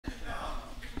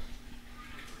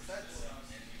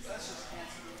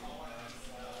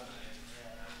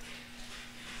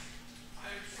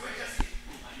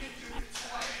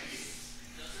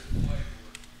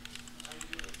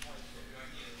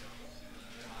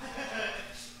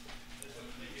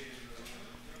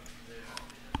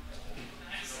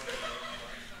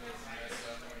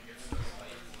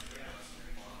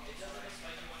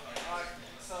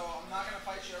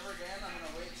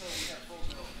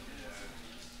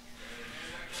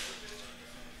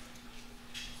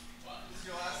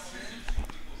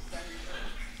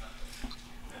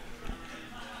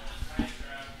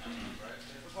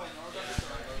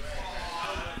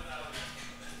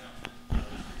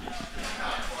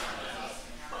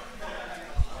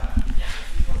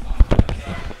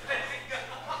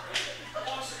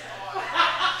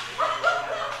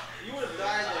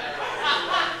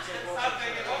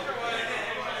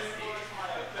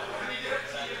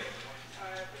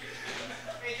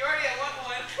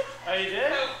Oh, you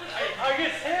did? Oh,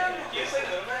 against him? You say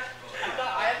little man? I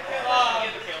thought I had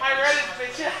the kill. I read it,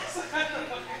 bitches.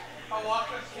 I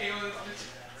walked with Kayla's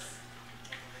bitches.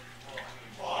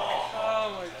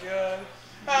 Oh my god.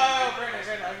 Oh,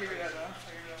 Brandon, I'll give you that now.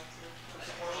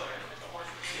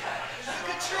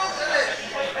 Control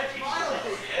it!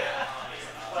 Finally!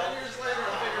 10 years later,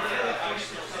 I'll figure it out.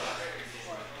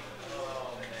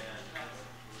 Oh, man.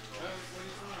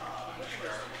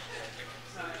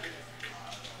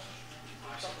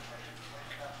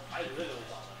 I literally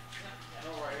thought that.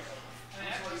 No worries.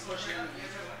 That's why you push it in.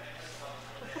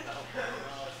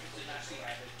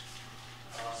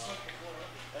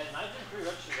 And I've been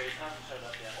pre-registered, but he hasn't showed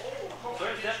up yet. So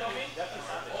it's definitely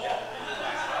savage.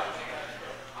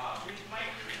 We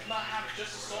might not have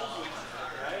just souls with us.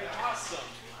 Right? Awesome.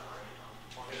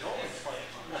 They always play.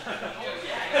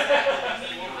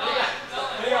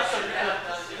 They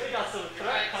got some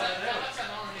threat coming in.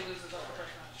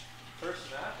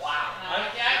 First match? Wow. I'm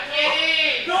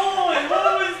kidding! Nolan, what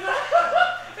was that?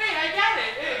 Hey, I got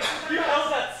it! Hey. You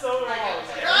held that so wrong.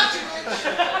 Gotcha, bitch!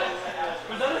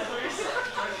 Was that his reason?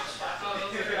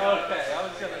 Okay, I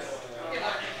was gonna.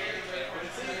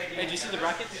 Hey, do you see the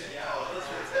brackets? Did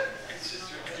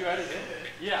you edit it?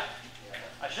 Yeah.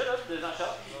 I should have. Did it not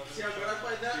show up? See how good I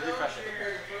played that? You refresh it.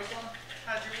 Compared to the first one?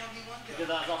 How'd you 1v1 go?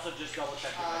 Because I was also just double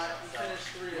checking. You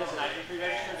finished 3. Doesn't I think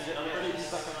pre-registered? Is it other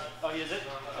person? Oh, he is it?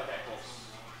 Okay, cool.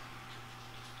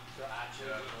 So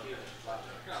actually, I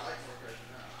like more pressure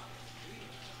now.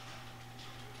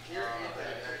 Here and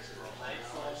that exit. Night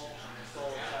Soul Assassin,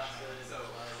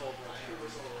 Soul Breaker.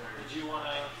 Did you want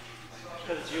to,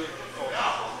 because it's you and Soul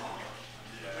Assassin.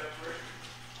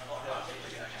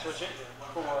 Switch it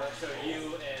for, so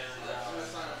you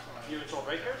and Soul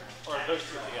Breaker? Or those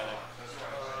two together?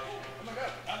 Oh my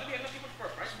god, how did we end up people for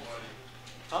a price pool?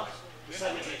 Huh?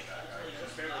 17.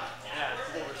 Yeah, it's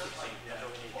over 16. That's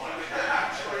what we need.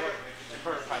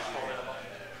 For price pool minimum.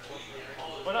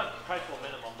 Well, not price pool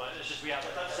minimum, but it's just we have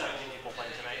like 17 people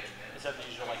playing tonight instead of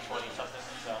the usual like 20 something.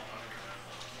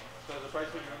 So the price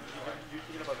pool you're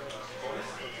thinking about doing bonus?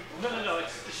 No.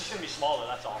 It's just gonna be smaller.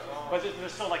 That's all. But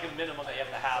there's still like a minimum that you have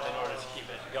to have in order to keep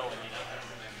it going. You know?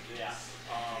 Yeah.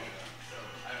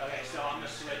 Okay, so I'm gonna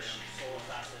switch Soul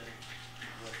Assassin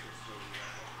with this dude.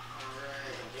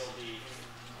 Alright. He'll be.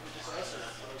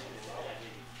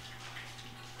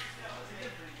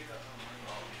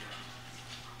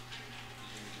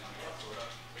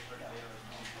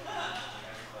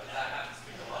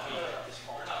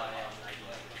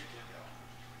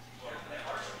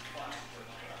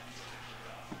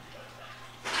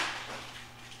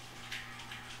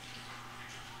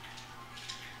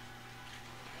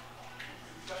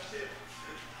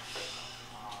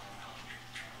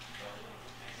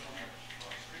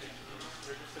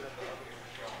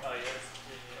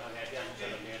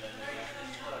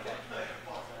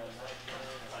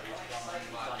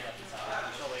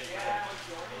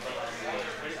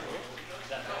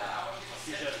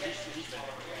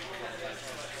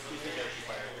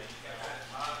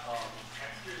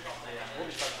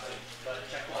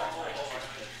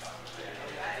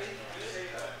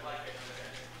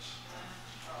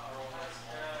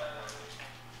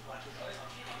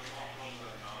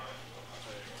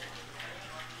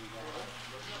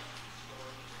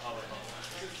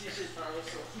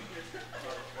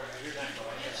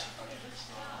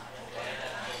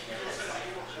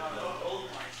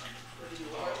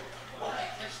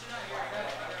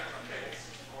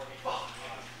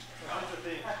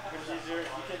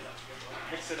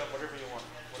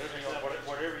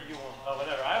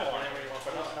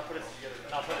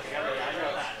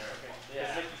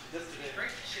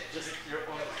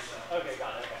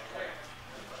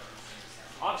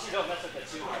 Obviously don't mess with it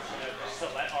too much, you know, just to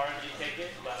let RNG take it,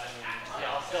 but I mean,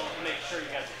 yeah, I'll still make sure you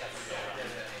guys get that together.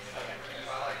 Okay.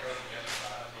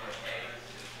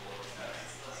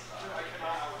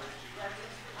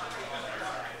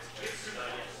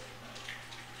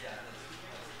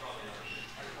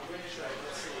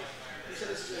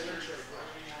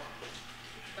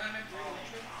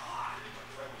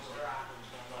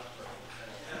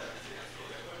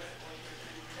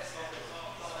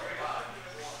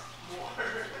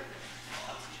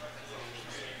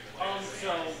 So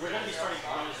we're going to be starting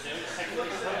really soon. Technically, we're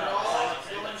going to sign up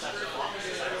to end session. I'm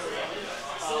just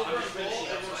finishing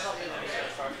up some stuff and then we're going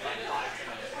to start at 5 tonight,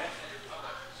 okay?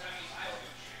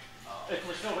 If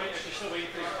you're still waiting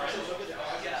for your friends.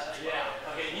 Yeah.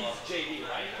 Okay, he's JD,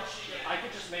 right? I could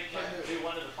just make him do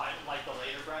one of the final, like the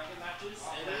later bracket matches,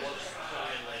 and then we'll just put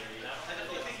him in later, you know? I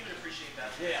think you'd appreciate that.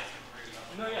 Yeah.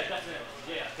 No, yeah, definitely.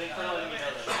 Yeah, thanks for letting me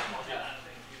know that. I'll do that.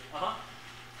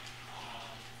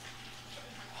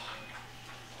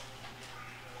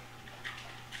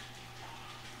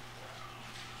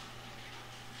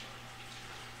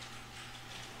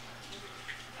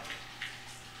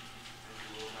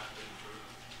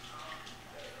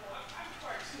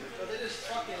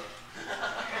 fuck it.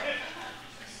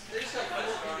 They just got 4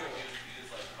 people.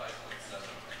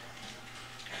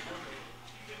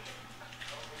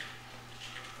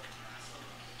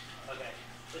 Okay,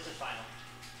 this is final.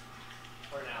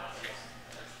 For now, I guess.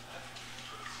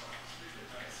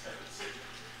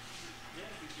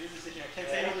 I can't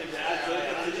say anything bad.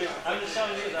 I'm just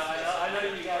telling you though, I know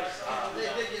you guys. They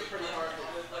did get pretty hard.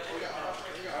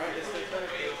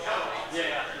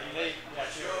 Yeah,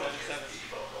 sure.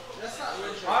 That's not win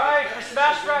rate. Alright, for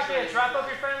Smash Brackets, wrap up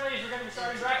your friendlies. We're going to be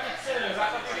starting brackets soon.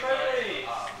 Wrap up your friendlies.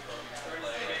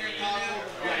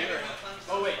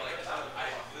 Oh, wait.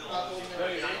 No,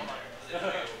 you're not.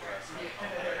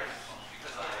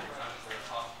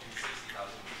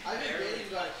 I've been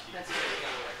dating like Pennsylvania.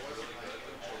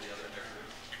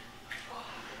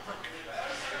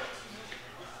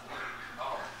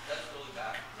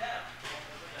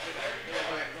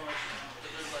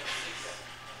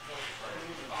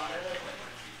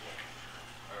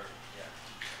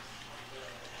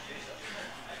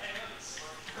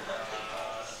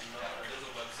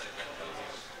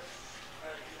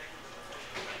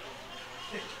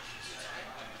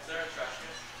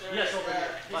 Yes, over here.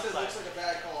 He says it looks like a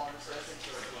bad call on him, so I think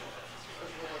so.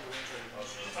 Doesn't look like a win trade.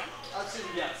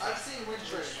 I've seen win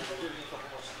trade.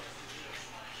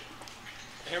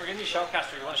 Here, we're going to do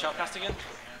Shoutcaster. You want to Shoutcast again?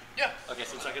 Yeah. Okay,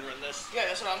 since I can run this. Yeah,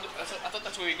 that's what I'm doing. I thought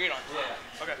that's what we agreed on. Yeah.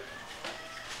 Okay.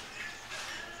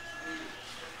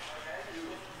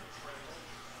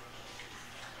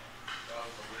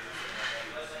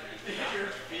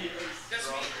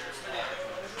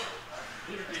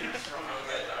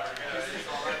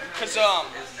 Cause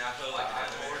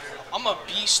I'm a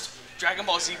beast Dragon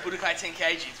Ball Z Budokai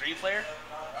Tenkaichi 3 player.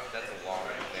 That's a long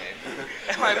name.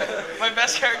 And my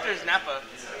best character is Nappa,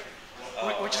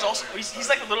 which is also he's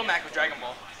like the Little Mac of Dragon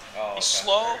Ball. Oh, okay. He's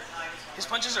slow, his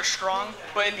punches are strong,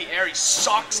 but in the air he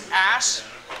sucks ass.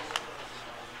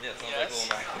 Yeah, it sounds like a Little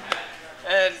Mac.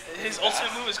 And his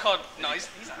ultimate move is called he's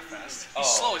not fast. He's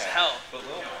slow as hell. But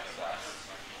Little Mac's fast.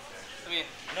 I mean,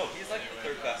 no, he's like the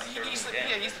third fastest. he's the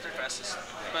third fastest.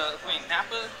 But I mean,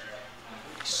 Nappa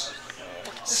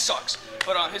fucking sucks.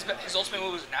 But his ultimate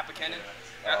move is Nappa Cannon.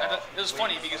 It was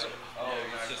funny because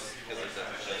it's just because it's a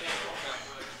shit.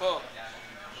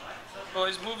 well,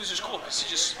 his move is just cool because he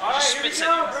just Here spits we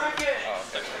at go, you. bracket.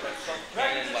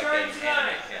 Cannon, like an anime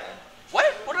cannon. What?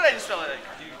 What did I just spell it?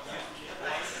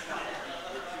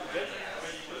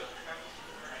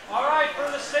 All right,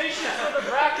 for the stations for the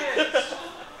brackets.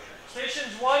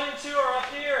 Stations 1 and 2 are up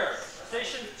here.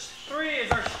 Station 3 is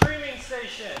our streaming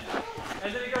station.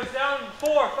 And then it goes down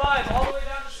 4, 5, all the way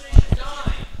down to station 9.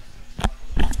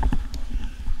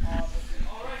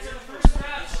 All right, so the first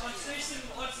match on station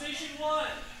 1.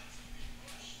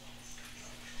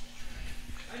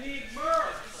 I need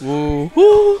Murph.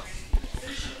 Woo-hoo.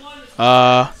 Station 1 is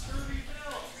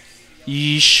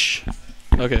Yeesh.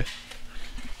 Okay.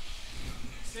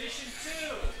 Station 2. I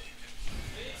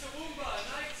need Toowoomba,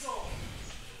 Nightsoul.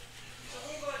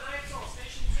 Toowoomba, Nightsoul,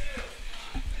 Station 2.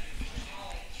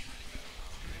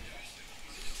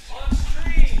 On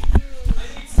stream, I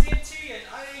need CNT and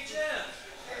IHM.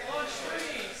 On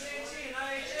stream, CNT and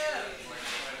IHM.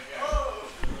 Oh.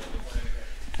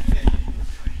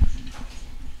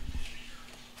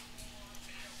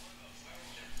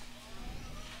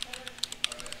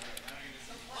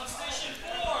 On Station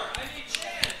 4, I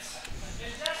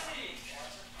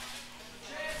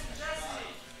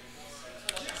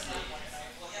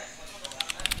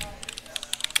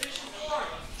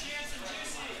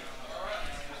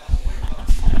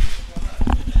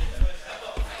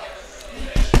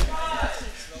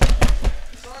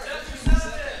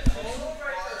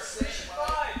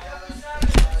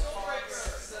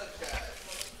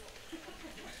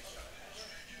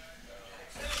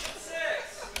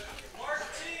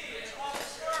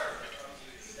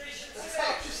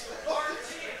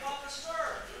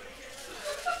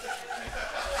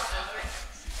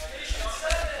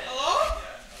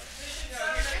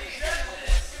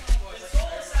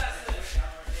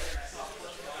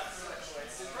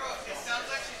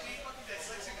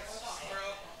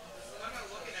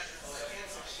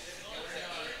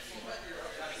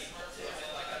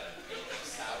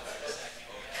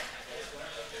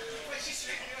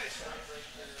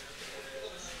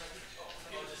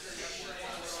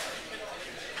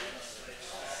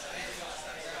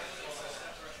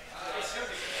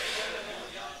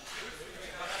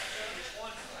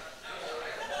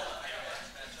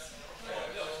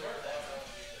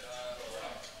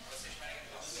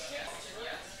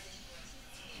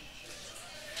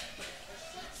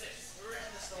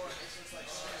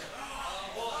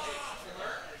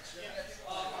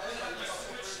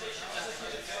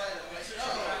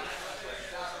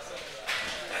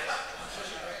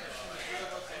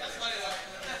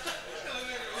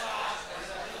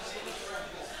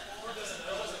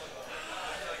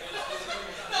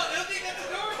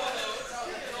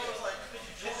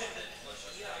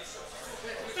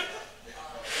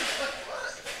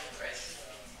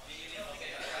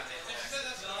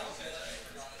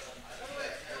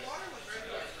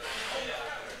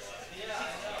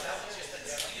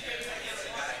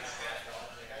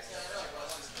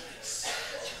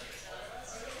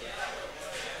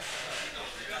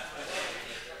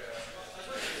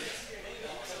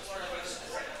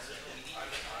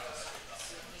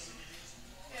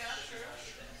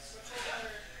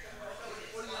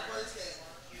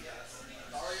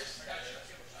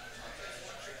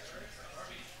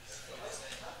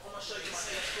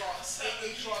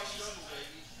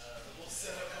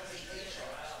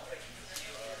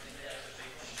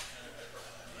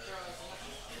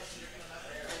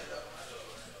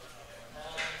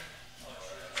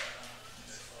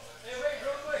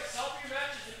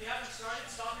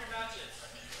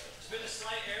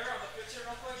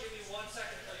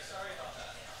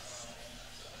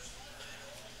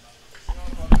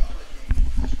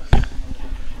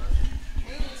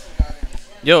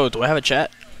Yo, do I have a chat?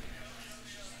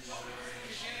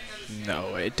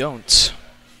 No, I don't.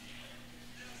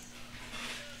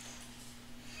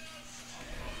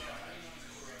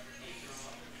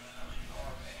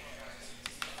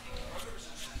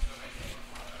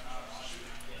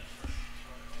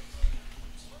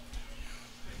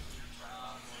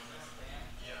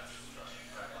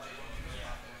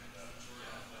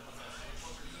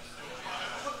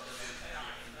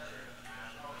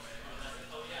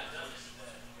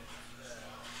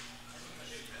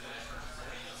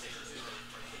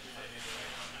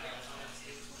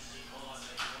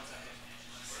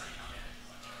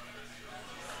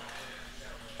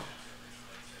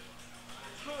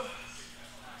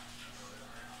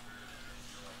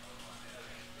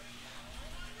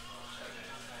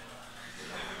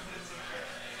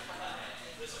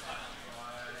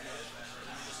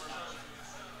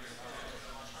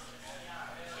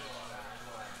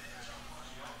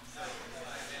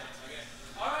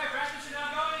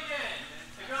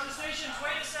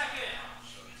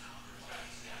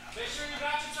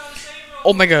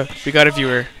 Oh my god, we got a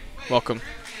viewer. Welcome.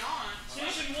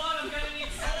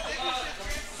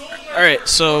 Alright,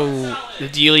 so the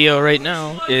dealio right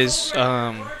now is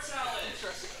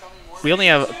we only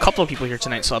have a couple of people here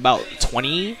tonight, so about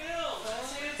 20.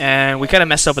 And we kind of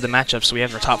messed up with the matchup, so we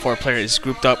have our top 4 players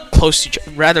grouped up close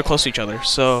to rather close to each other.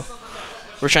 So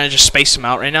we're trying to just space them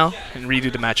out right now and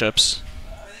redo the matchups.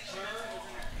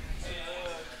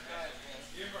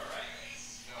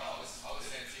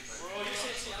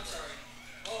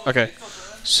 Okay,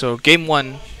 so game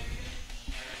 1,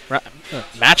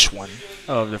 match 1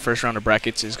 of the first round of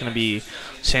brackets is going to be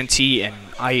Santee and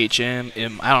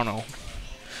IHM. I don't know.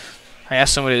 I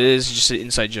asked them what it is, just an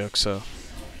inside joke, so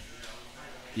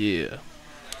yeah.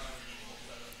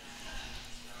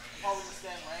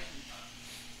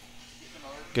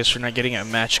 Guess we're not getting a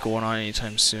match going on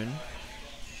anytime soon.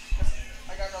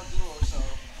 I got no duo, so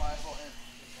might as well end.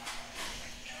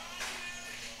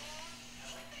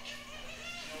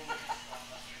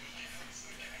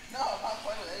 No, I'm not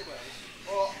playing with anybody.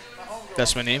 Well, my homegirl.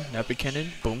 That's my name, Nappy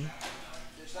Cannon. Boom.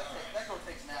 That girl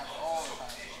takes naps all the time.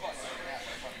 She's fucking naps.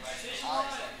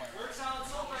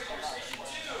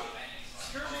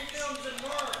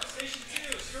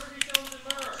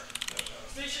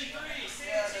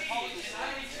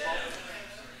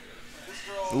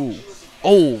 Ooh.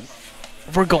 Oh,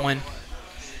 we're going.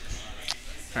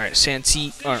 Alright,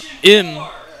 Santee, or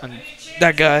on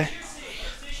that guy.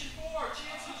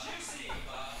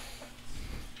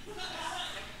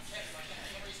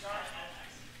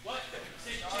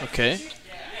 Okay.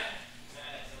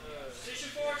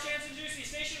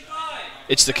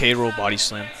 It's the K-roll body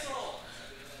slam.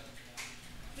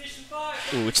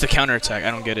 Ooh, it's the counter attack.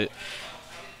 I don't get it.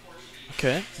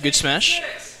 Okay, good smash.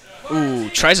 Ooh,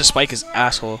 tries to spike his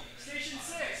asshole.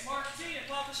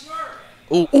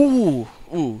 Ooh, ooh,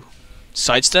 ooh.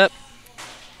 Sidestep.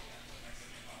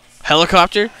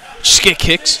 Helicopter. Just get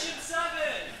kicked.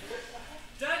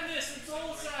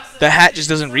 The hat just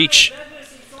doesn't reach.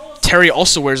 Terry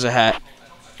also wears a hat.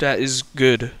 That is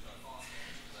good.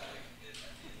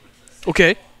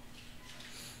 Okay.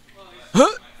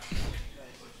 Huh?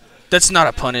 That's not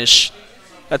a punish.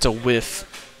 That's a whiff.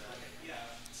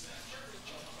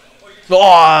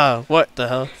 Oh, what the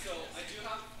hell?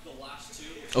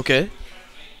 Okay.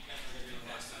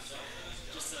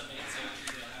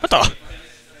 What the?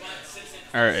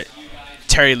 Alright.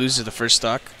 Terry loses the first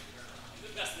stock.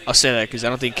 I'll say that because I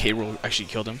don't think K-Roll actually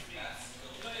killed him.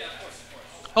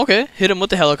 Okay, hit him with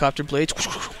the helicopter blades.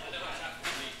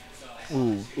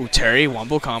 Ooh, ooh, Terry,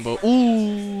 wombo combo. Ooh.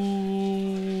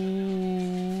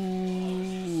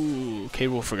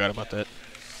 K-Roll forgot about that.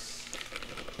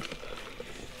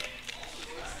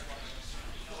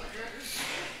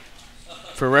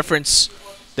 For reference,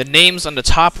 the names on the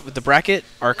top of the bracket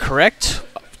are correct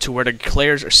to where the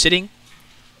players are sitting,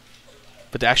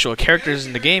 but the actual characters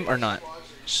in the game are not.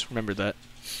 Just remember that.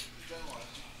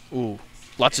 Ooh,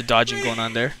 lots of dodging going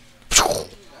on there.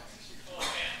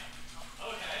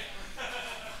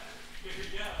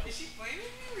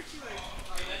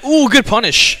 Ooh, good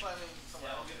punish.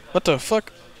 What the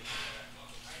fuck?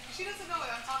 She doesn't know what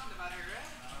I'm talking about her,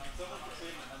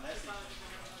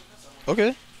 right?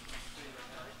 Okay.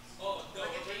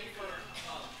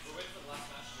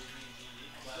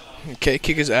 Okay,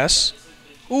 kick his ass.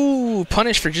 Ooh,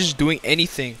 punish for just doing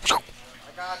anything. I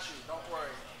got you. Don't worry.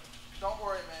 Don't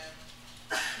worry,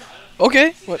 man.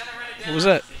 Okay. What was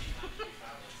that?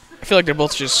 I feel like they're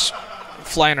both just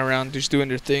flying around, just doing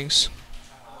their things.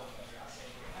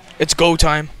 It's go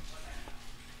time.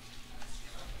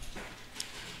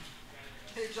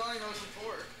 Hey, Johnny knows some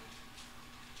torque.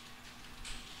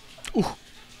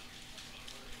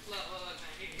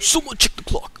 Someone check the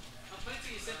clock.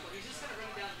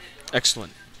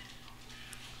 Excellent.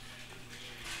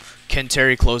 Ken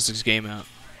Terry closed his game out.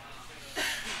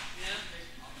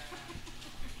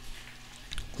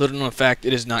 Little known fact,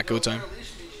 it is not go time.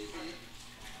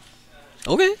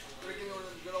 Okay.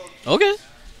 Okay.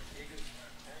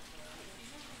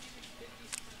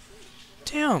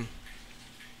 Damn.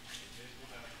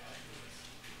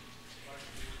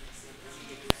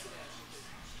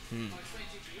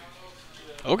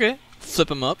 Okay. Flip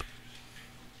him up.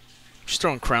 Just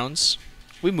throwing crowns.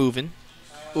 We moving.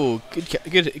 Ooh,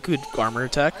 good armor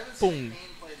attack. Boom.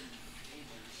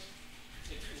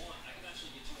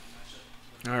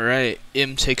 Alright,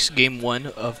 Im takes game 1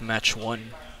 of match 1.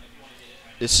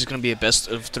 This is gonna be a best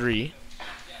of 3.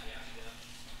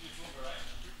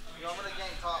 I'm gonna gang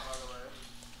top, by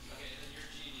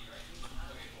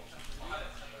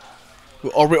the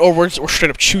way. Or we're straight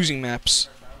up choosing maps.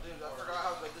 Dude, I forgot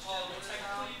how good this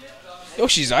shit is now.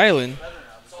 Yoshi's Island. You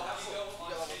get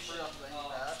level 3 off the aim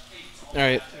pad.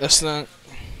 Alright, that's not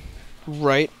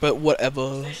right, but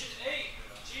whatever.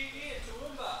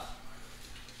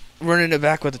 Running it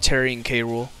back with the Terry and K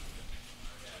rule.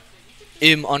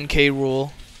 Im on K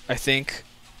rule, I think.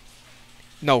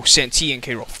 No, Santee and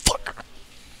K rule. Fuck.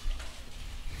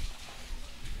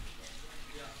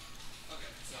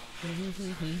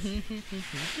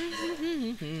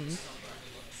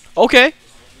 Okay.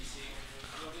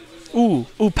 Ooh,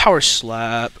 power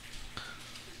slap.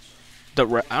 I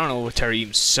don't know what Terry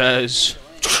even says.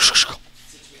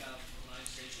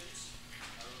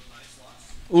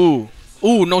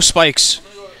 Ooh, no spikes.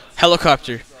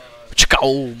 Helicopter.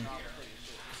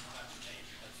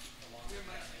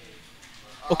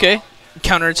 Okay,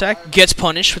 counterattack. Gets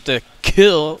punished with the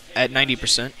kill at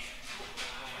 90%.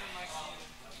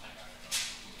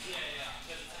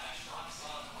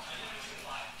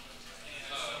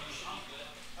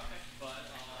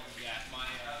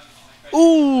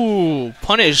 Ooh,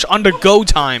 punish on the go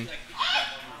time.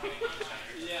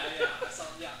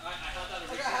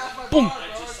 Boom.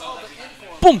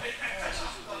 Boom.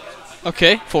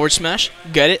 Okay, forward smash.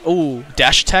 Get it. Ooh,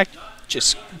 dash attack.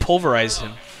 Just pulverized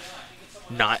him.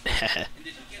 Not.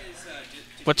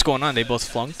 What's going on? They both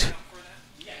flunked.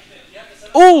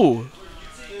 Ooh.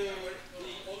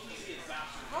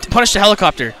 Punish the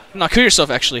helicopter. No, kill yourself,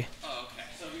 actually.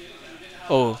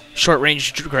 Oh, short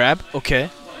range grab. Okay.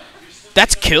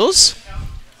 That's kills?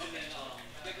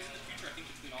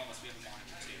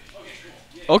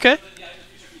 Okay.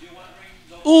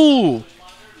 Ooh.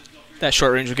 That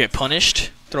short range will get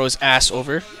punished. Throw his ass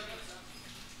over.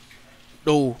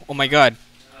 Oh my god.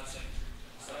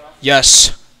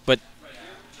 Yes. But,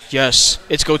 yes.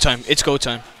 It's go time. It's go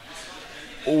time.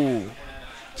 Ooh.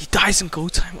 He dies in go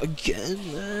time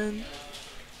again, man.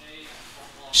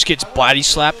 Just gets body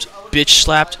slapped. Bitch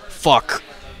slapped. Fuck.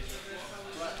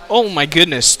 Oh my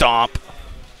goodness, stomp.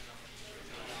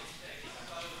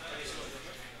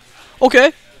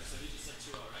 Okay.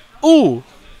 Ooh.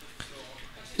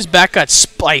 His back got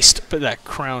spiced by that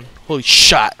crown. Holy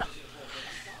shot.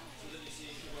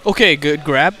 Okay, good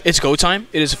grab. It's go time.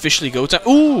 It is officially go time.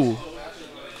 Ooh.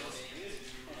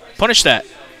 Punish that.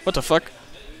 What the fuck?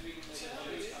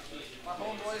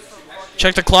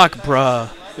 Check the clock,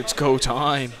 bruh. It's go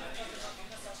time.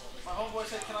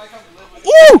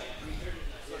 Ooh!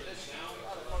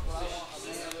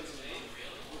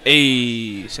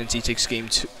 Hey, since he takes game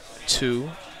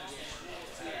 2,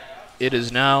 it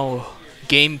is now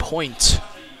game point.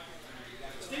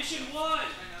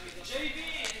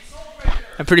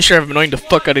 I'm pretty sure I've been annoying the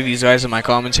fuck out of these guys in my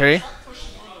commentary.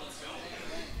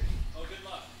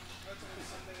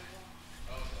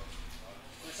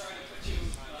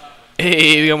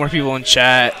 Hey, we got more people in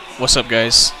chat. What's up,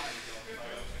 guys?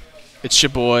 It's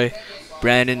your boy,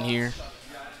 Brandon here.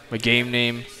 My game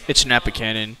name, it's Napa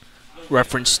Cannon.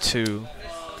 Reference to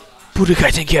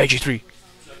Budokai Tenkei IG3.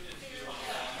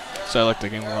 So I like the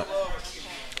game a lot.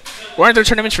 Why aren't there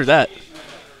tournaments for that?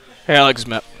 Hey, I like his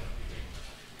map.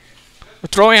 We're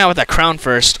throwing out with that crown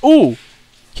first. Ooh!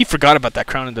 He forgot about that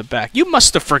crown in the back. You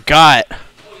must have forgot!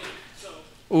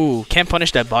 Ooh, can't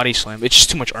punish that body slam. It's just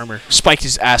too much armor. Spiked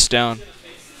his ass down.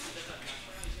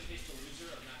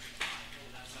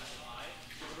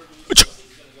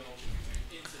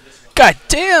 God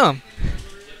damn!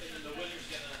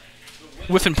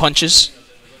 Whiffing punches.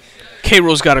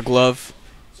 K-Roll's got a glove.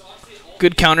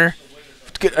 Good counter.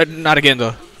 Good, not again,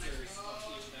 though.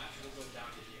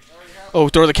 Oh,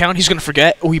 throw the count. He's going to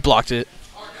forget. Oh, he blocked it.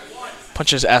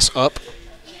 Punch his ass up.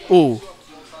 Ooh.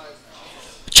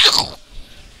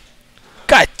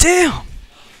 God damn!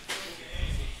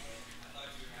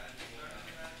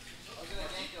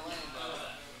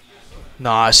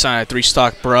 Nah, it's not a 3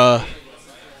 stock, bruh.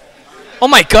 Oh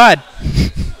my god!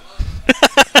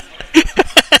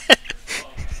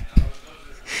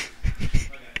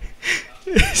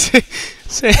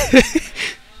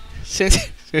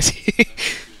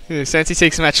 Santi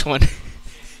takes match 1.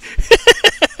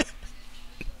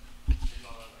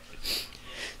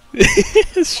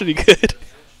 That's pretty good.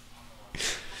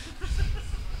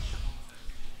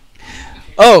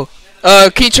 Oh,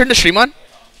 can you turn the stream on?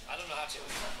 I don't know how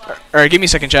to. Alright, give me a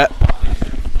second, chat. No,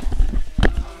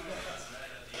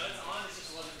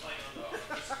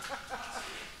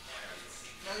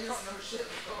 you don't know shit.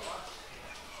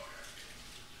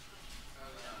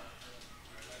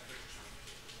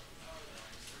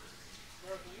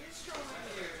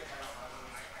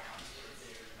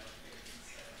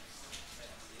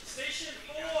 Station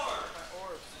 4.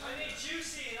 I need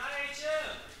Juicy and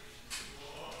IHM.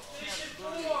 Station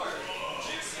 4.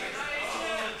 Juicy and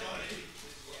IHM.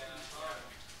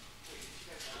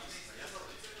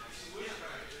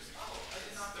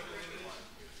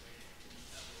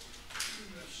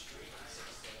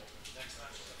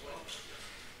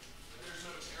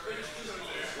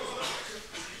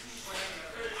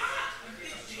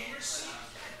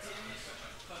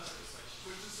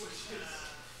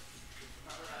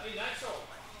 Hey, Nitro.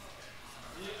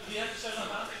 You have to shut up,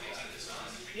 huh?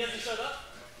 You have to shut up?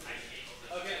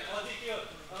 Okay, I'll DQ you.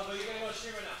 But you're going to go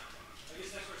stream right now. I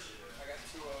guess next person. I got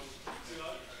 2-0.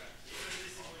 2-0?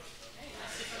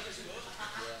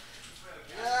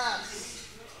 Yes!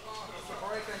 That's the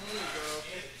break I need,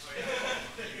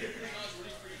 bro.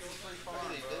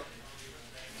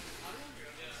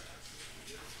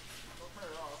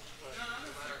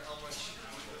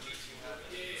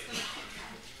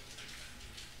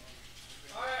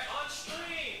 Alright, on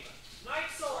stream. Night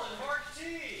Soul and Mark T.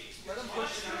 Let him On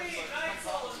push it down. stream, Like, Night comes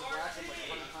Soul off and his Mark bracket T. like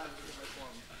 20 times to get my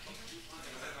form.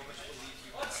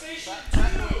 On station 2.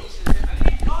 I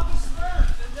need Papa Smurf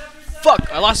and Jeffrey Fuck,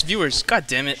 I lost viewers. God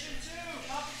damn it. Station 2.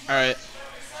 Papa Smurf. Alright.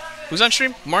 Who's on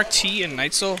stream? Mark T and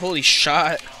Nightsoul? Holy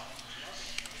shot.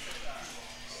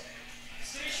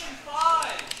 Station 5.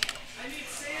 I need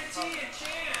Santee and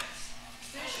Chance.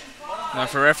 Station 5. Now,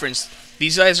 for reference,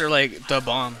 these guys are like the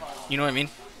bomb. You know what I mean?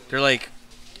 They're like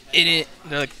in it.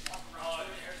 They're like,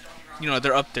 you know,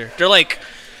 they're up there. They're like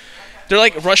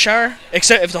Rush Hour,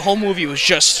 except if the whole movie was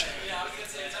just,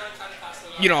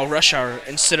 you know, Rush Hour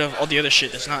instead of all the other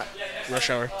shit that's not Rush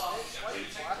Hour.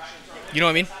 You know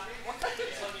what I mean?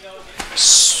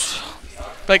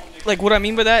 Like what I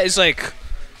mean by that is like,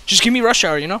 just give me Rush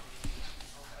Hour, you know?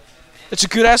 It's a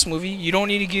good ass movie. You don't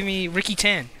need to give me Ricky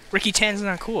Tan. Ricky Tan's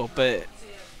not cool, but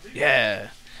yeah.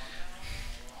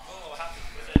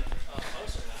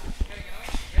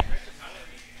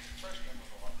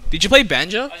 Did you play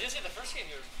Banjo? I was just saying the first game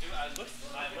you were doing,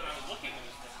 when I was looking,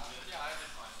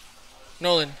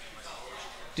 Nolan,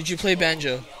 did you play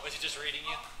Banjo? was he just reading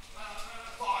you?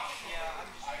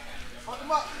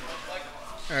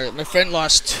 Alright, my friend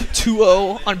lost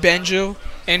 2-0 on Banjo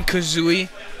and Kazooie.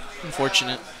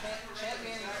 Unfortunate.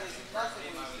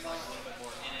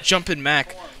 Jumpin'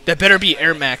 Mac. That better be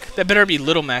Air Mac. That better be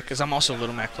Little Mac, because I'm also a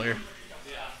Little Mac player.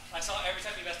 Yeah. I saw every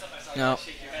time you messed up, I saw No. you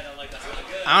shake your head. I'm like, that's not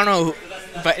good. I don't know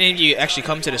if any of you actually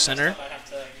come to the center, I have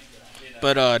to, you know,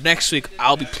 but next week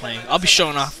I'll be playing. I'll be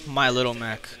showing off my Little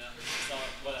Mac. so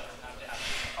whatever.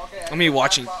 Okay, I'm gonna be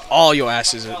watching all your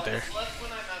asses out there. Less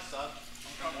when I mess up,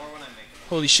 more when I make it.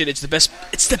 Holy shit, it's the best.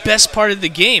 It's the best part of the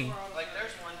game. Like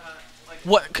there's one time,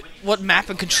 like What map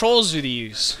and controls do they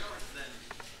use?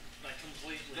 like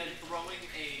completely. Then throwing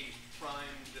a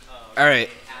primed. All right.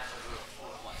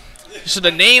 So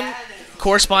the name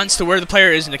corresponds to where the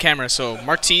player is in the camera. So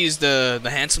Mark T is the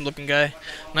handsome looking guy.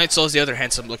 Night Soul is the other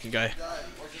handsome looking guy.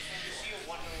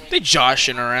 They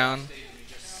joshing around.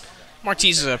 Mark T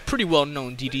is a pretty well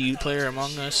known DDD player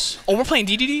among us. Oh, we're playing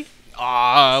DDD?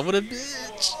 Ah, what a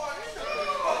bitch.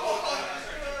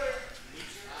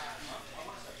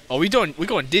 Oh, we going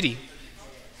Diddy.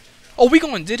 Oh, we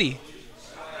going Diddy.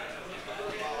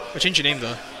 Change your name though.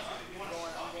 I'm going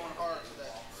hard for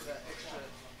that extra,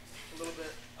 a little bit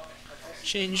of extra.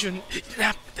 Change your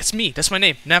Nap. That's me. That's my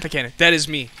name. Napa Cannon. That is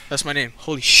me. That's my name.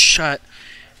 Holy shit.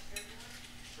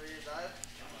 For your dive.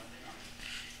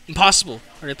 Impossible.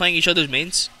 Are they playing each other's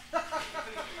mains?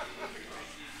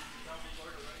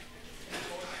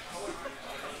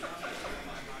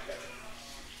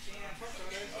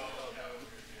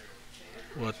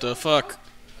 What the fuck?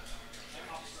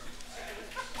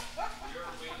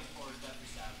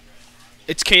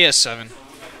 It's KS7.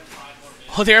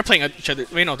 Oh, they are playing each other.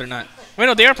 Wait, no, they're not. Wait,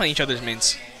 no, they are playing each other's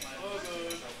mains. Hey,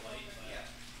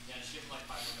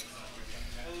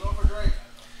 go for Drake.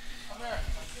 Come here.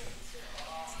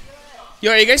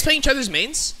 Yo, are you guys playing each other's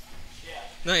mains? Yeah.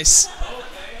 Nice.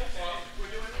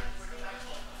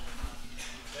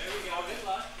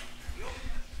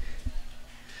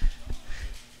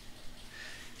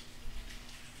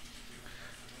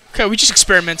 Okay, we're just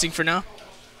experimenting for now.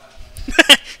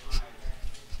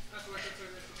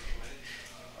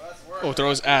 Oh, throw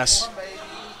his ass.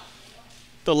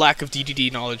 The lack of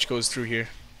DDD knowledge goes through here.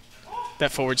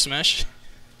 That forward smash.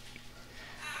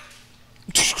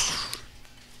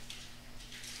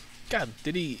 God,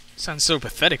 Diddy sounds so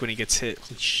pathetic when he gets hit.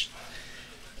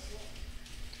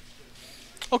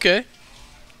 Okay.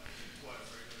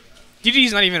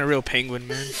 DDD's not even a real penguin,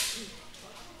 man.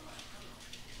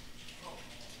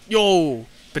 Yo,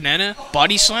 banana,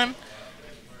 body slam.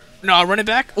 No, I'll run it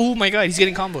back. Oh my god, he's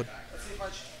getting comboed.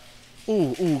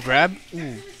 Ooh, grab.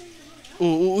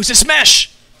 Ooh, it's a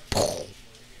smash.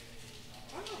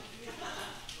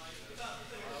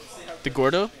 The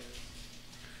Gordo.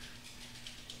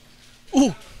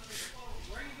 Ooh.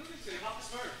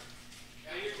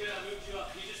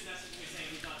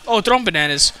 Oh, throw him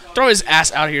bananas. Throw his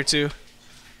ass out of here too.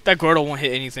 That Gordo won't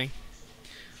hit anything.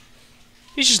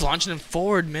 He's just launching him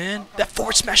forward, man. That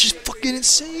forward smash is fucking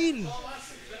insane.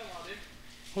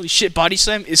 Holy shit, body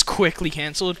slam is quickly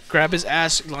cancelled. Grab his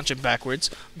ass, launch him backwards.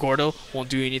 Gordo won't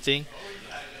do anything.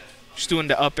 Just doing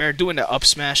the up air, doing the up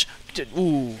smash.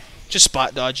 Ooh, just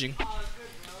spot dodging.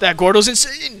 That Gordo's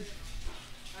insane.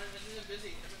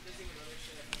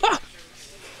 Ah.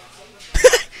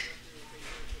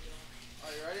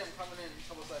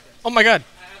 Oh my god,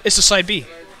 it's a side B.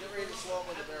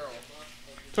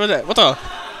 Throw that. What the?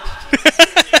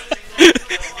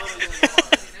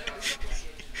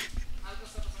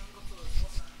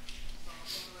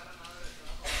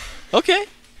 Okay.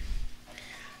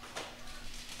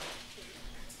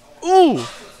 Ooh.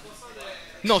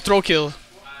 No, throw kill.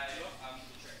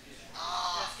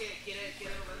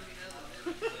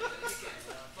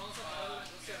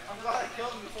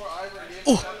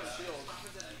 Ooh.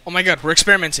 Oh my god, we're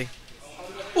experimenting.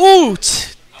 Ooh.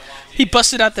 He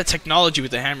busted out that technology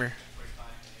with the hammer.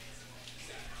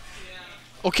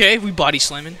 Okay, we body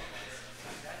slamming.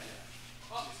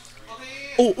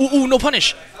 Oh, no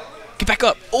punish. Get back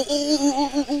up.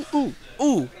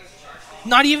 Oh.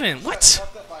 Not even. What?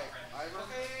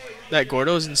 That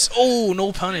Gordo's in. Oh,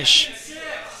 no punish.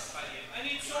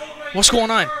 What's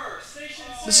going on?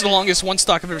 This is the longest one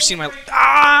stock I've ever seen in my life.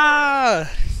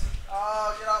 Ah!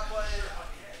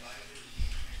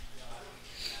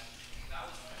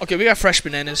 Okay, we got fresh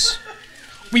bananas.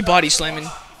 We body slamming.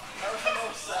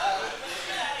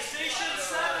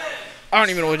 I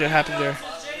don't even know what happened there.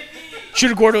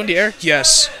 Shoot a Gordo in the air?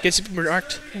 Yes. Gets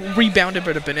marked. Rebounded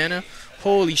by the banana.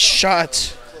 Holy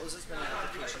shot.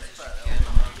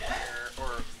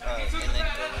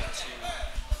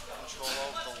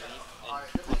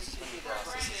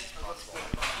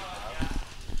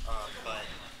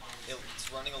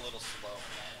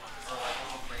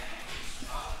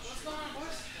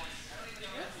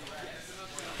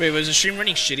 Wait, was the stream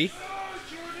running shitty?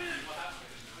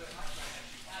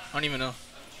 I don't even know.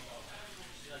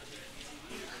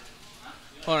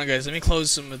 Hold on, guys. Let me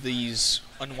close some of these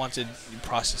unwanted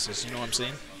processes. You know what I'm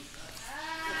saying?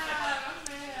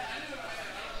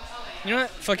 You know what?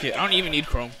 Fuck it. I don't even need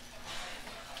Chrome.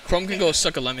 Chrome can go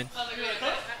suck a lemon.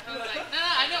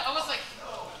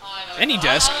 Any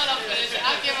desk.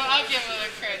 I'll give him the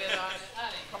credit on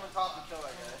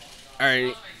it.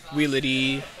 Alright.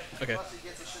 Wheelity. Okay.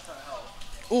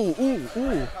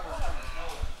 Ooh.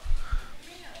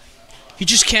 He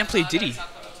just can't play Diddy.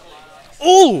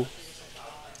 Ooh!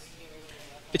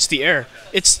 It's the air.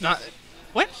 It's not...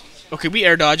 What? Okay, we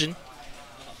air dodging.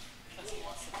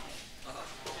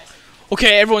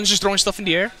 Okay, everyone's just throwing stuff in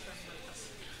the air.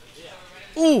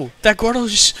 Ooh, that Gordo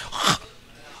just...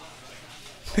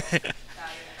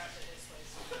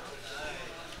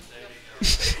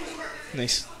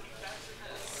 Nice.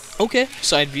 Okay,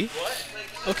 side V.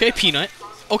 Okay, Peanut.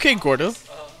 Okay, Gordo.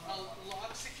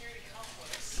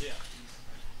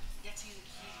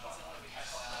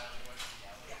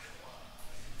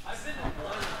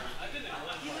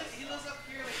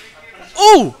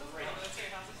 Ooh!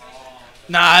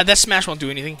 Nah, that smash won't do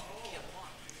anything.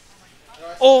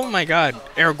 Oh my god.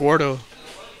 Air Gordo.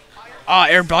 Ah,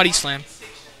 air body slam.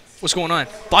 What's going on?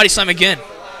 Body slam again.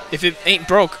 If it ain't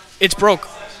broke, it's broke.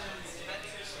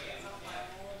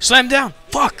 Slam down.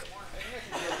 Fuck.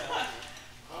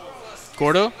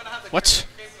 Gordo? What?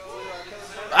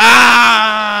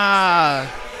 Ah!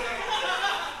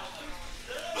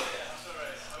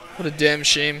 What a damn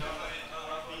shame.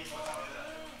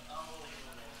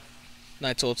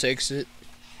 Nightol takes it.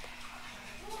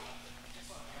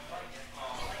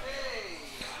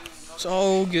 It's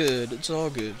all good. It's all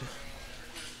good.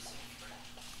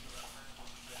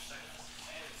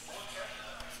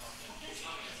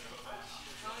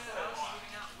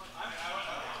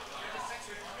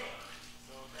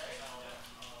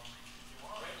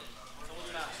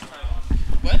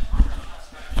 What?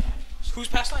 Who's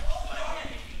past line?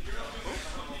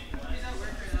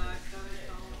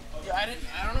 Yeah, I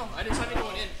don't know. I didn't sign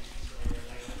anyone in.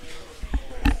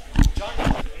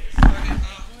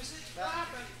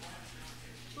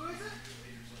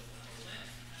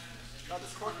 God,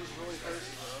 this cork is really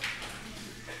thirsty, bro.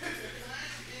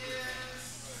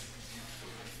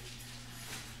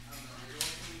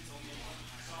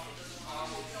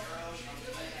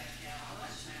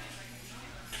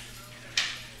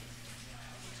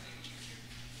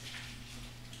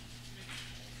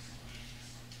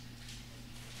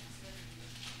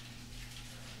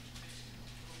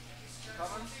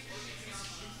 Coming?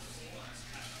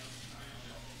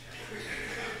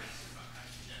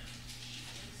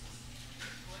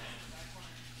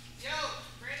 Yo,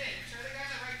 Brandon, try the guy in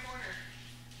the right corner.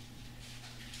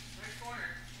 Right corner.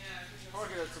 Yeah.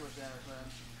 Corky does too much damage, man.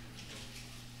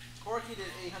 Corky did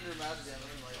 800 magic damage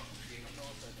in like a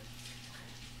millisecond.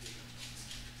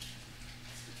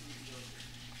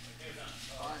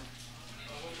 Fine.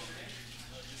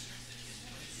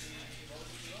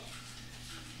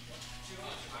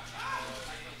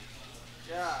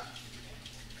 Yeah.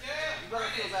 You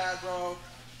better feel bad, bro.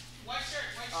 White shirt,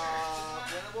 white shirt.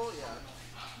 Winnable? Yeah.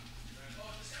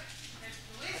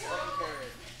 Let's let him carry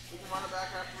it. We can run it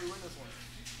back after we win this one.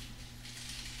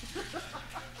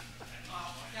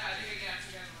 Yeah, I think I got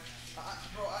it.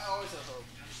 Bro, I always have hope.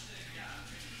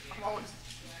 I'm always...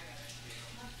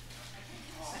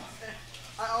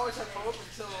 I always have hope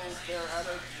until they're out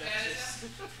of Nexus.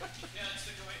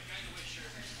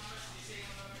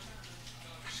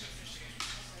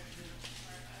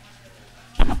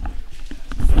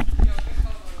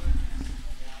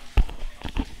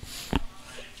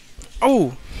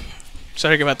 Oh!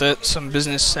 Sorry about that. Some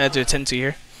business I had to attend to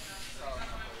here.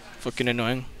 Fucking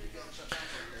annoying.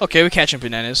 Okay, we're catching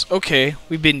bananas. Okay,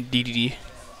 we've been DDD.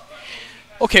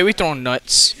 Okay, we throwing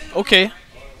nuts. Okay.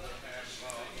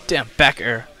 Damn, back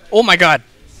air. Oh my god.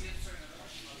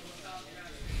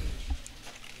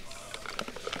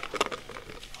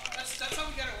 That's how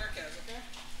we gotta work as, okay?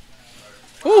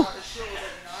 Ooh.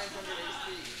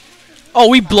 Oh,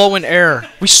 we blowing air.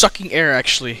 We sucking air,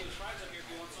 actually.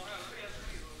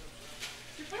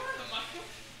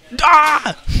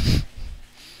 Ah!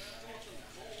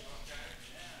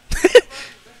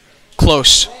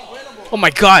 Close. Oh my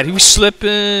god, he was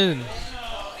slipping.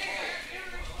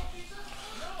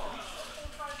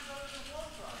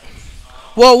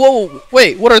 Whoa, whoa,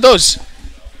 wait, what are those?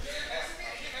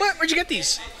 What? Where'd you get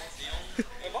these?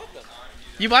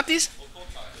 You bought these?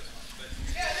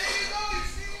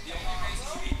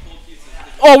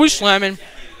 Oh, we slamming.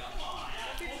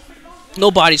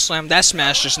 No body slam. That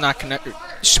smash just not connected.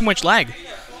 Too much lag.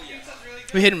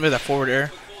 We hit him with that forward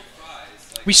air.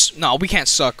 No, we can't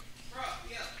suck.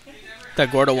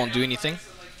 That Gordo won't do anything.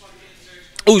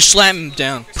 Oh, slam him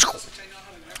down.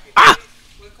 Ah!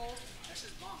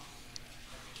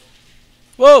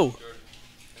 Whoa!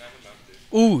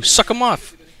 Ooh, suck him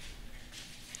off.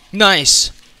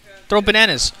 Nice. Throw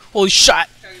bananas. Holy shot.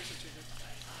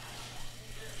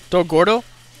 Throw Gordo?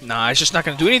 Nah, it's just not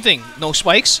gonna do anything. No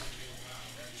spikes.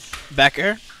 Back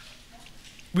air.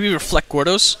 We reflect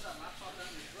Gordos.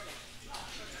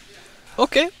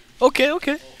 Okay, okay,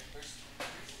 okay.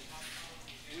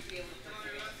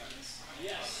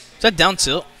 Is that down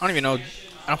tilt? I don't even know.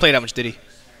 I don't play that much Diddy.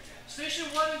 Station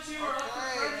 1 and 2 are up for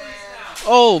friendlies now.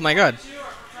 Oh my god.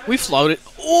 We floated.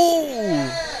 Ooh.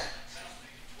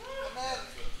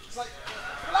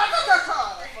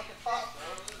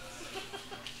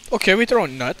 Okay, we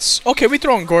throwing nuts. Okay, we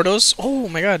throwing Gordos. Oh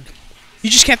my god. You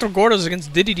just can't throw Gordos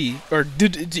against Diddy. Or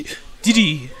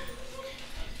Diddy.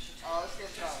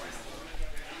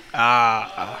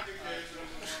 Ah.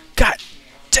 God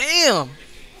damn.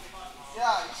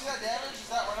 Yeah, you see that damage? Is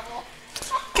that winnable?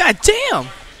 God damn.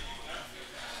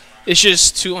 It's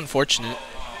just too unfortunate.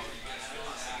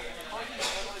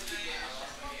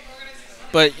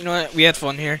 But you know what? We had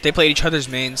fun here. They played each other's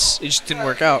mains. It just didn't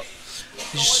work out.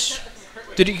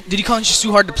 Did he call it just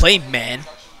too hard to play, man?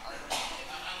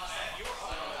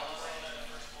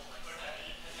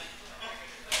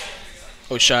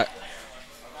 Oh, shot.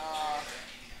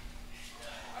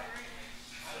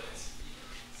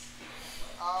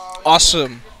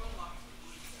 Awesome.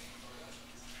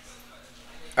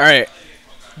 Alright.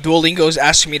 Duolingo's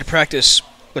asking me to practice.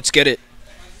 Let's get it.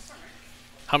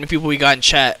 How many people we got in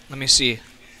chat? Let me see.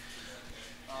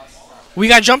 We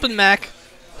got Jumpin' Mac,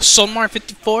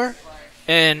 Solmar54,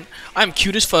 and I'm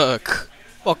cute as fuck.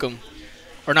 Welcome.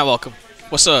 Or not welcome.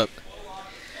 What's up?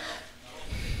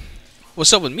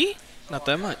 What's up with me? Not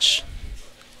that much.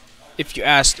 If you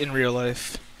asked in real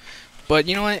life. But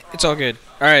you know what? It's all good.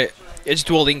 Alright, it's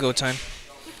Duolingo time.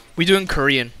 We doing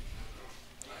Korean.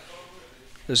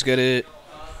 Let's get it.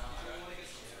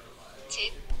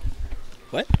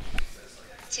 What?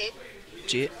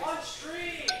 Jit.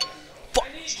 Fuck.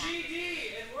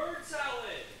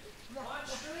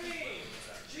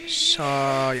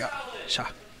 Sa.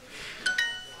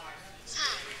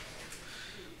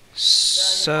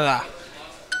 Sa.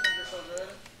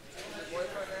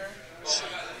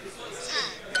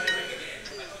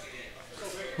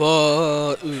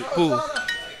 Who?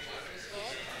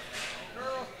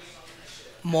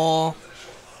 Mo.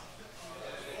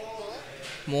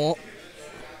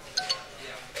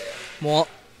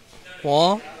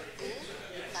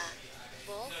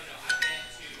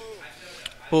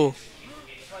 Who?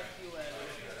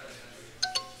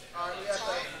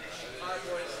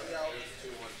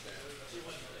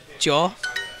 Jaw.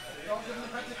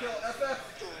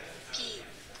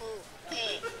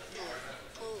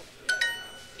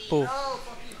 Who?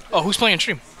 Oh, who's playing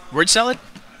stream? Word salad?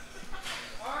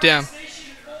 Damn.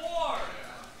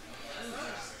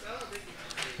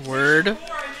 Word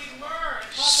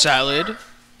salad.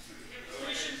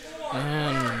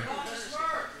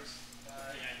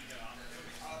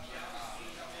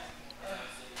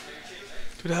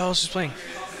 Who the hell else is playing?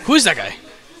 Who is that guy?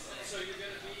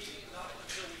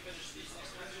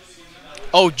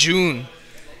 Oh, June.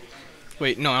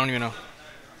 Wait, no, I don't even know.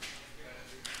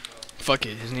 Fuck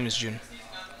it, his name is June.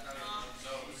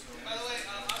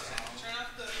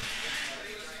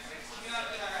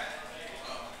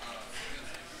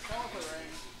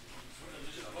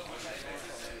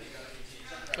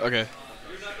 Okay.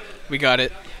 We got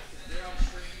it.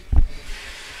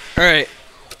 Alright.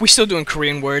 We still doing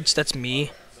Korean words. That's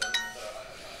me.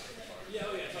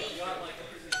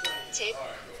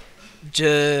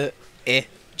 J.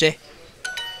 J.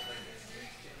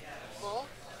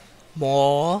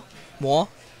 Mo.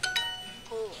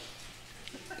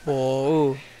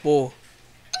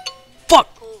 Fuck!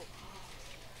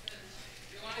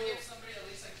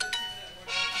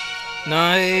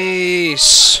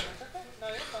 Nice!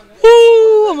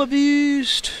 Woo! I'm a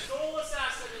beast!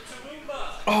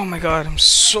 Oh my god, I'm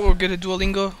so good at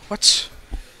Duolingo. What?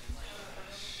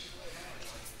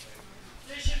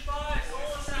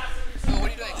 Oh, what are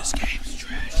you doing? This game's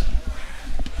trash.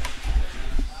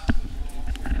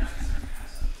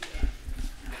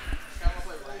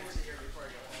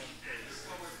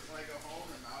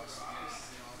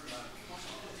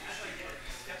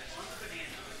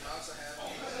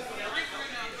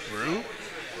 Brew?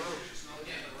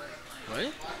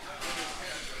 What?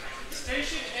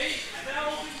 Station 8 is now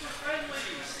open for friendly.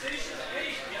 Station 8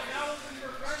 is now open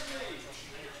for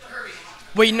friendly.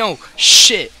 Wait, no.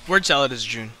 Shit. Word salad is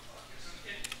June.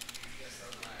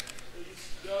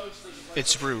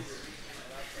 It's Rue.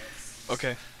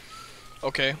 Okay.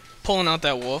 Okay. Pulling out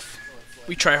that wolf.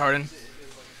 We try hardin'.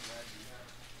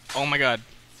 Oh my god.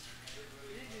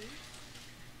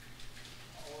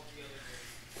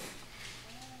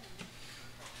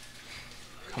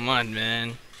 Come on,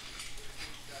 man.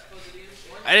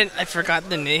 I forgot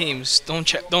the names. Don't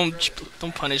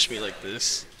punish me like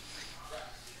this.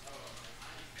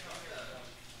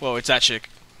 Whoa, it's that chick.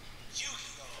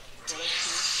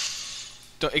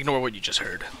 Don't ignore what you just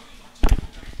heard.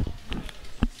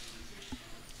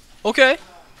 Okay.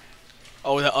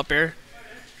 Oh, that up air?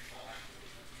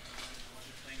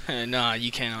 Nah,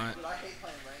 you cannot.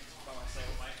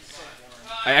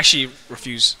 I actually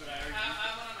refuse.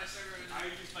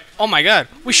 Oh my god,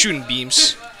 we shooting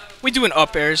beams. We doing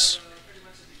up airs.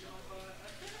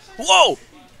 Whoa!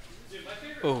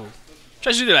 Oh.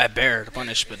 Tries to do that bear to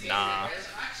punish, but nah.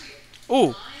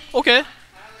 Oh, okay.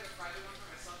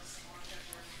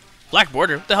 Black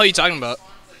border? What the hell are you talking about?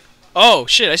 Oh,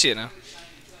 shit, I see it now.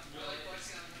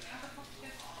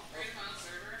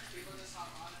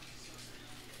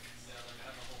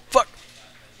 Fuck.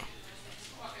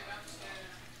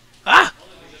 Ah!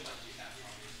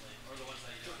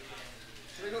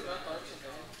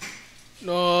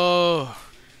 No.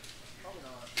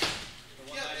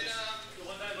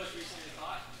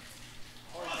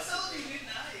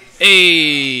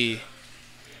 Hey.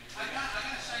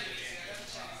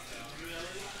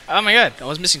 Oh my god, I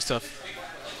was missing stuff.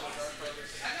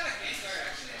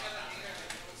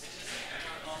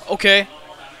 Okay.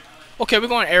 Okay, we're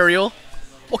going aerial.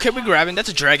 Okay, we're grabbing. That's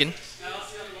a dragon.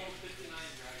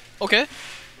 Okay.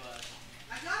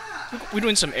 We're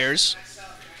doing some airs.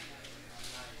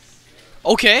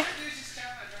 Okay.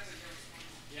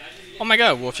 Oh my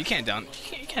god, Wolf, you can't down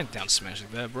smash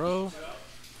like that, bro.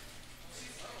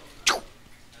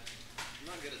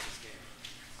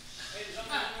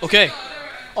 Okay.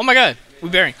 Oh my god, we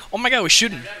bearing. Oh my god, we're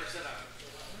shooting.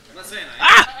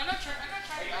 Ah!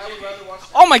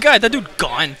 Oh my god, that dude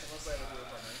gone.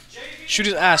 Shoot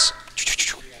his ass.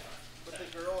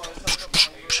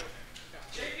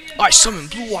 I summon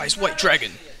Blue Eyes White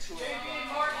Dragon.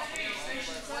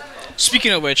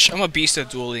 Speaking of which, I'm a beast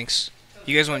at Duel Links.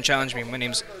 You guys want to challenge me? My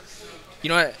name's... You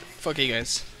know what? Fuck you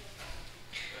guys.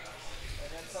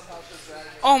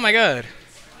 Oh my god.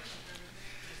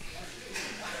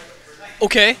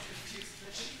 Okay.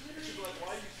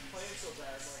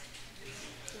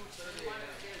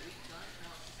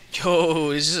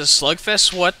 Yo, is this a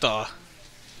slugfest? What the?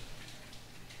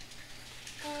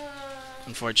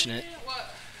 Unfortunate.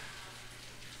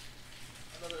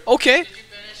 Okay. Did you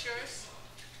finish yours?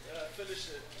 Yeah, I finished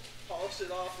it. Polished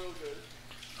it off real good.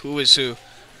 Who is who?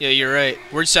 Yeah, you're right.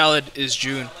 Word Salad is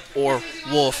June. Or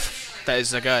Wolf. That is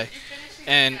the guy.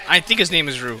 And I think his name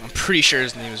is Rue. I'm pretty sure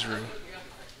his name is Rue.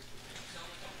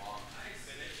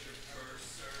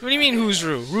 What do you mean who's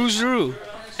Rue? Rue's Rue.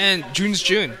 And June's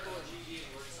June.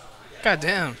 God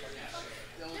damn.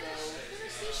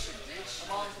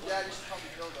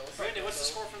 Randy, what's the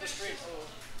score for the stream?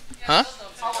 Huh?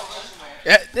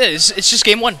 Yeah, it's just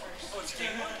game 1.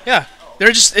 Yeah.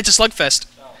 It's a slugfest.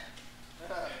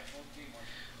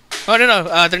 Oh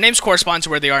no, their names correspond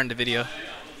to where they are in the video.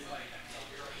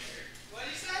 What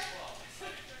did you say?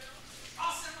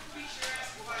 I'll send a picture as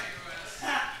to why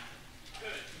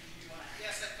you're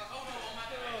Yes, oh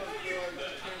no,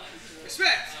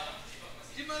 respect.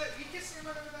 Did you kiss your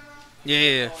mother with that wrong?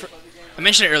 Yeah. I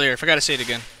mentioned it earlier. I forgot to say it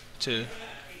again. To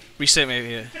restate maybe.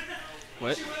 Yeah.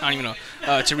 What? I don't even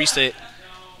know. To restate.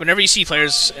 Whenever you see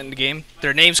players in the game,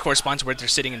 their names correspond to where they're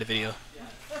sitting in the video.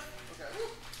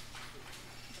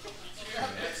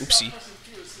 Oopsie.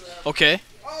 Okay.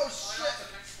 Oh shit!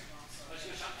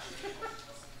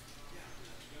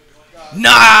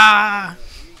 Nah!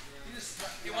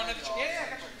 You wanted to?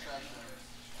 Yeah.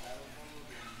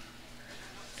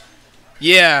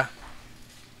 Yeah.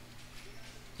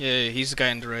 Yeah, he's the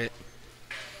guy on the right.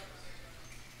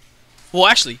 Well,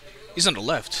 actually, he's on the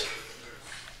left.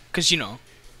 Because, you know,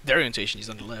 their orientation, he's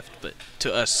on the left. But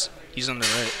to us, he's on the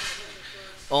right.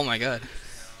 Oh my god.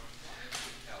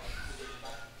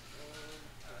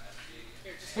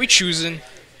 We choosing.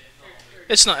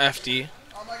 It's not FD.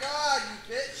 Oh my god,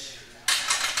 you bitch!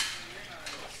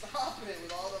 Stop it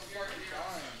with all them fucking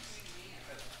crimes.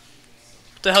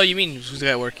 What the hell you mean? Who's the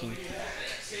guy working?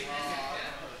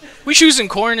 We choosing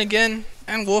Corn again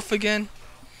and Wolf again.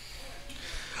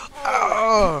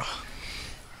 Oh.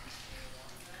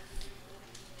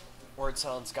 Word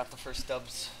Salad's got the first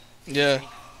dubs. Yeah.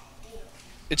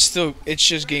 It's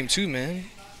just game 2,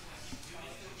 man.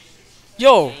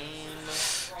 Yo.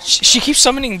 She keeps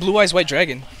summoning Blue Eyes White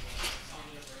Dragon.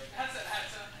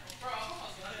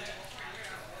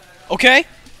 Okay.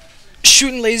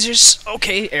 Shooting lasers.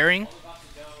 Okay, airing.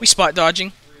 We spot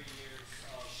dodging.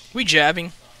 We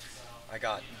jabbing. I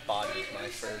got bodied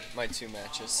my 2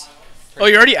 matches. Oh,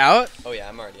 you're already out? Oh yeah,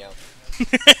 I'm already out.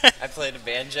 I played a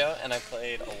banjo and I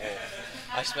played a wolf.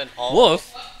 I spent all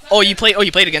Wolf? Oh, you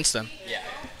played against them. Yeah.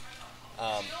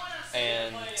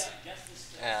 And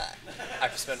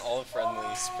I've spent all the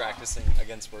friendlies practicing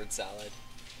against Word Salad.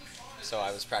 So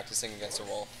I was practicing against a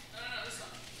wolf.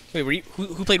 Wait,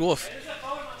 who played Wolf?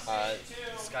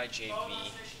 This guy JV.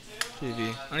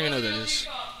 JV. I don't even know who that is.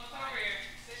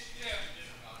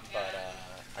 But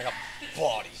I got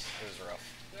bodied. It was rough.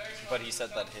 But he said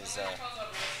that his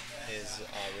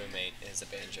roommate is a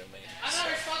banjo man. So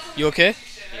You okay? it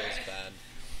feels bad.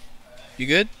 You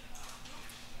good?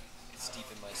 It's deep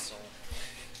in my soul.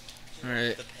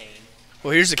 Alright. The pain.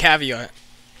 Well, here's the caveat.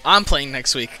 I'm playing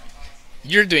next week.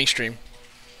 You're doing stream.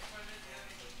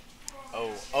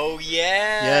 Oh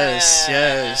yeah.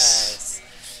 Yes.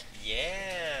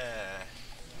 Yeah.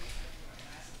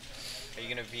 Are you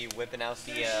gonna be whipping out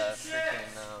the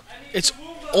freaking? It's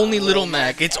only Little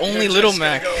Mac. It's only Little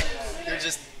Mac. You're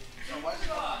just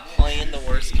playing the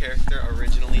worst character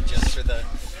originally just for the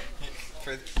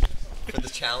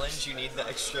challenge. You need the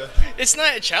extra. It's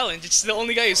not a challenge. It's the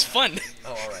only guy who's fun. Oh,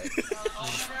 all right.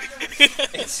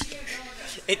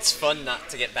 It's fun not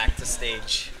to get back to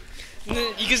stage.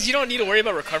 Because you don't need to worry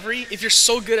about recovery if you're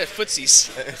so good at footsies.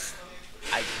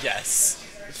 I guess.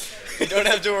 You don't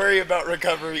have to worry about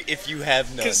recovery if you have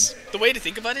none. Because the way to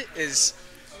think about it is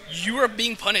you are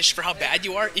being punished for how bad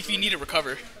you are if you need to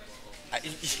recover.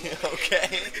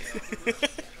 Okay.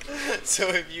 So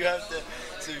if you have to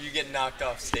So if you get knocked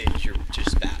off stage, you're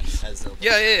just bad. As a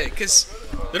Yeah, because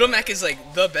Little Mac is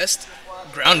like the best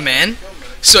ground man.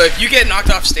 So if you get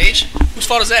knocked off stage, whose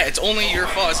fault is that? It's only your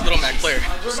fault as a Little Mac player.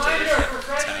 tap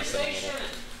it a little.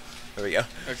 There we go.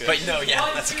 Okay. But no, yeah,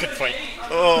 that's a good point.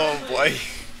 Oh boy.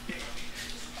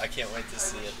 I can't wait to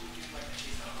see it.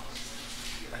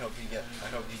 I hope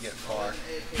you get far.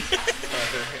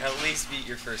 At least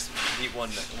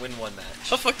win one match.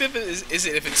 How fucked up is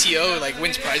it if a TO like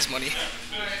wins prize money?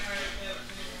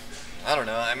 I don't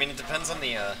know. I mean, it depends on the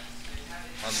You know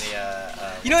what's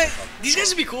what? it called? These guys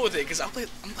would be cool with it because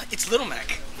it's Little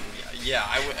Mac. Yeah,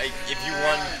 if you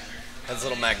won as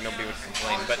Little Mac, nobody would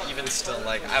complain. But even still,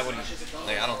 like, I don't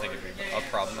think it'd be a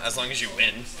problem as long as you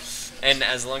win, and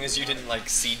as long as you didn't like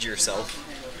seed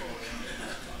yourself.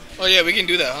 Oh yeah, we can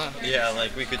do that, huh? Yeah,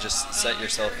 like we could just set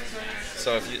yourself.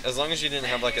 So as long as you didn't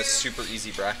have like a super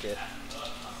easy bracket,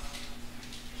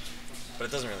 but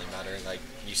it doesn't really matter. Like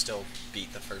you still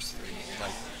beat the first three,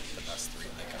 like the best three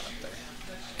that got up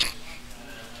there,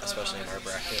 especially in our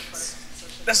brackets.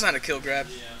 That's not a kill grab.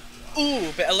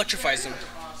 Ooh, but electrifies him.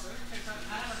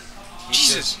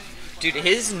 Jesus. Dude,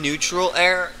 his neutral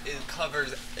air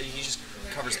he just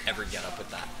covers every getup with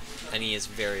that. And he is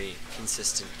very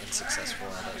consistent and successful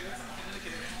at it.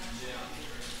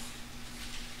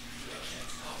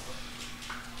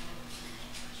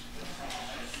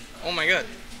 Oh my god.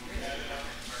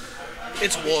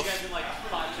 It's Wolf.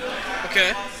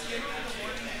 Okay.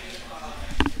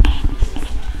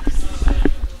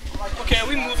 Okay, are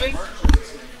we moving?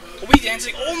 Are we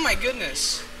dancing? Oh my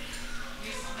goodness.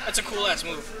 That's a cool ass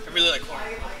move. I really like Corn.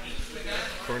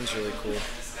 Corn's really cool.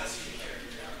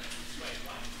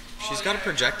 She's got a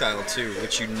projectile too,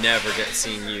 which you never get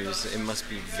seen use. It must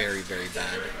be very, very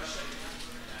bad.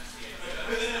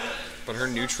 But her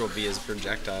neutral B is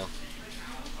projectile.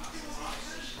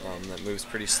 That moves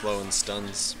pretty slow and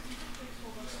stuns.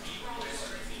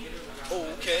 Oh,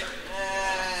 okay.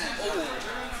 Oh.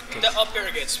 The up air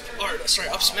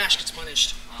up smash gets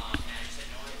punished.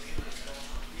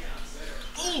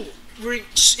 Oh!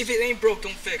 If it ain't broke,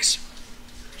 don't fix.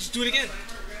 Just do it again.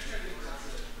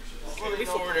 Okay,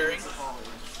 forward airing.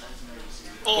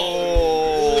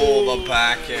 Oh, the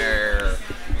back air.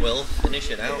 Will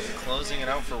finish it out, closing it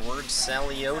out for Word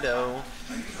Salioto.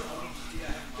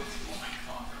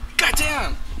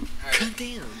 Goddamn!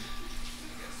 Goddamn.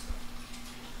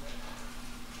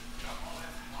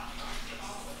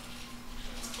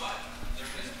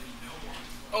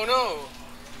 Oh no!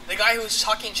 The guy who was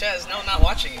talking chat is now not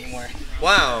watching anymore.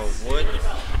 Wow, what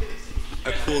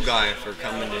a cool guy for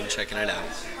coming and checking it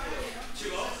out.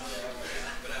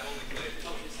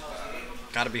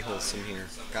 Gotta be wholesome here.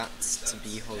 Got to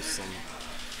be wholesome.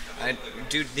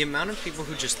 Dude, the amount of people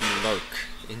who just lurk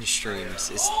in streams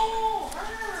is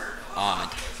odd.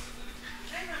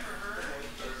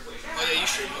 Oh yeah, you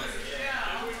stream.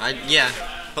 Yeah,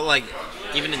 but like,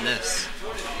 even in this,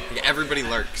 like, everybody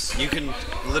lurks. You can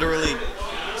literally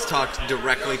talk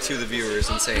directly to the viewers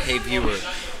and say, "Hey viewer,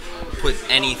 put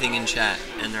anything in chat,"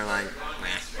 and they're like,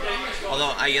 "Meh."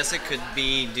 Although I guess it could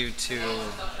be due to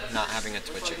not having a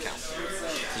Twitch account,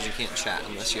 because you can't chat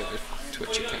unless you have a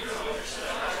Twitch account. You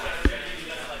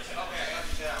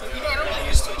know, I don't really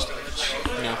use Twitch that much.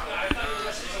 No.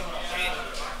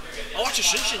 I'll watch a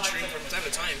Shinshin stream from time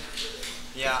to time.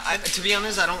 Yeah, to be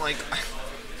honest, I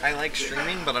like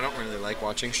streaming, but I don't really like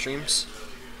watching streams.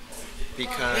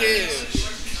 Because,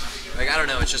 like, I don't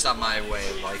know, it's just not my way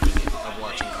of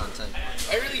watching content.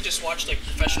 I really just watch, like,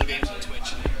 professional games on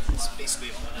Twitch. It's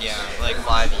basically all. Yeah, like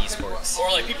live esports. Or,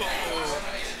 like, people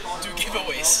who do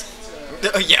giveaways.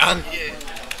 Yeah. Yeah.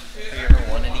 Have you ever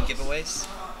won any giveaways?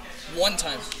 One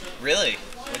time. Really?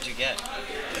 What'd you get?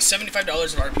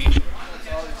 $75 of RP.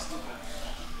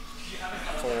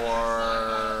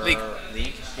 For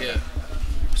League? Yeah.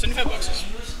 $75.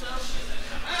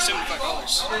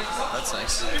 $75. That's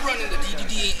nice. We run into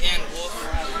DDD and Wolf.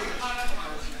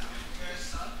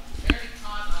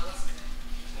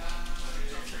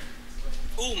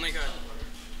 Oh my god.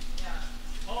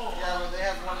 Yeah, but they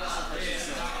have one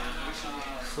missing.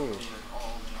 Cool.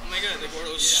 Oh my god, the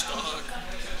Gordo's stuck.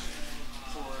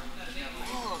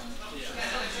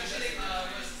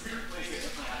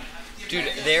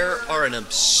 Dude, there are an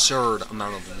absurd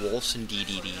amount of Wolves and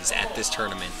DDDs at this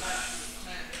tournament.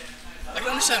 I can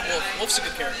understand Wolf. Wolf's a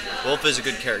good character. Wolf is a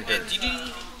good character. And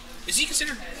DDD, is he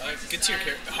considered a good tier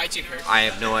character, a high tier character? I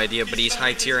have no idea, but he's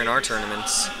high tier in our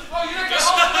tournaments.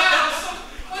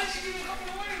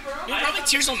 You know, probably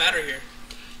tiers don't matter here.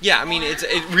 Yeah, I mean, it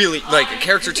really, like, a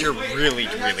character tier really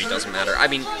doesn't matter. I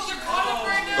mean,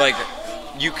 like,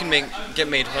 you can get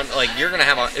made fun. Like you're gonna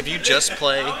have if you just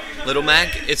play Little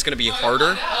Mac, it's gonna be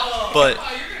harder, but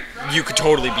you could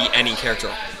totally beat any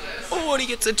character. Oh, and he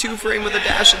gets a 2-frame with a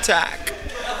dash attack.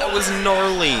 That was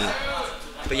gnarly.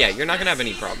 But yeah, you're not gonna have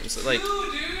any problems. Like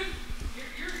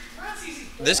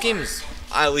this game is,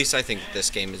 at least I think this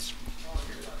game is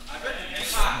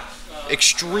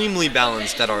extremely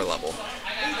balanced at our level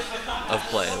of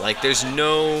play. Like there's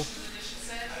no,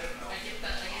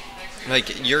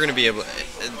 like you're gonna be able.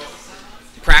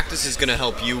 Practice is gonna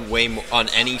help you way more on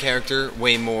any character,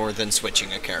 way more than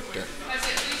switching a character.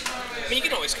 I mean, you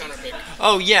can always counterpick.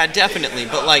 Oh yeah, definitely.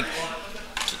 But like,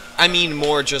 I mean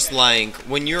more just like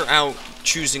when you're out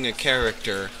choosing a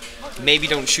character, maybe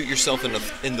don't shoot yourself in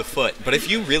the foot. But if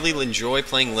you really enjoy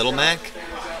playing Little Mac,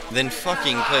 then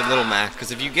fucking play Little Mac.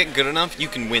 Because if you get good enough, you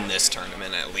can win this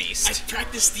tournament at least. I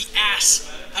practiced the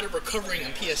ass out of recovering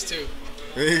on PS2.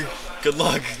 Good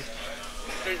luck.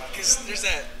 Because there's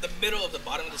that, the middle of the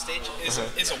bottom of the stage is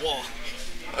a wall.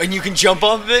 And you can jump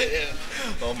off of it? Yeah.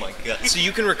 Oh my god. So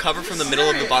you can recover from the middle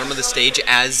of the bottom of the stage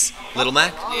as Little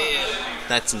Mac? Yeah.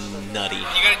 That's nutty.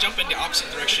 You gotta jump in the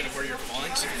opposite direction of where you're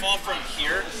falling. So if you fall from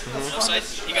here, on the left side,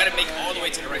 you gotta make all the way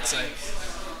to the right side.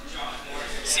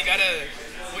 So you gotta,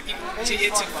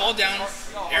 to fall down,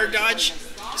 air dodge,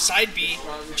 side B,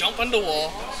 jump on the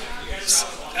wall,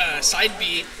 side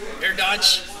B, air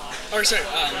dodge, or sorry,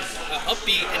 up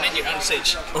B, and then you're on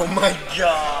stage. Oh my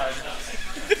god.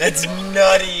 That's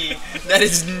nutty. That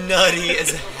is nutty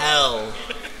as hell.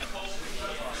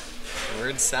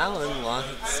 Word Salad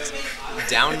lost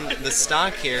down the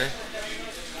stock here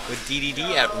with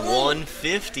DDD at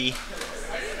 150.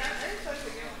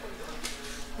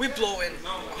 We blow in.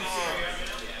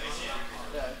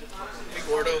 We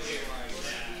Gordo.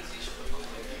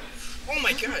 Oh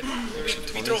my god.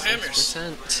 We throw hammers.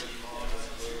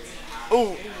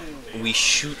 Oh, we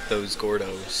shoot those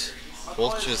Gordos.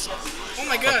 We'll just oh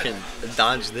my god. fucking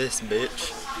dodge this,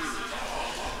 bitch.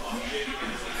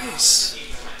 Nice.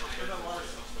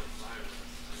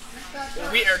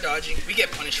 We air dodging. We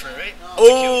get punished for it, right?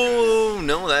 Oh,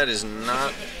 no, that is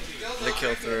not the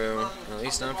kill through. At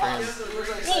least not for him.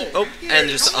 Oh, and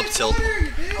just up tilt.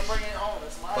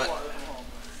 But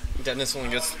Dennis only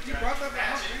gets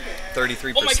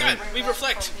 33%. Oh my god, we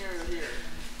reflect.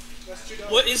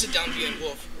 What is a down B and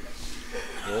Wolf?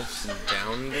 Wolf's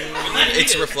down B?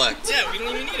 It's reflect. Yeah, we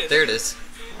don't even need it. There it is.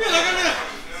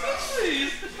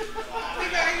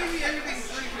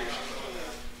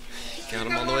 Got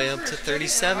him all the way up to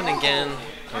 37 again.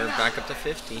 We're back up to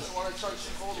 50. Oh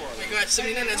my god,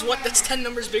 79, that's what? That's 10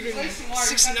 numbers bigger than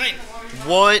 69.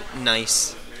 What?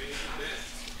 Nice.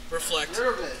 Reflect.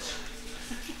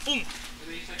 Boom.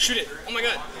 Shoot it. Oh my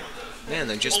god. Man,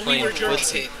 they're just Oh, playing we were journey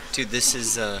footsie. Dude, this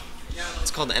is,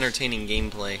 it's called entertaining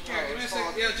gameplay.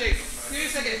 Yo, Jake, give me a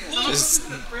second. Just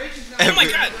Oh my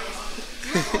god.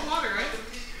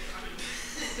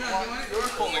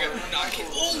 Oh my god. No, I can't.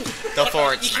 Oh! the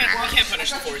farts. You can't punish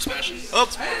the forward smashing. Oh!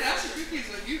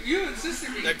 You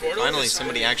insisted. That Gordo Finally, is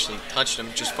somebody actually touched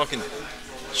him. Just fucking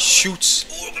shoots.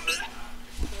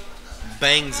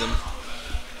 Bangs him.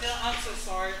 I'm so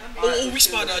sorry. Oh, we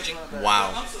spot dodging.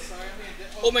 Wow. I'm so sorry.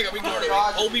 Oh my god, we Gordo.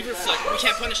 Oh, we reflect. We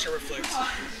can't punish the reflect.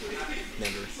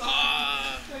 Never.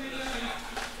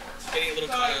 Getting a little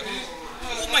caught up.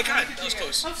 Oh my god, that was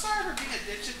close. I'm sorry for being a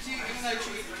dipshit to you, even though I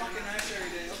treat you fucking nice every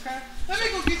day, okay? Let me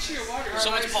go get you your water.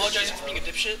 Someone's apologizing for being a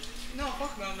dipshit. No,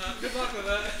 fuck no, I'm not. Good luck with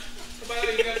that. About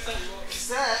you guys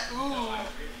set. Ooh.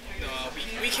 No,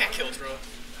 we can't kill throw.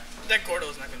 That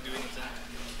Gordo's not gonna do anything.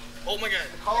 Oh my god.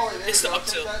 It's the up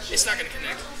tilt. It's not gonna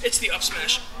connect. It's the up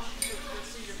smash.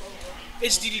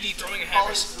 It's DDD throwing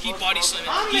hammers. He body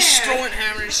slamming. He's throwing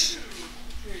hammers.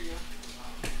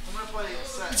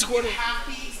 It's a Gordo.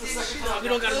 We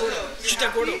don't got a Gordo. Shoot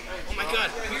that Gordo. Oh my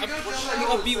god. We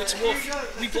up B with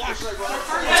Wolf. We block.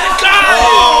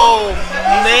 Oh,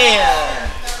 man.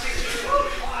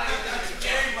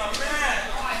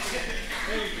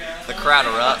 The crowd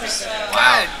erupts.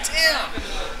 Wow. God damn.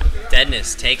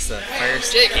 Deadness takes the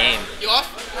first Jake, game. you off?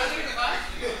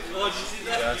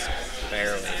 Just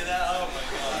barely.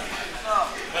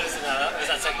 What is it? Is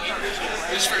that second game?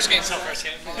 It was first game. First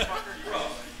game.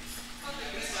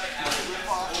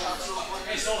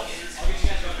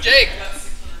 Jake!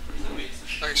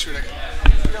 Okay, screw that guy.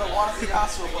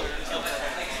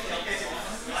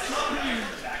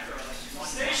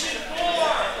 Station 4,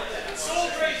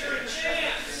 Soulbreaker and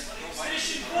Champs.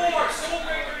 Station 4,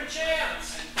 Soulbreaker and Champs.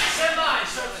 Semi,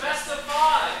 so best of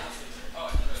 5.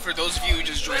 For those of you who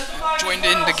just joined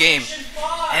in the game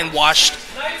and watched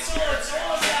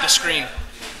the screen,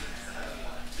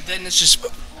 then it's just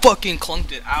fucking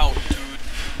clunked it out, dude.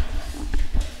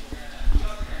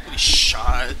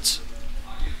 shot.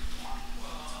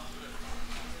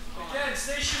 Again,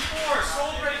 Station 4,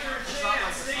 Soulbreaker and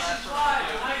Chance. Station 5,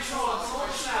 Nitro and Soul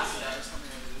Assassin.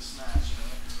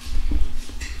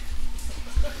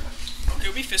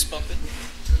 Okay, we fist bumping.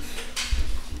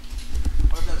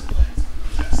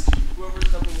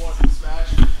 Whoever's number 1 in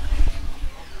Smash.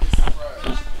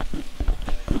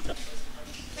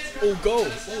 Oh, go.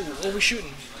 Oh, we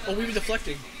shooting. Oh, we were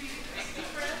deflecting.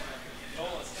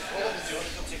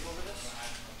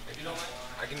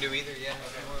 I can do either, yeah.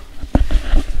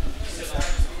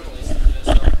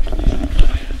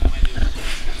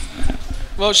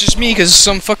 Well, it's just me because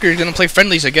some fucker is gonna play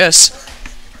friendlies, I guess.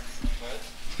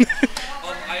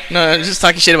 No, I'm just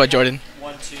talking shit about Jordan.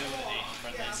 1, 2, and 8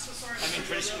 friendlies. I mean,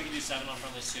 pretty soon we can do 7 on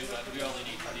friendlies too, but we only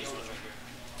need these ones right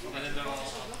here. And then they're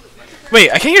all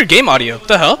Wait, I can't hear game audio. What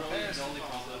the hell?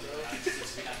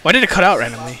 Why did it cut out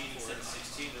randomly?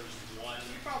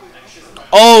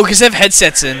 Oh, because they have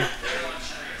headsets in.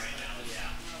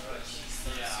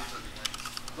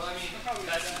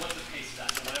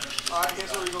 Alright,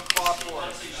 guess where we go claw for?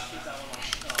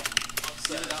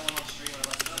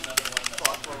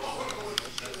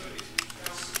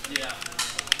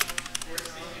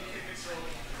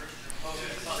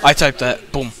 I typed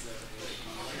that. Boom.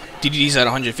 DDD's at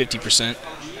 150%.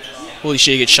 Holy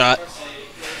shit, he gets shot.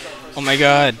 Oh my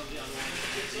god.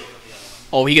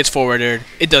 Oh, he gets forwarded.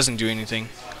 It doesn't do anything.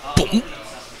 Boom.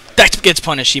 That gets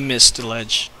punished. He missed the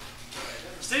ledge.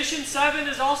 Station 7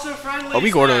 is also friendly. Are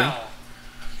we Gordo?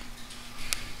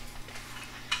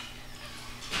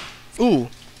 Ooh.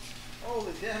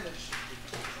 Holy damage.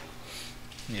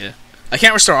 Yeah. I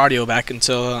can't restore audio back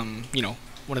until, you know,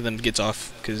 one of them gets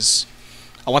off, because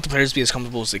I want the players to be as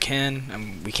comfortable as they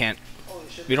can. We can't.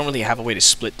 We don't really have a way to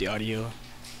split the audio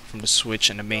from the Switch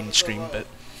and the main stream, but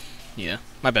yeah,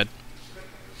 my bad.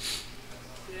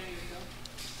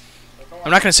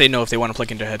 I'm not gonna say no if they want to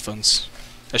plug in their headphones.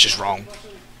 That's just wrong.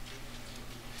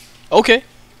 Okay.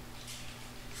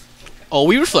 Oh,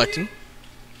 we reflecting.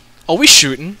 Oh, we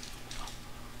shooting.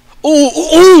 Ooh,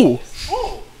 ooh,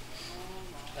 ooh!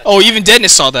 Oh, even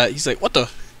Deadness saw that. He's like, what the?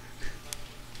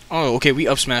 Oh, okay, we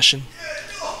up smashing.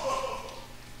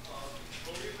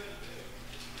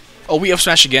 Oh, we up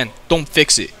smash again. Don't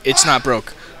fix it. It's not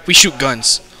broke. We shoot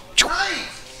guns.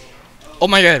 Oh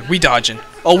my god, we dodging.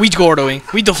 Oh, we gordoing.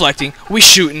 We deflecting. We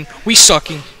shooting. We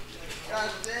sucking.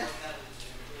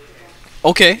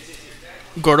 Okay.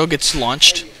 Gordo gets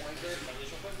launched.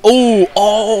 Oh,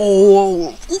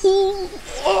 oh,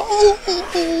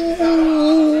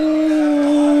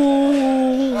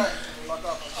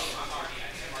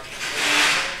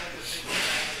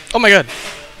 oh my god.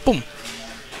 Boom.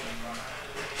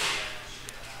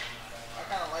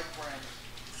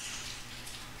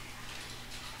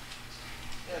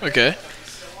 Okay.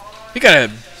 We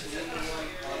gotta.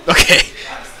 Okay.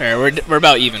 Alright, we're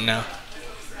about even now.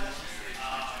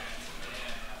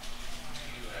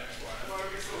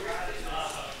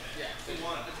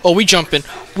 Oh, we jumping.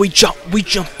 We jumping,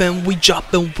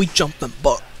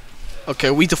 but.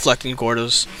 Okay, we deflecting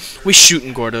Gordos. We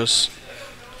shooting Gordos.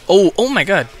 Oh, oh my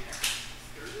god.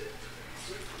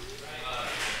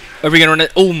 Are we gonna run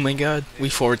it? Oh my god. We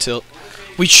forward tilt.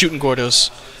 We shooting Gordos.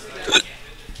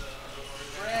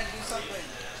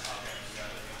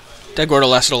 That Gordo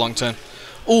lasted a long time.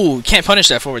 Oh, can't punish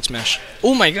that forward smash.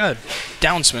 Oh my god.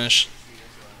 Down smash.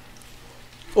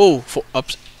 Oh, up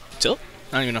tilt?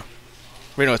 I don't even know.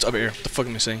 Wait, no, it's up here. What the fuck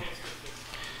am I saying?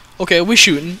 Okay, we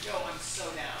shooting.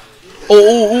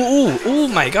 Oh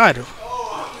my god.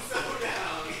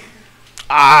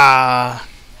 Ah.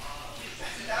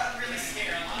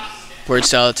 Word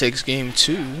Salad takes game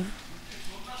 2.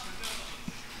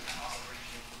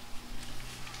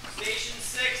 Station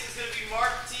 6 is going to be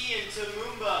Mark T and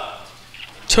Toowoomba.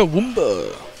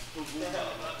 Toowoomba.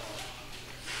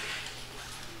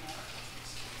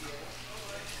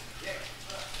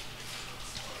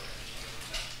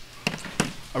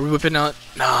 Are we whipping out?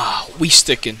 Nah, we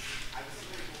sticking.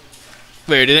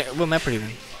 Wait, did it? What map are you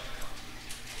in?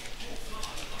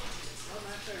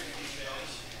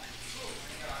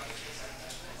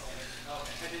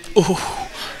 Ooh.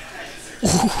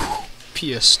 Ooh.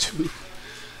 PS2.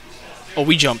 Oh,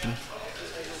 we jumping.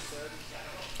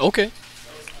 Okay.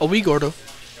 Oh, we Gordo.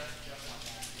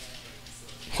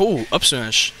 Oh, up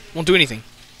smash. Won't do anything.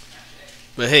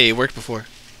 But hey, it worked before.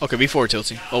 Okay, we forward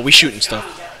tilting. Oh, we shooting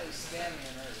stuff.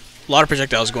 A lot of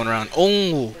projectiles going around.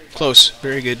 Oh, close.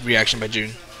 Very good reaction by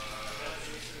June.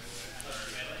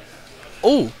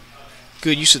 Oh,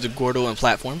 good use of the Gordo and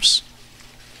platforms.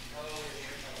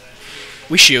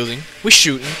 We shielding. We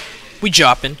shooting. We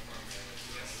jopping.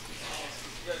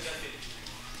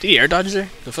 Did he air dodge there?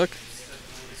 The fuck?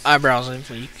 Eyebrows in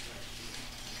weak.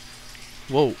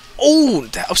 Whoa. Oh,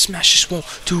 that up smash just won't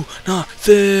do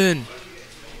nothing.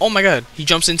 Oh my god, he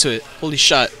jumps into it. Holy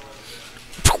shot.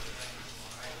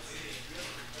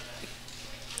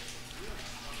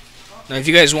 Now, if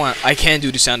you guys want, I can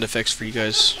do the sound effects for you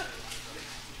guys.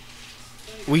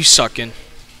 We suckin'.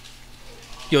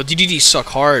 Yo, DDD suck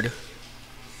hard.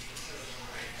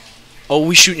 Oh,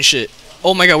 we shooting shit.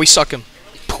 Oh my god, we suck him.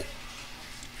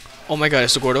 Oh my god,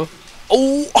 it's the Gordo.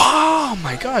 Oh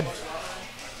my god.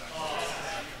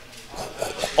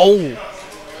 Oh.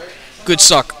 Good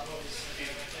suck.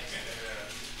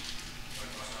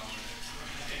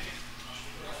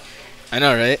 I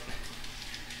know, right?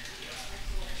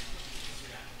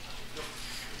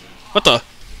 What the?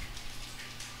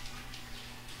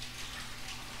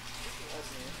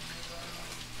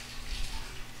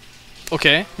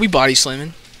 Okay, we body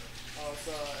slamming.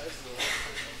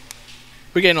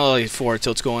 We're getting all these forward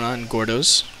tilts going on.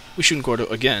 Gordos. We shooting Gordo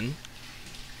again.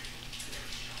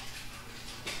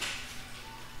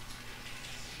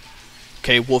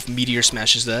 Okay, Wolf Meteor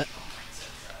smashes that.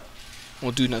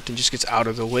 Won't do nothing, just gets out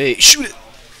of the way. Shoot it!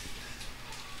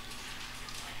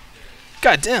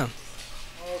 God damn.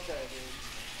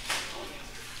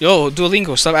 Yo,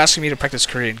 Duolingo, stop asking me to practice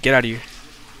Korean. Get out of here.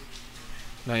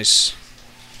 Nice.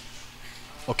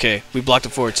 Okay, we blocked the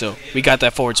forward tilt. We got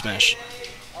that forward smash.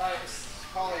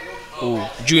 Ooh,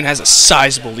 June has a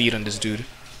sizable lead on this dude.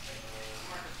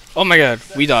 Oh my god,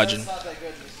 we dodging.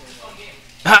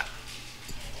 Ha!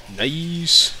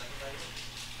 Nice.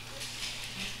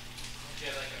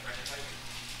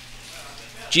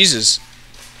 Jesus.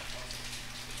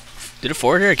 Did a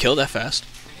forward air kill that fast?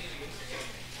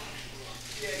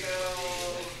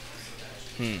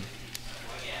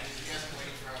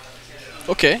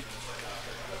 Okay.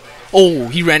 Oh,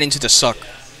 he ran into the suck.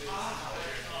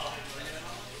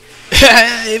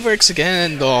 It works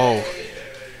again, though.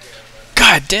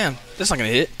 God damn. That's not gonna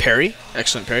hit. Parry.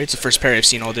 Excellent parry. It's the first parry I've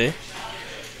seen all day.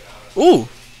 Ooh.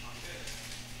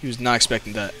 He was not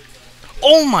expecting that.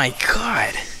 Oh my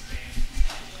god.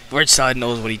 Word Salad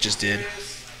knows what he just did.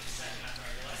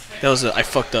 That was a I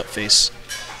fucked up face.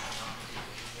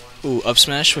 Ooh, up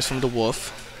smash was from the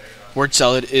Wolf. Word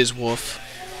Salad is Wolf.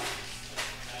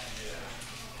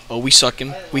 Oh, we suck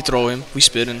him. We throw him. We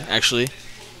spit him, actually.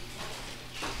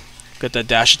 Got that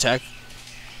dash attack.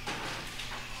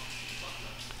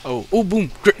 Oh, oh,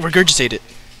 boom. Regurgitate it.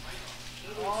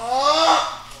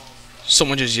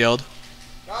 Someone just yelled.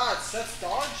 God, Seth's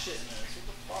dog shit in this.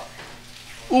 What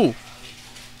the fuck? Ooh.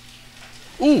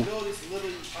 Ooh.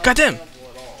 Goddamn.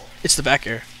 It's the back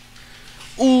air.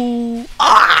 Ooh.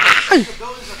 Ah!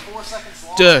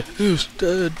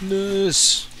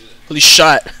 Deadness. Holy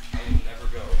shot.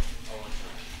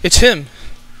 It's him.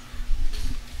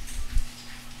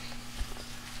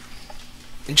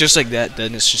 And just like that,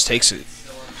 Deadness just takes it.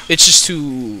 It's just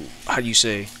too, how do you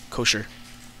say, kosher.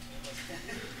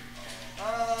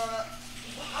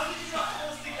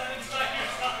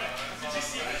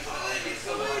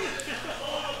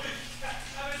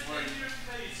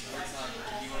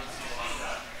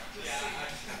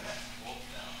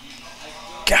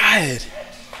 God.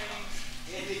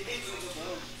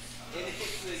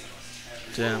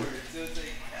 Damn.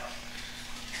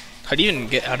 How do you even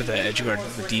get out of that edge guard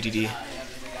with DDD?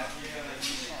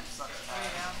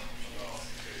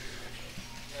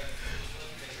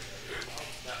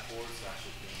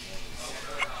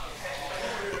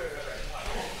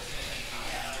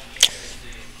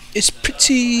 It's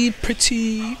pretty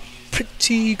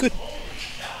good.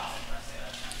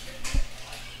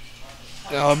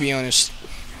 I'll be honest.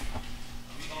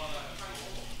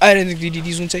 I didn't think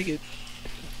DDD's gonna take it.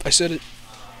 I said it.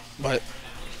 But,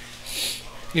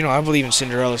 you know, I believe in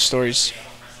Cinderella stories.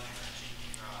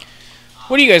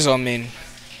 What do you guys all mean?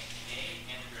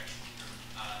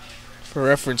 For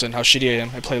reference on how shitty I am,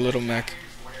 I play Little Mac.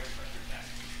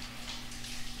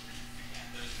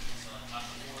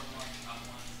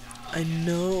 I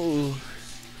know.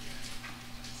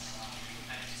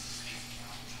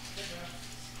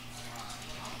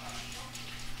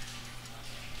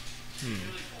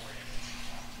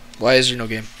 Why is there no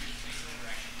game?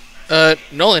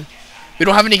 Nolan, we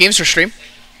don't have any games for stream.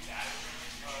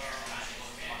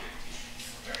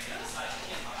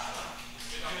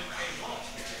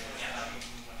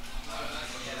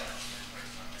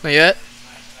 Not yet?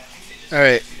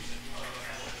 Alright.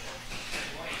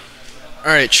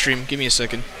 Alright, stream, give me a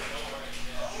second.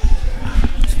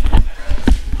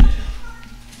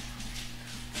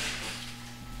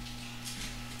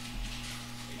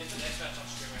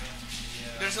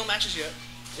 There's no matches yet.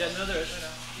 Yeah, no, there is right now.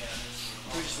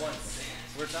 Who just won?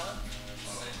 Word Salad?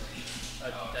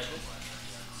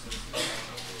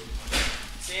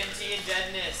 Sam T and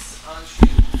Deadness on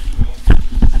stream.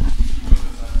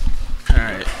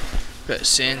 Alright. Got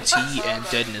Santee and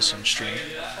Deadness on stream.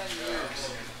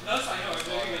 Alright,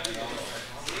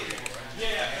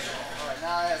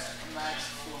 now I have max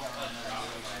full on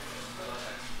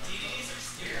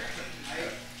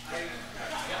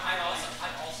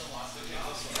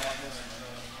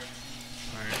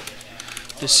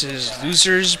This is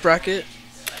losers bracket.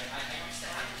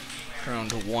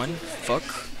 Round 1. Fuck.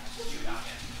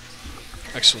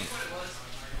 Excellent.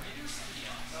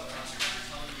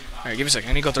 Alright, give me a second.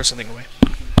 I need to go throw something away.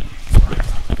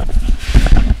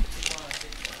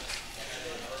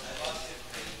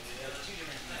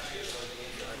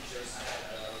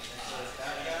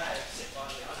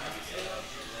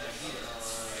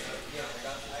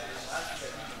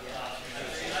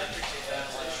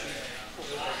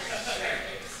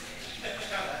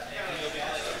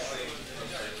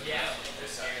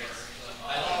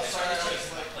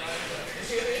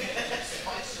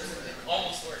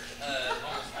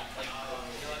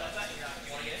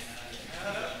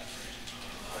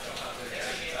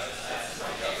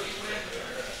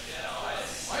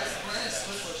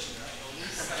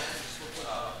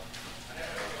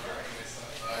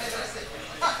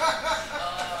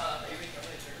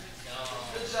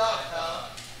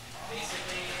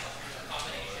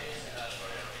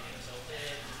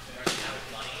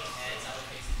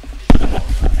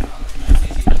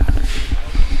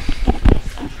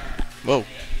 Whoa.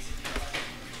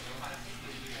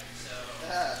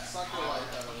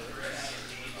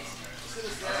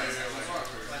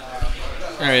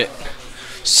 Alright.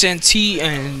 Santee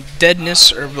and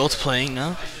Deadness are both playing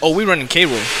now. Oh, we running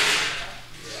K-Roll.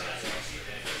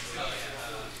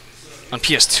 On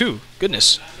PS2.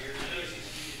 Goodness.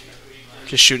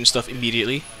 Just shooting stuff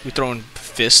immediately. We throwing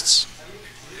fists.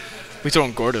 We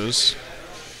throwing Gordos.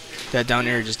 That down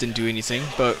air just didn't do anything,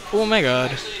 but oh my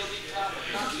god.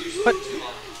 What?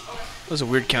 That was a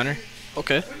weird counter.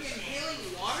 Okay.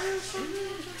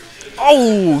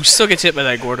 Oh, still gets hit by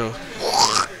that Gordo.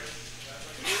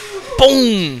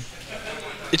 Boom!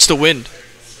 It's the wind.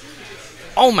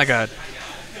 Oh my god.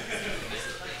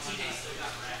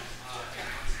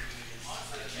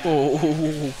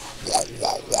 Oh.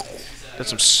 That's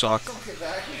some suck.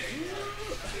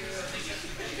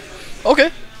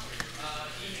 Okay.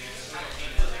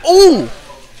 Oh!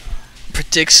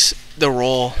 Predicts the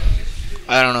roll.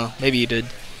 I don't know. Maybe he did.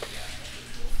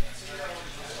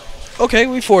 Okay,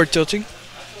 we forward tilting.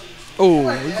 Oh,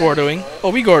 we Gordoing.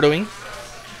 Oh, we Gordoing.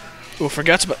 Oh,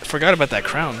 forgot about that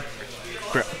crown.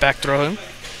 Back throw him.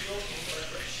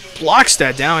 Blocks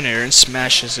that down air and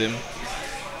smashes him.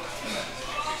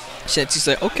 Shanty's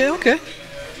like, okay, okay.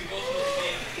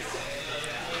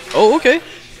 Oh, okay.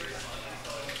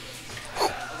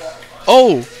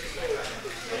 Oh.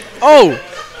 Oh.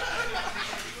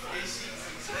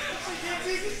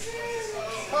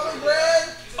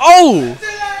 Oh.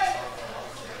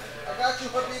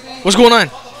 What's going on?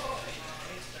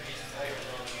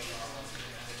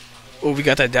 Oh, we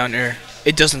got that down there.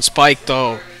 It doesn't spike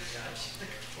though.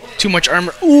 Too much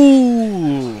armor.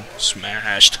 Ooh,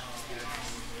 smashed.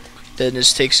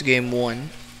 Deadness takes game 1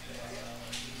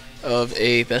 of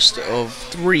a best of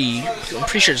 3. I'm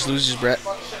pretty sure it's losers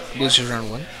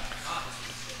round 1.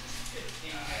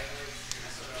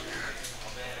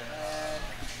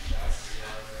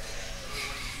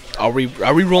 Are we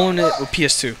rolling it with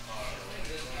PS2?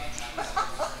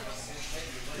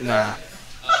 Nah.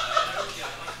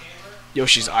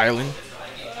 Yoshi's Island.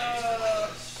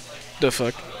 The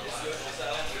fuck?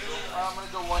 I'm gonna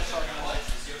go one shot.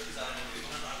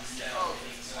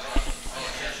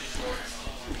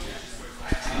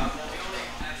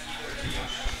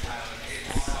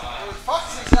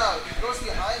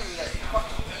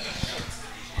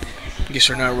 Guess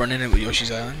we're not running it with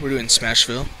Yoshi's Island. We're doing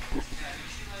Smashville.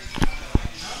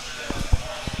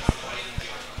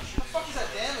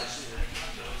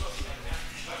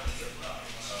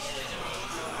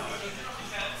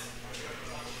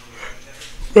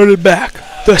 Run it back.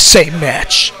 The same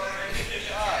match.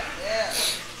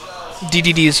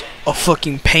 DDD is a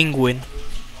fucking penguin.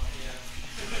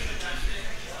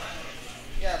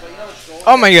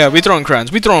 Oh my god, we throwing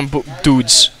crowns. We throwing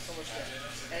dudes.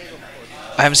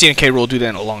 I haven't seen a K-Roll do that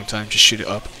in a long time. Just shoot it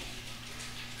up.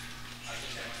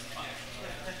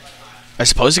 I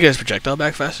suppose he gets projectile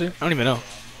back faster? I don't even know.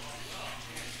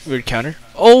 Weird counter.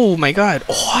 Oh my god.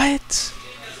 What?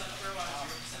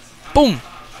 Boom.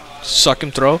 Suck him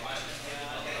throw.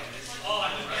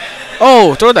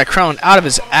 Oh, throw that crown out of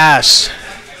his ass.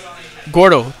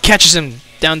 Gordo catches him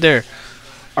down there.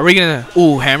 Are we gonna...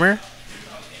 Ooh, hammer?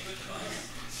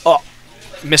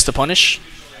 missed the punish,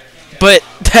 but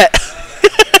that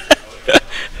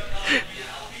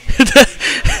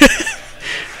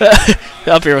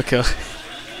the up air kill,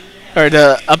 or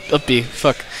the up B.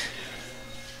 Fuck.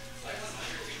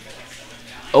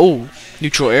 Oh,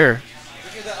 neutral air.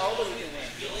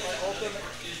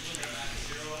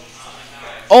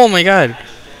 Oh my god.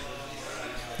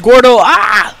 Gordo,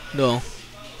 ah! No.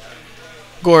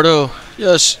 Gordo,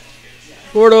 yes.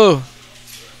 Gordo.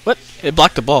 What? It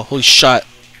blocked the ball. Holy shot.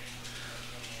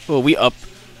 Oh, we up.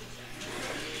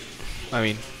 I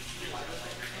mean,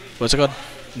 what's it called?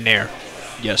 Nair.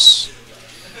 Yes.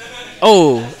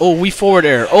 Oh, we forward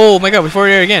air. Oh my god, we forward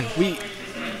air again. We.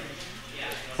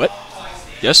 What?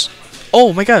 Yes.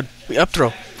 Oh my god, we up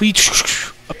throw. We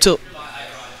up tilt.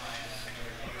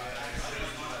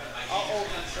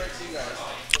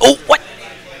 Oh, what?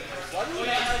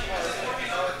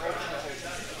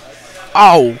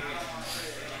 Ow.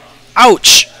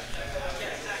 Ouch.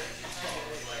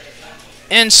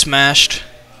 And smashed.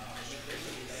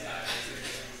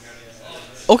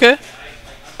 Okay.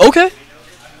 Okay.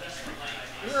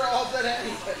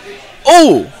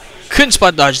 Oh! Couldn't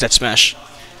spot dodge that smash.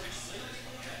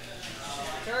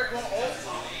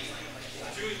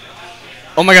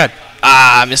 Oh my god.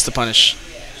 Ah, missed the punish.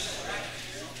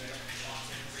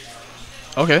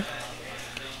 Okay.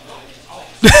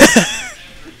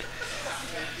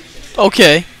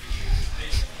 Okay.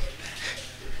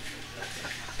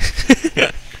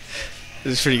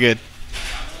 This is pretty good.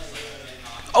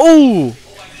 Oh!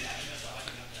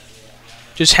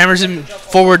 Just hammers him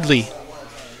forwardly.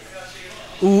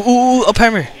 Ooh, up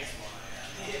hammer.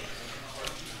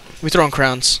 We throwing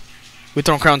crowns. We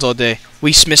throwing crowns all day. We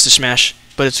missed the smash,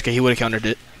 but it's okay. He would have countered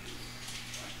it.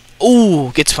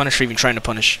 Ooh, gets punished for even trying to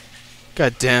punish.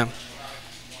 God damn.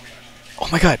 Oh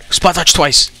my god. Spot dodge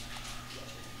twice.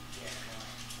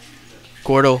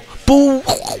 Gordo. Boom.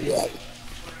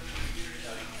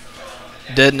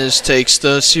 Deadness takes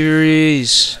the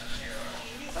series.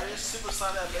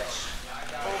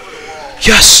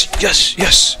 Yes, yes,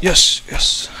 yes, yes,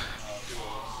 yes.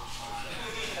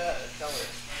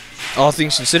 All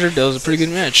things considered, that was a pretty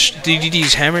good match.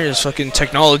 DDD's hammer is fucking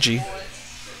technology.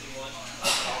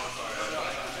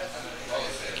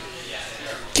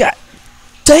 God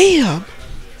damn.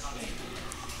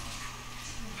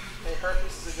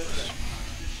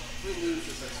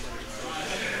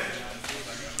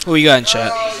 What we got in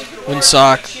chat?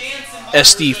 Windsock,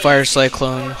 SD, Fire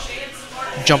Cyclone,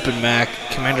 Jumpin' Mac,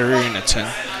 Commander Rear, and a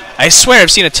 10. I swear I've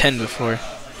seen a 10 before.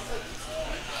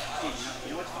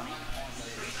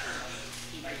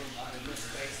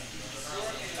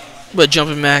 But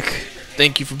Jumpin' Mac,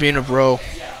 thank you for being a bro,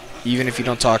 even if you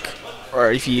don't talk,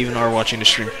 or if you even are watching the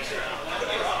stream.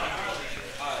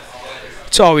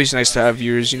 It's always nice to have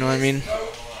viewers, you know what I mean?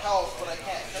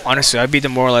 Honestly, I'd be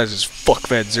demoralized as fuck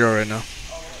if I had 0 right now.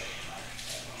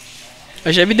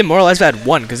 Actually, I'd be demoralized if I had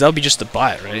 1, because that would be just a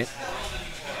bot, right?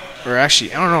 Or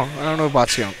actually, I don't know. I don't know if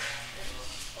bots count.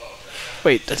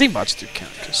 Wait, I think bots do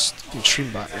count, because you can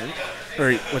stream bot, right?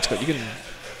 Or, what's it called? You can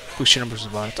boost your numbers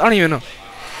with bots. I don't even know.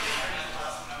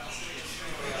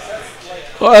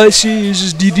 All I see is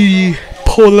just DD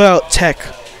pull out tech.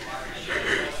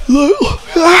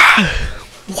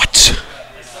 What?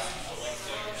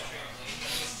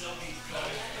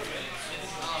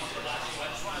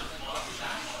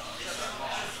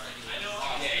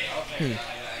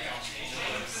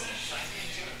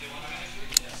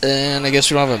 And I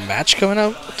guess we don't have a match coming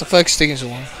up? What the fuck's taking so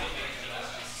long?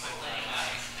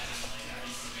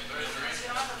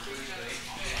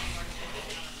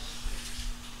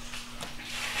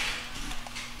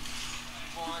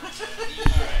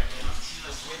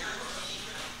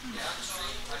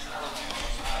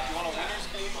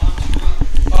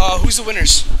 Who's the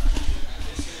winners?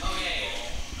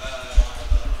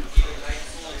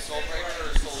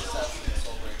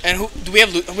 And who do we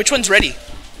have? Which one's ready?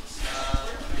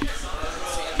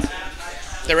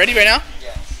 They're ready right now?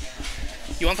 Yeah.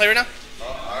 You want to play right now?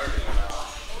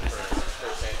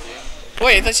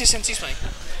 Wait, let's see SMT's playing.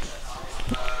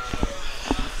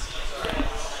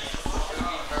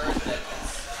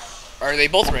 Are they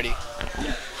both ready?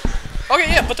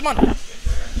 Okay, yeah, put them on.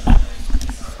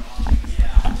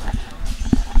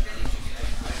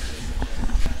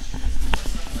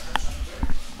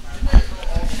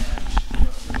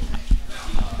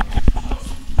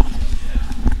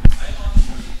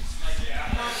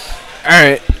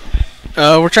 Alright,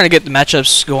 we're trying to get the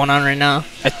matchups going on right now.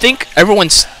 I think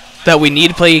everyone's that we need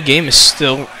to play a game is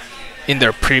still in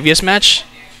their previous match.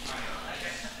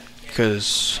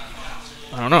 Because,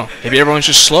 I don't know, maybe everyone's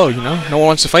just slow, you know? No one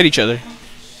wants to fight each other.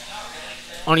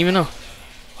 I don't even know.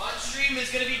 On stream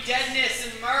is going to be Deadness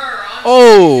and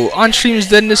Oh, on streams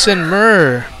Deadness and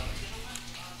Myrrh.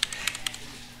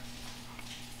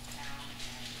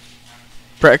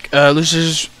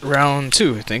 Losers round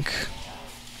 2, I think.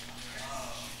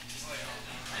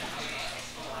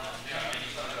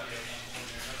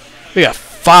 We got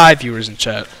 5 viewers in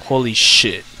chat. Holy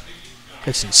shit.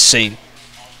 That's insane.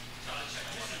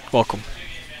 Welcome.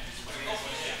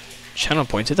 Channel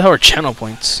points? What the hell are channel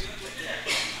points?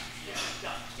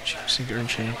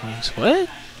 Channel points. What?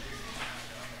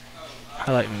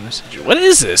 Highlight my message. What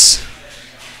is this?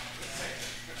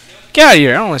 Get out of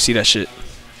here. I don't want to see that shit.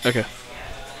 Okay.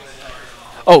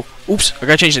 Oh, oops. I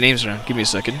gotta change the names around. Give me a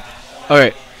second.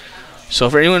 Alright. So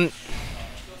for anyone...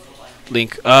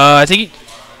 Link. I think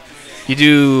you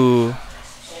do...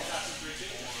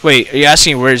 Wait, are you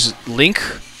asking where's Link?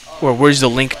 Or where's the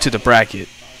link to the bracket?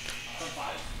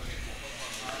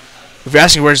 If you're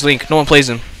asking where's Link, no one plays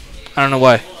him. I don't know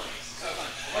why.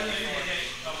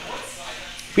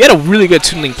 We had a really good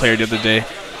Toon Link player the other day.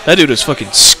 That dude was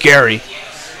fucking scary.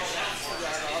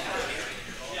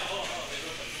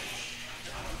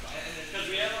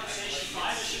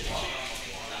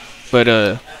 But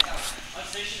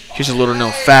here's a little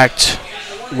known fact.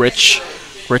 Richie.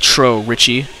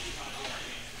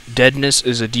 Deadness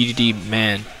is a DDD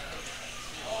man.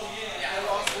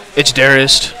 It's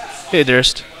Darist. Hey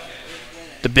Darist.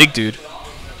 The big dude.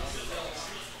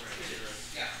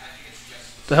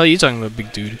 The hell are you talking about,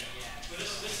 big dude?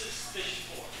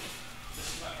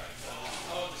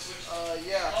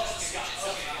 Yeah.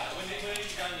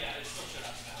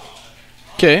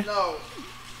 Okay. No.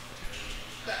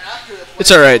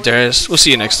 It's alright, Darius. We'll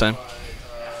see you next time.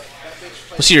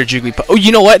 We'll see your Jigglypuff. Oh,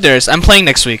 you know what, Darius? I'm playing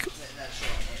next week.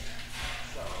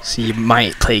 So you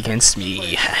might play against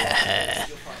me. Yeah.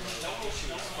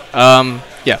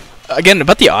 Again,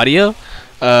 about the audio,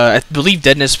 I believe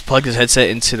Deadness plugged his headset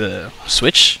into the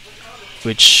Switch,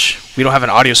 which we don't have an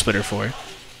audio splitter for.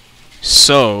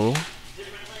 So,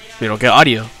 we don't get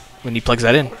audio when he plugs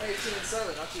that in.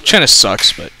 Kinda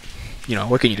sucks, but, you know,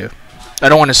 what can you do? I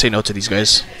don't want to say no to these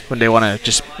guys when they want to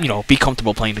just, you know, be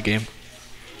comfortable playing the game.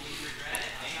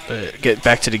 But get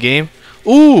back to the game.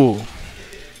 Ooh!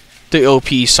 The OP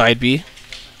side B.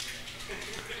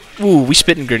 Ooh, we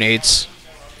spitting grenades.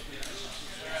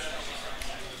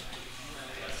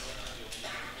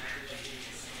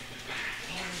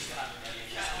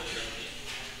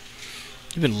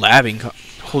 You've been labbing.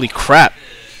 Holy crap.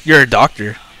 You're a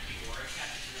doctor.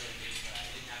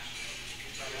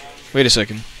 Wait a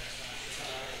second.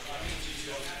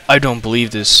 I don't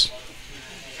believe this.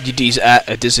 DD's at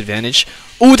a disadvantage.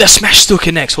 Ooh, that smash still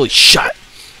connects. Holy shit.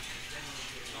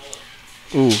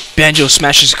 Ooh, Banjo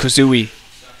smashes Kazooie.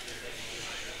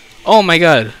 Oh my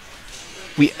god.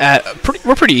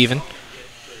 We're pretty even.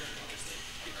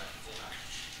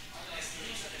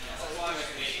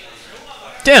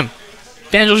 Damn.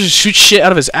 Banjo just shoots shit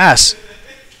out of his ass.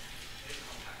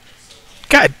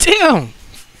 God damn.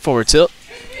 Forward tilt.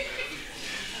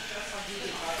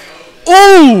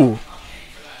 Ooh.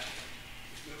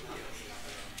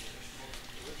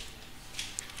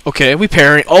 Okay, we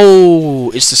pairing.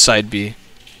 Oh, it's the side B.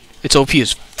 It's OP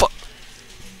as fuck.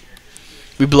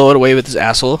 We blow it away with this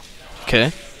asshole.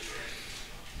 Okay.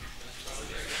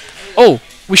 Oh,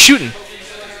 we shooting.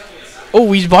 Oh,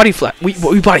 we body flat.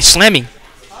 We body slamming.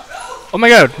 Oh my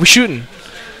god, we shooting.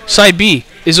 Side B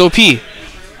is OP.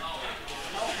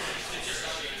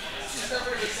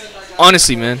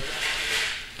 Honestly, man.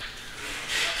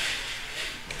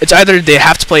 It's either they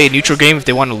have to play a neutral game if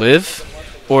they want to live,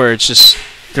 or it's just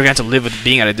they're going to have to live with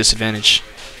being at a disadvantage.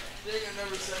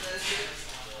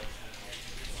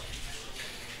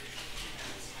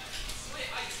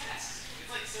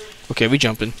 Okay, we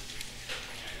jumping.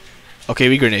 Okay,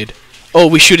 we grenade. Oh,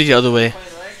 we shoot it the other way.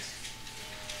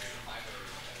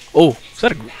 Oh, is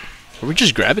that are we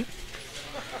just grabbing?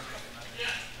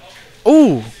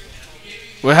 Oh!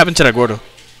 What happened to that Gordo?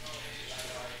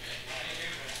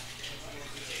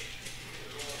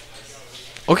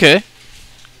 Okay.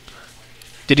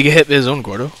 Did he get hit by his own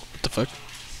Gordo? What the fuck?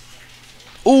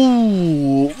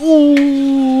 Ooh!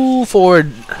 Ooh!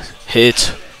 Forward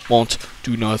hit. Won't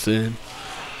do nothing.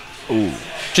 Ooh.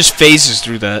 Just phases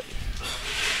through that.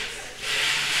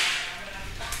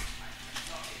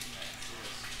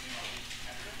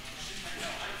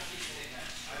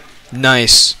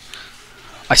 Nice.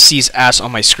 I see his ass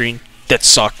on my screen. That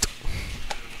sucked.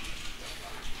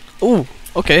 Ooh,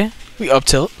 okay. We up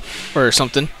tilt. Or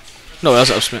something. No, that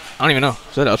was up smash. I don't even know.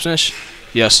 Is that up smash?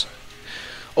 Yes.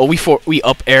 Oh, we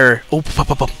up air. Oh,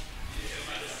 pop.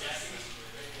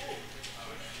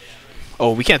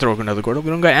 Oh, we can't throw another Gordo. We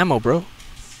don't got ammo, bro.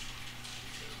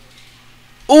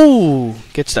 Ooh.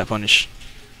 gets that punish.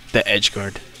 The edge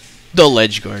guard. The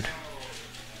ledge guard.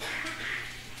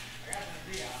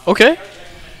 Okay.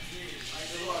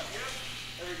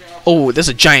 Oh, there's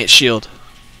a giant shield.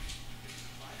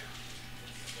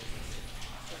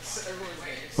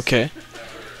 Okay.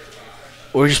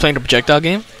 We're just playing a projectile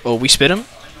game. Oh, we spit him.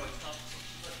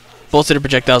 Both of the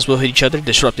projectiles will hit each other,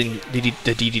 disrupting the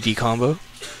DDD combo.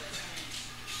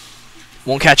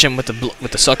 Won't catch him with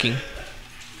the sucking.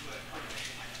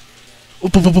 Ooh,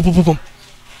 boom, boom, boom, boom, boom.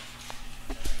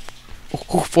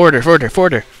 Oh,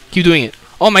 forwarder. Keep doing it.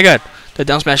 Oh my god. The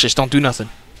down smashes don't do nothing.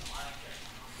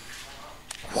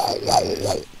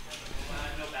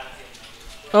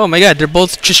 Oh my god, they're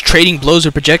both just trading blows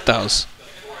with projectiles.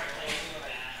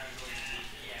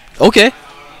 Okay.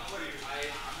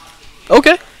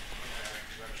 Okay.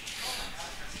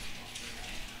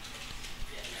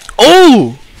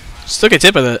 Oh! Still get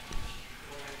hit by that.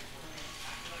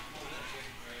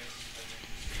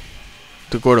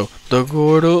 The Gordo.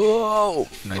 Oh,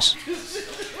 nice.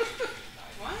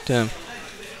 Damn.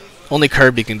 Only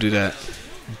Kirby can do that.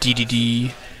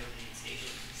 DDD.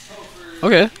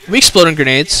 Okay. We exploding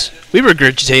grenades. We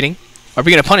regurgitating. Are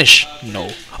we gonna punish?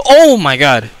 No. Oh my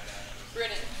god.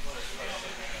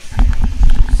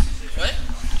 What?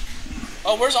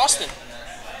 Oh, where's Austin?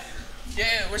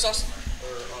 Yeah, where's Austin?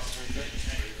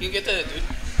 You can get that, dude.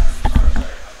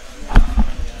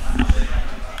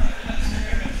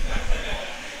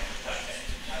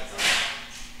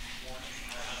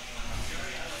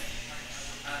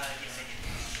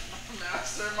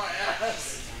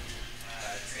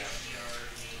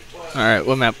 Alright,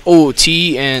 what map? Oh,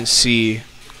 T and C.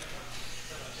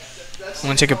 I'm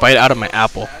gonna take a bite out of my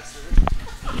apple.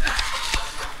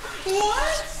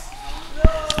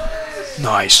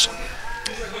 Nice.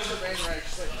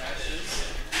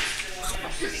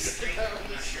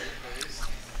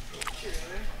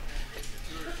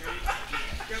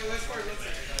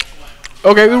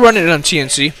 Okay, we're running it on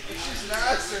TNC.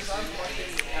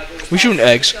 We shooting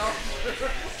eggs.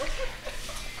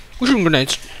 We shooting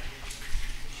grenades.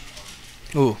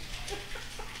 Ooh.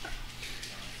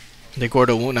 The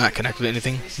Gordo will not connect with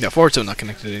anything. Yeah, forward still not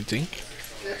connected to anything.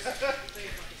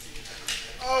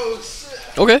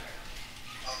 Okay.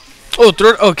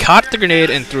 Oh, caught the grenade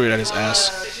and threw it at his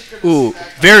ass. Ooh,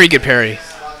 very good parry.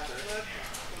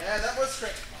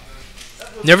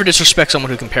 Never disrespect someone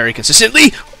who can parry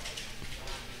consistently.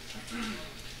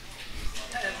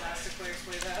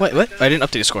 Wait, what? I didn't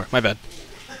update the score. My bad.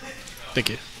 Thank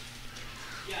you.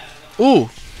 Ooh.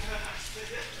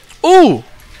 Ooh.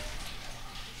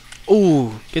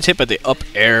 Ooh. Gets hit by the up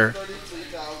air.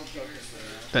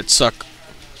 That suck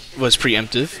was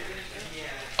preemptive.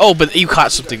 Oh, but you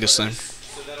caught something this time.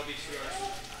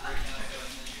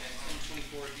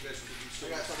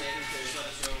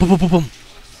 Boom, boom, boom, boom.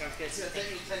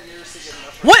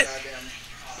 What?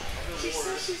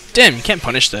 Damn, you can't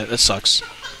punish that. That sucks.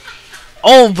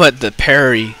 Oh, but the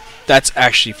parry. That's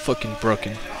actually fucking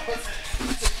broken.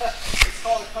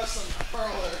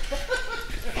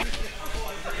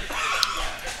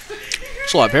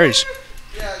 That's a lot of parries.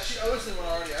 Yeah, she owes me one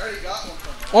already. I already got one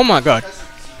from her. Oh my god.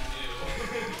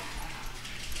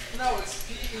 No, it's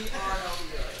P-E-R-L-E-R.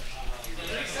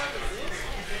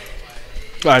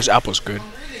 Guys, apple's good.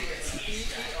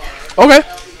 Okay.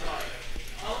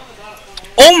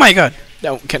 Oh my god.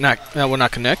 That cannot. That will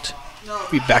not connect.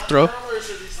 We back throw.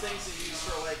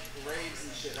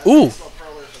 Ooh.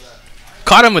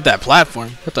 Caught him with that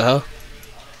platform. What the hell?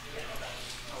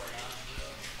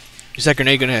 Is that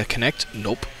grenade gonna connect?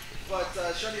 Nope.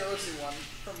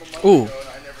 Ooh.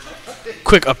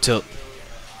 Quick up tilt.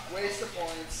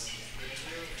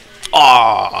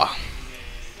 Aww.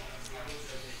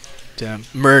 Damn.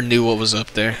 Murr knew what was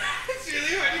up there.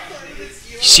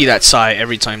 You see that sigh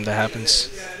every time that happens.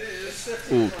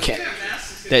 Ooh, can't.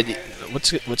 That. What's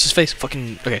his face?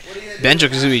 Fucking. Okay.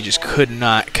 Banjo-Kazooie just could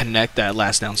not connect that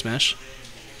last down smash.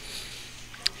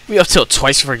 We up tilt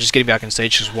twice before just getting back on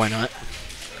stage, because why not?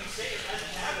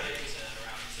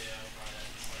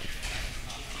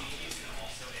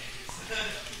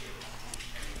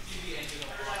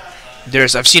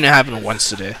 I've seen it happen once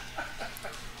today.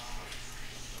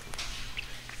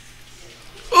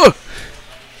 Ugh.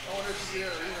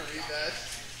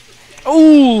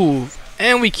 Ooh,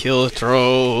 and we kill a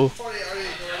throw.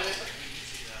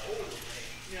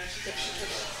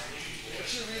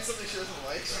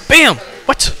 Bam!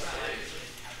 What?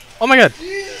 Oh my god.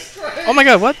 Oh my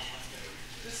god, what?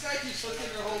 This guy keeps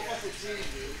flipping your whole fucking team,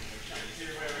 dude.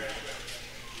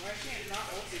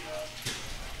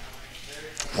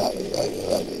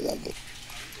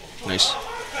 Nice.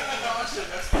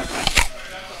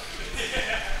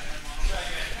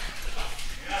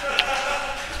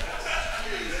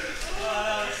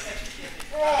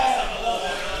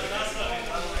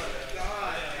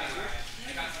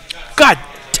 God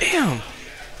damn.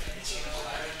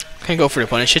 Can't go for the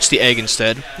punish. Hits the egg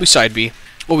instead. We side B.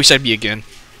 Well, we side B again.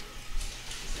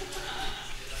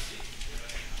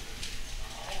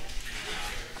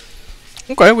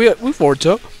 Okay, we forward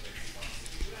up.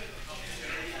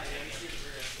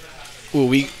 Ooh,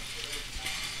 we.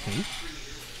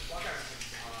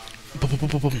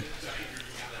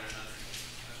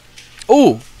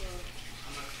 Ooh.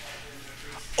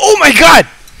 Oh my God!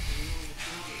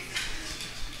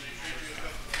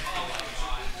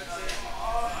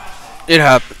 It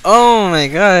happened. Oh my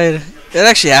God! It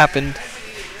actually happened.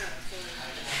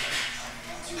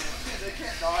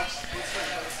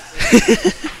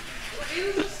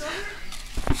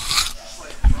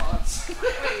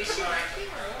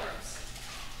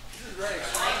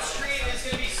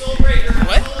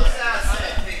 What?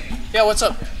 Yeah, what's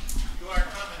up?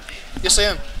 Yes, I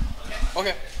am.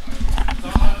 Okay.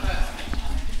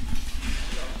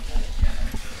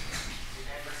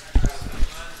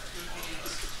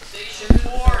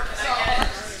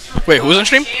 Wait, who's on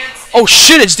stream? Oh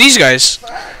shit, it's these guys.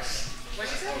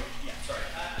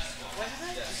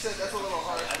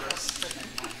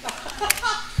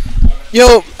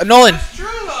 Yo, Nolan.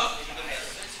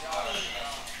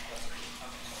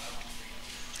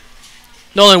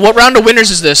 Nolan, what round of winners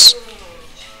is this?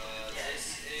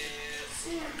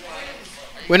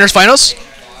 Winners finals?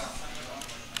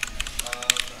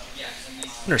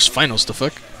 Winners finals, the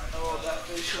fuck?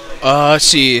 Let's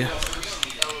see.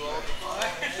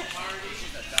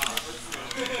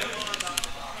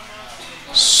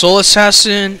 Soul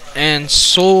Assassin and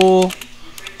Soul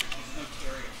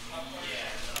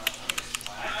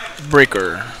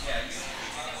Breaker.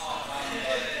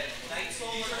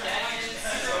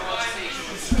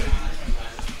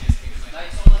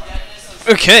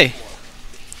 Okay.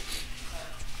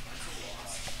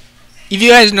 If you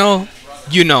guys know,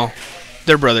 you know.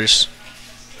 They're brothers.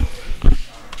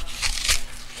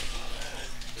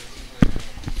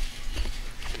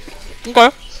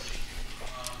 Okay.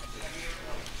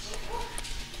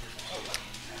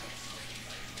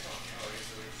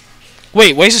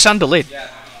 Wait, why is the sound delayed?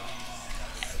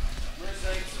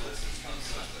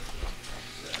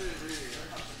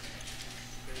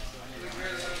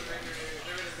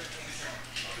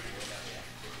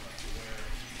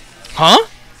 Huh?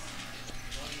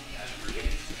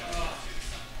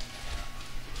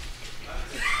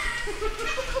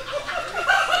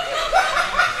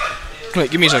 Wait,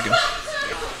 give me a second.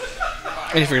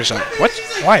 I need to figure this out. What?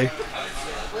 Why?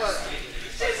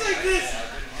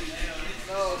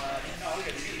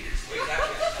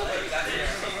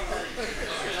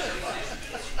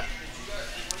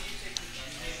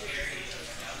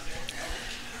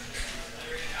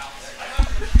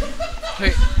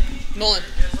 Wait, Nolan,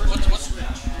 what's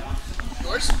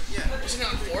yours? Yeah. Isn't it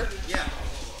on 4? Yeah.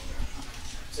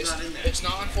 It's not in there. It's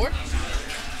not on 4?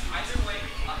 Either way,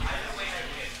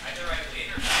 either right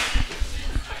later.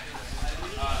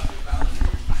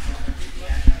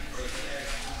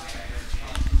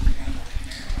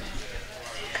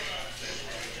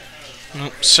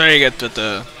 Nope. Sorry I got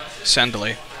the sound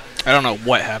delay. I don't know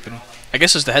what happened. I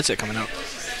guess it's the headset coming out.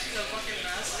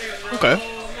 Okay.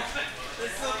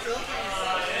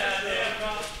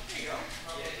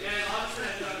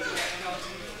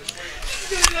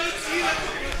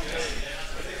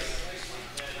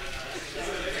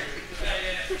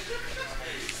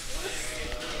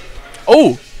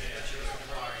 Oh!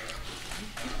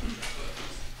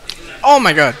 Oh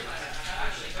my god.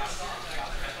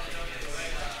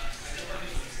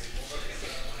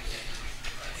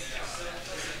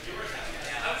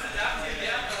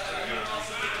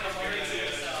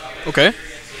 Okay.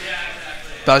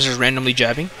 Bowser's randomly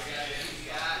jabbing.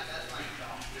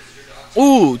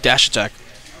 Ooh, dash attack.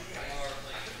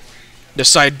 The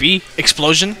side B,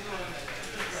 explosion.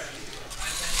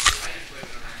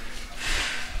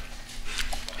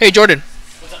 Hey Jordan.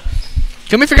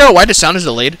 Can we figure out why the sound is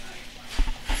delayed?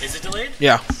 Is it delayed?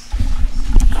 Yeah.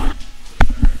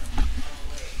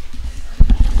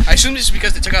 I assume this is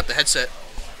because they took out the headset.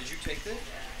 Did you take it,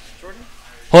 Jordan?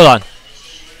 Hold on.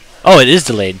 Oh, it is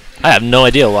delayed. I have no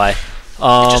idea why.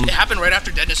 It happened right after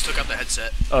Dennis took out the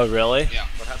headset. Oh, really? Yeah.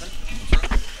 What happened?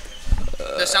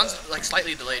 The sound's like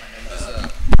slightly delayed.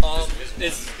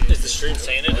 Is the stream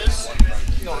saying it is?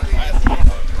 No.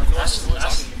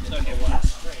 Okay,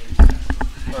 what?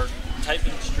 Or type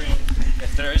in stream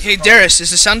if there is. Hey Darius, is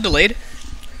the sound delayed?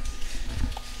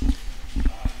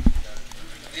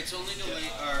 It's only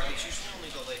delayed, or it's usually only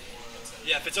delayed.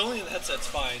 Yeah, if it's only in the headset, it's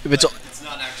fine. If it's It's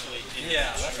not actually.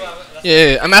 Yeah, that's what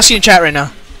yeah, I'm asking in chat right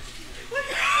now.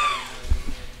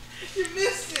 You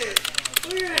missed it.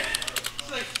 Look at it.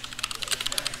 It's like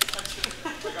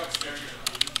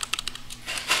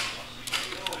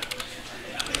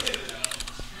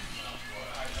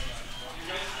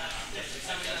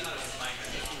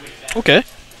Okay.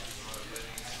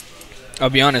 I'll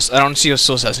be honest, I don't see how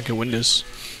Soul Assassin can win this.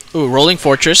 Ooh, Rolling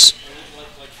Fortress.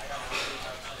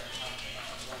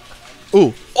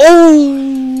 Ooh.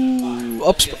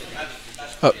 Oh!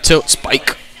 Tilt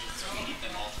spike.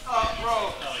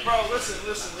 Bro, listen. She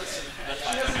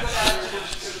hasn't been out here.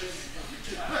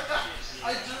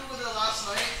 I drew with her last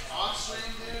night off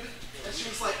stream, dude, and she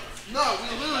was like, "No, we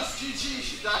lose. GG."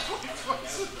 She died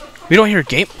twice. We don't hear a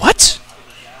game. What?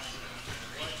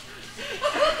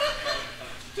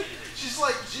 She's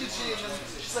like GG, and then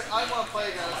she's like, "I want to play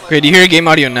again." It's like, Okay, do you hear game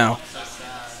audio now? I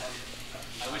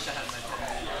wish I had my phone.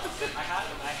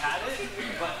 I had it,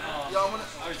 but Yo, I'm gonna.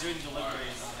 I was doing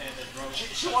deliveries and it broke.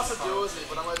 She wants to do it with me,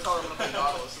 but I'm gonna tell her I'm gonna play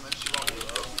Nautilus, and then she won't do it.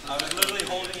 I was literally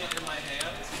holding it in my hand.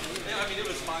 I mean, it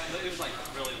was fine. It was like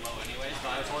really low anyways,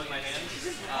 but I was holding my hand.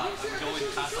 Going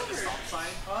past like a stop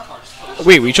sign. Cars.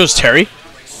 Wait, we chose Terry?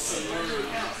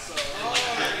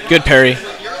 Good parry.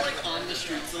 You're like on the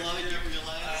streets a lot, you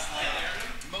realize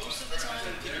most of the time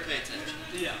people pay attention.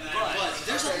 Yeah, But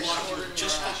there's a lot who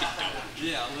just fucking don't.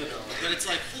 yeah, literally. But it's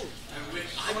like, oh,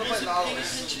 I wasn't paying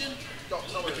attention.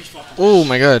 But we fucking Oh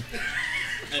my god.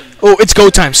 Oh, it's go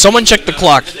time. Someone check the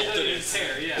clock. like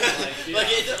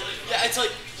yeah, it's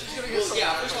like, well,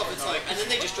 yeah, first off, it's like, and then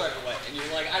they just drive away, and you're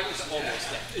like, I was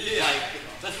almost there. Yeah, Like,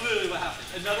 that's literally what happened.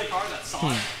 Another car that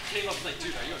saw it came up like,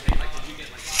 dude, are you okay? Like, did you get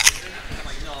like I'm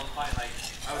like, no, I'm fine. Like,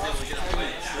 I was able to get out of the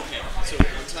way. okay, so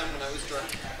one time when I was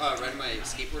riding my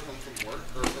skateboard home from work,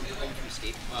 or home from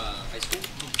high school,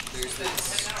 there's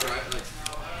this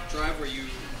drive where you,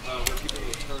 where people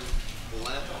will turn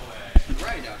left,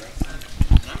 right out,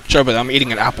 right? Sure, but I'm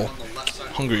eating an apple. On the left side.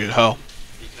 Hungry as hell.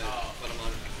 But I'm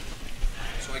on.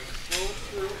 So I go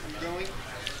through, I'm going.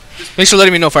 Thanks for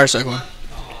letting me know, Fire Cyclone.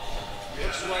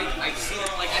 Looks right, I see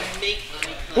it, like I make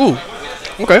eye Ooh.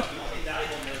 contact with it. Okay.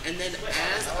 And then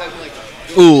as I'm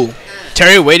like, Ooh.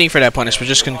 Terry waiting for that punish, but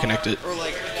just couldn't connect it. or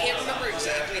like, I can't remember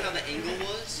exactly how the angle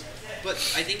was, but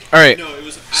I think. All right. No, it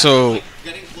was. So, like,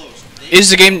 getting close. They is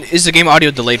the game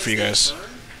audio delayed for you guys?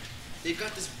 They've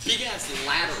got this big ass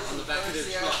ladder on the back of their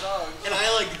truck, and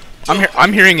I like.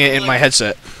 I'm hearing it in my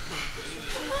headset.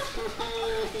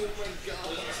 Oh my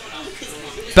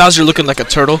god. Bowser looking like a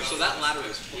turtle. So that ladder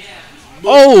was.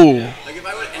 Oh. Like if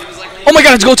I would, and it was like. Oh my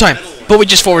god, it's go time. But we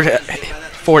just forward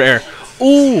air.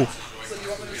 Ooh.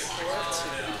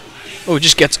 Oh, it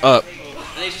just gets up. And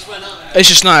they just went up. It's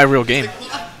just not a real game.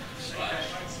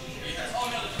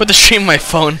 Put the stream on my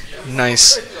phone.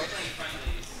 Nice.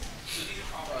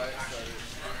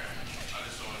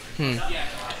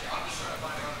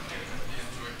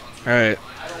 Alright.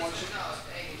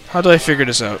 How do I figure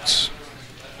this out?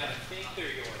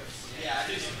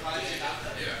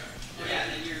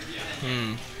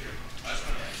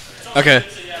 Okay.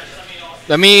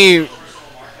 Let me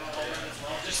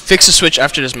fix the switch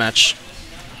after this match.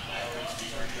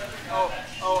 Oh,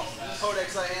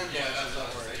 Codex, I am going.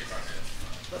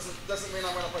 Doesn't mean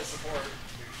I'm gonna play support.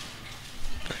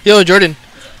 Yo, Jordan.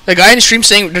 The guy in the stream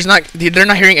saying they're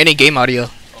not hearing any game audio.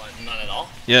 Oh, none at all?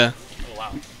 Yeah. Oh,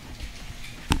 wow.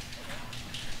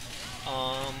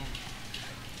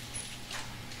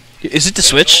 Is it the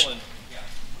switch?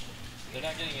 They're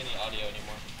not getting any audio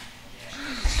anymore.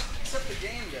 Except the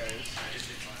game, guys.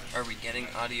 Are we getting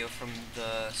audio from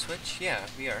the Switch? Yeah,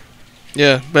 we are.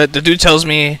 Yeah, but the dude tells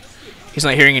me he's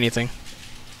not hearing anything.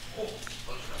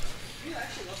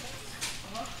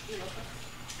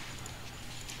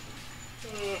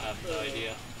 I have no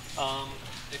idea.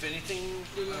 If anything,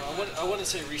 I wouldn't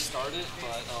say restart it,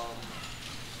 but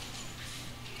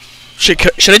Should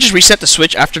I just reset the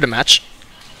switch after the match?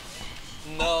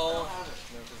 no.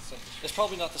 It's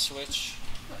probably not the Switch.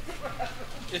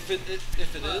 If it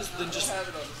is, then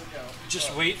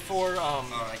just wait for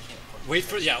wait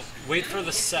for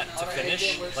the set to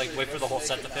finish. Like wait for the whole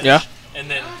set to finish. Yeah. And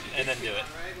then do it.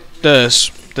 The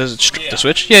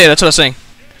switch? Yeah, that's what I was saying.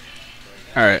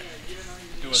 All right.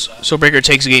 So Breaker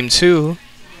takes game 2.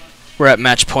 We're at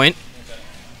match point.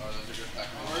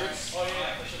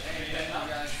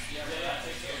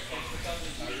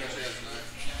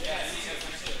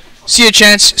 See ya,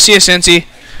 Chance. See ya, Sensi.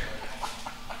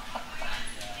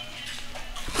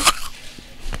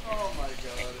 Oh my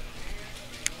god.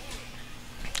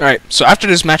 Alright, so after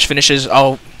this match finishes,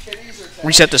 I'll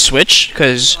reset the switch,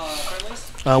 because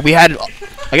I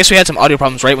guess we had some audio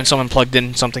problems right when someone plugged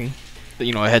in something,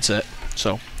 a headset.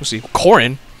 So, we'll see.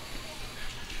 Corin.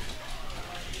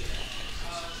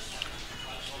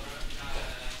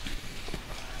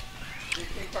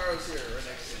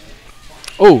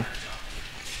 Oh.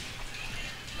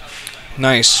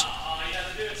 Nice. Turn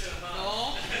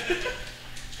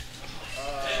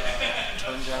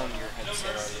down your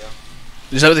headset audio.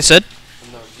 Is that what they said?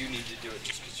 No, you need to do it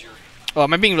just because you're. Oh,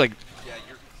 am I being like? Yeah,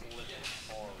 you're clipping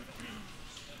hard.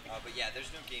 But yeah,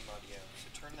 there's no game audio, so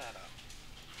turn that up.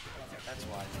 That's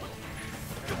why.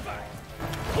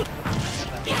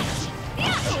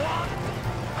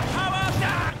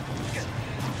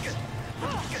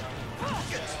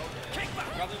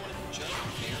 Probably one of the just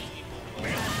fair people.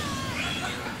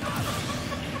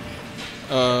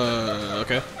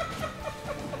 Okay.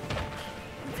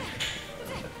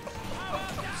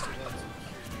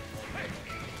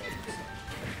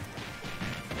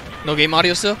 No game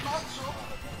audio still?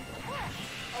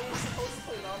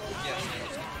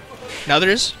 Now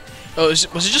there is? Oh, was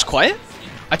it just quiet?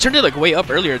 I turned it like way up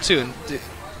earlier too, and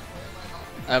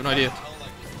I have no idea.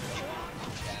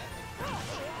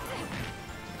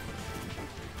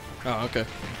 Oh, okay.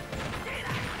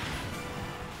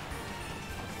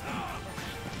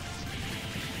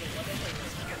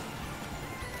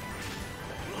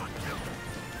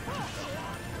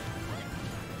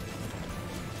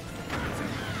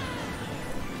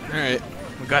 Alright,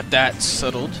 we got that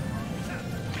settled.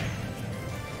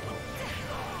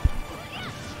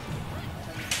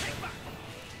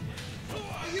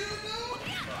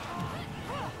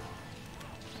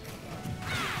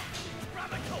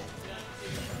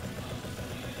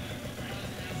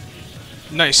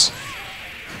 Nice.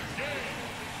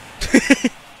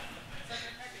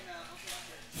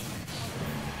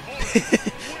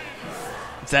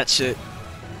 It's that shit.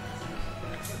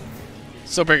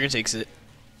 Soulbreaker takes it.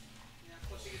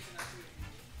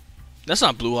 That's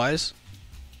not Blue Eyes.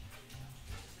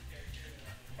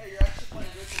 Hey, you're actually playing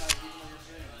good tonight, even though you're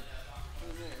streaming.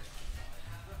 Who's there?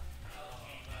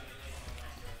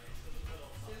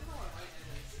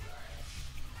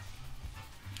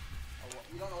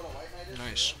 You don't know what a white knight is?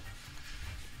 Nice.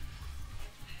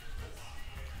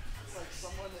 It's like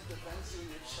someone that defends you in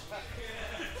your chat.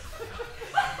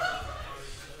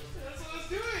 That's what I was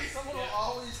doing. Someone will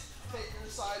always take your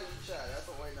side in the chat. That's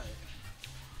a white knight.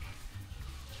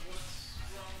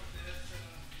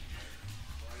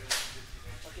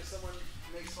 Like if someone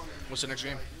makes fun of you. What's the next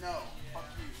game? Like, no, fuck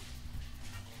you.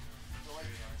 So like,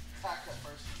 attack that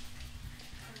person.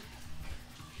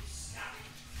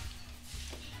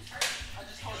 I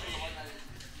just told you the white knight is.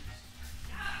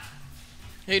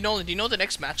 Hey Nolan, do you know what the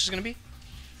next match is gonna be?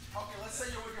 Okay, let's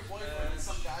say you're with your boyfriend and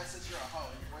some guy says you're a hoe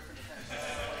and your boyfriend defends you.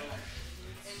 Like,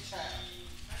 in chat.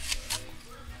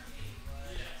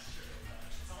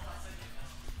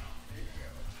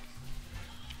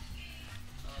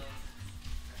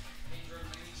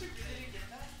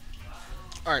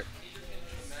 Alright.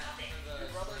 Your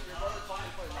brother told me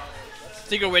to play Mario. I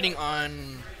think we're waiting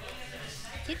on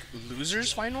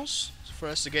losers finals for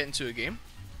us to get into a game.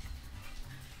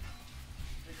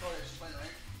 Victoria, she's playing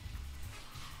rank.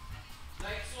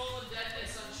 Like Soul and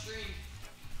Deadness on stream.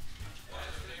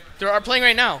 They are playing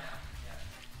right now.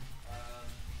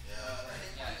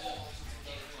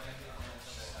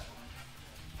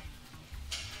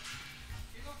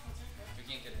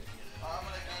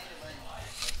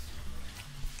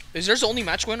 Is theirs the only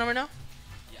match going on right now?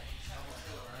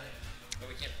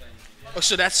 Oh,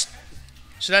 so that's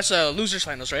losers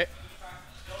finals, right?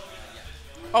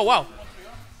 Oh wow.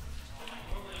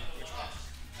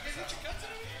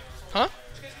 Huh?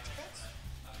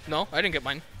 No, I didn't get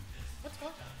mine. What the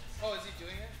fuck? Oh, is he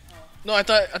doing it? Oh. No, I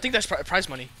think that's prize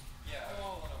money. Yeah,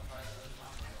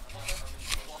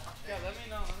 let me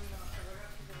know.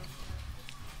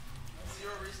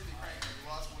 Zero reason to be cranky. You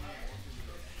lost one game.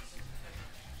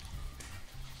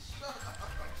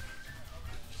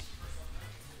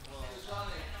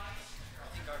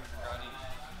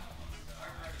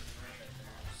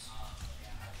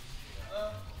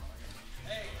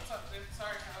 Hey, what's up, dude?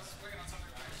 Sorry, I was working on something.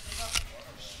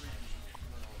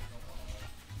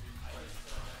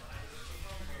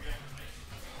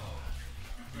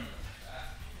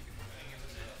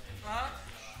 Huh?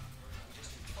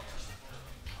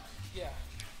 Yeah.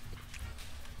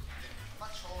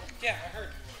 Yeah, I heard.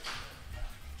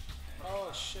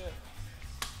 Oh shit.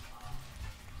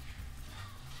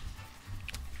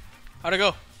 How'd it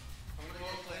go?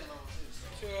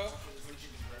 2-0.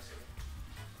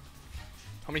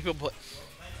 How many people play?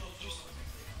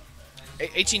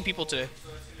 18 people today.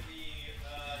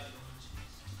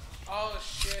 Oh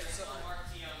shit. So,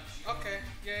 okay.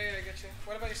 Yeah, I get you.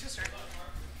 What about your sister?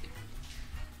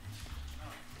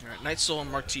 Alright, Night Soul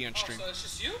and Mark T on stream. So it's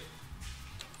just you? You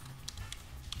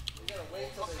gotta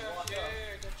wait till they walk Yeah, up. I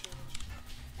got you.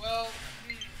 Well,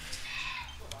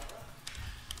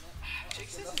 Jake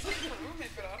says he's looking for a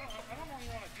roommate, but I don't know what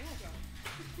you want to do with him.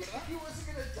 He wasn't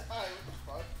gonna die. What the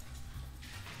fuck?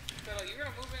 Pero you're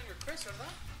gonna move in with Chris,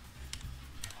 ¿verdad?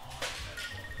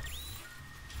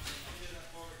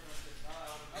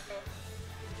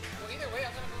 Well, either way,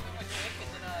 I'm gonna move in with Nick, and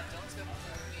then Dylan's gonna move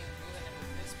with me and Dylan and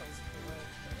with this place.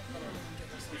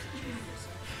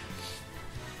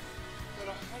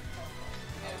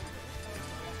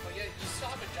 But yeah, you still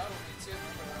have a job with me too.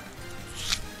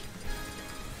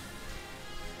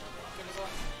 Remember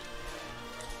that?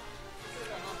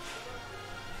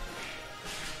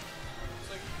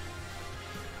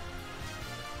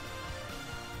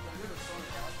 Good as well.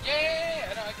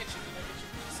 Yeah, I know, I get you.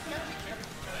 Just gotta be careful.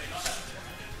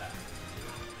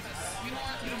 You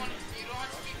don't want to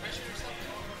be pressured or something.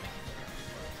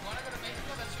 You want to go to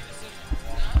Mexico? That's your decision.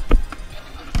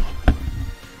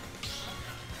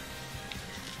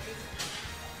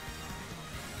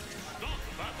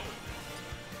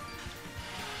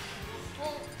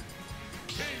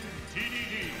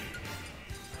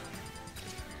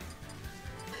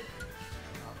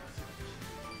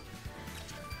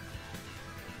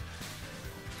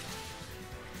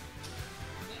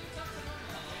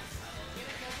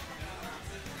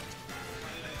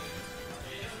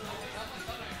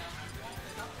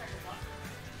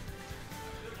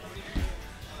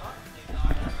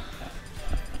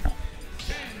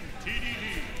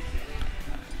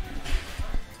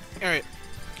 Alright,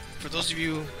 for those of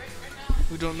you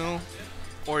who don't know,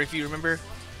 or if you remember,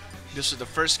 this was the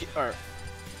first game, or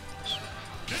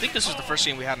I think this was the first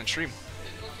game we had on stream.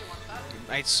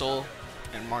 Night Soul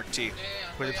and Mark T,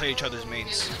 where they played each other's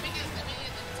mains.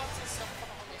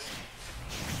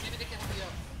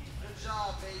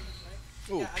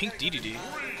 Oh, pink DDD.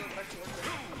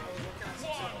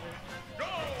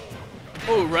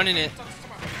 Oh, running it.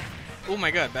 Oh my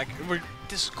god,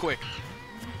 this is quick.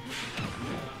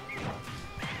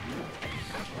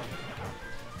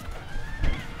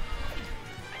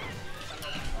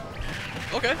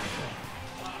 Okay.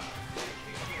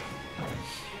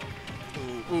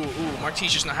 Ooh,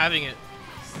 Marty's just not having it.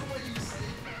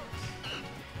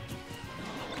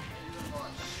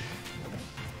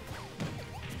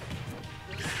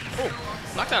 Oh,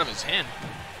 knocked out of his hand.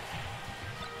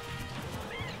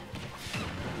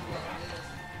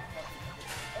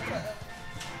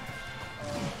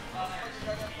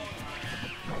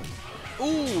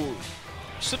 Ooh,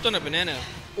 slipped on a banana.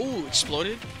 Ooh,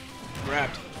 exploded.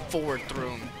 Grabbed. Forward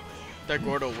thrown. That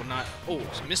Gordo will not. Oh,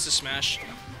 missed a smash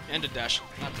and a dash.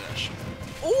 Not dash.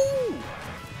 Ooh!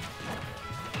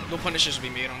 No punishes will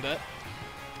be made on that.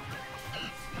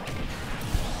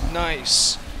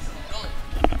 Nice.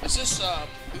 Is this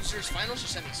losers finals or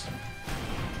semis?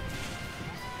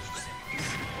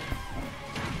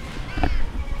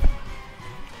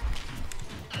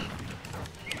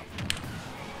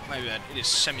 My bad. It is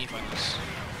semi-finals.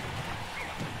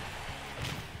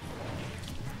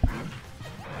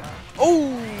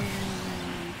 Oh!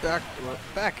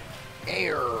 Back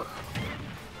air.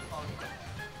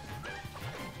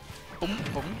 Boom,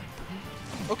 boom, boom.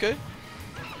 Okay.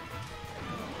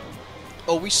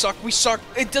 Oh, we suck.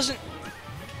 It doesn't.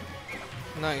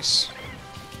 Nice.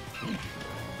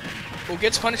 Oh,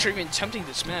 gets punished for even attempting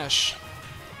to smash.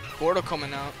 Gordo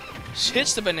coming out.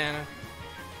 Hits the banana.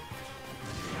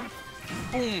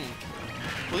 Boom.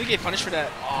 Will he get punished for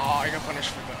that? Oh, I got punished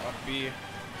for the up B.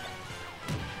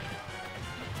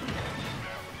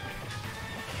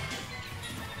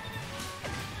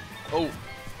 Oh.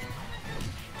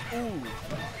 Ooh.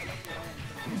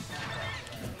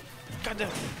 God damn.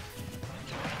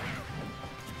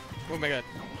 Oh my god.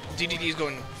 DDD is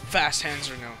going fast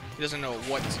hands right now. He doesn't know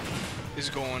what is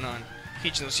going on. He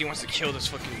just knows he wants to kill this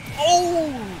fucking.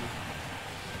 Oh!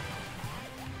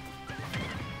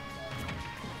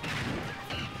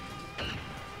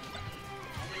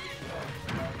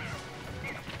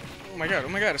 Oh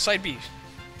my god, a side B.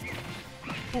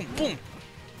 Boom, boom.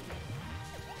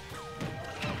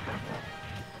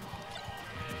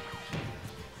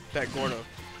 That Gordo.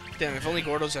 Damn, if only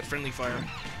Gordo's had friendly fire.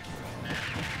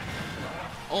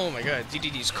 Oh my god,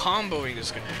 DDD's comboing this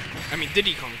guy. I mean,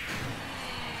 Diddy Kong.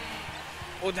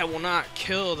 Oh, that will not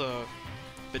kill the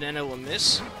banana. Will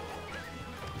miss.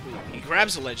 Ooh, he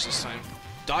grabs the ledge this time.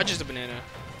 Dodges the banana.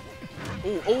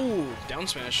 Oh, down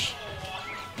smash.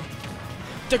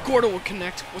 The Gordo will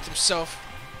connect with himself.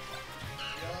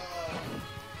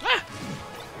 Ah!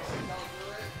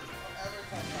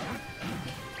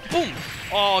 Boom!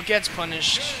 Oh, gets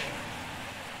punished.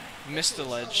 Missed the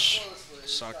ledge.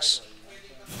 Sucks.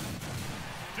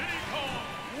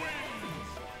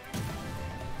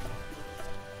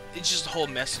 It's just a whole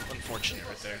mess of unfortunate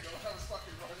right there.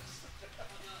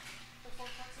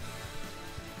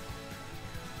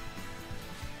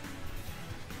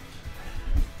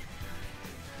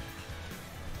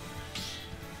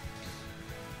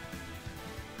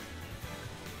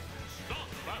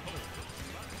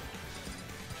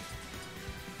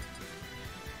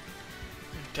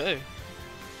 Okay.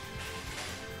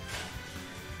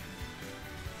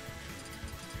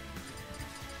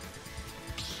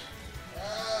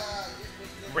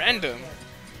 Random.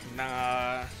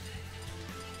 Nah.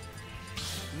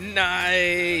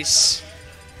 Nice.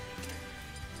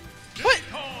 What?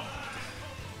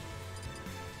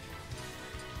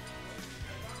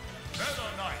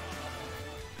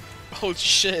 Oh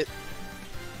shit.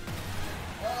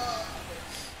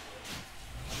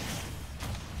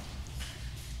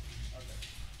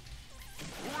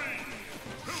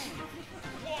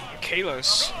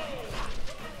 Kalos.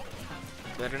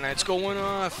 Better Knight's going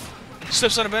off.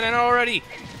 Steps on a banana already.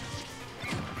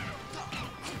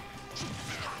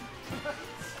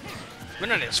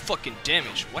 Banana is fucking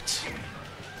damage. What?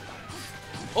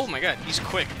 Oh my god, he's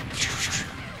quick.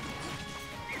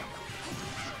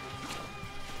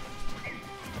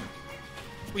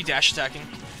 We dash attacking.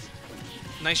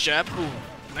 Nice jab. Ooh,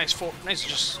 nice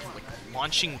just like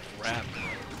launching grab.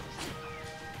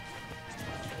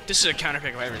 This is a counter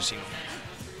pick I've ever seen.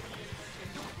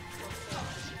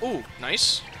 Ooh,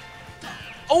 nice.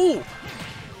 Oh!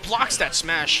 Blocks that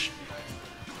smash.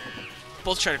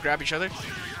 Both try to grab each other.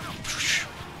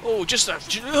 Oh, just a...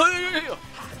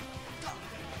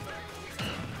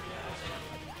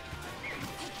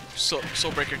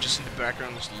 Soul Breaker just in the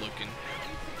background just looking.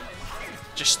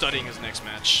 Just studying his next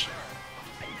match.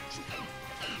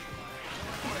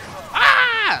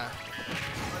 Ah!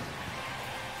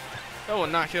 That will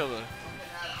not kill though.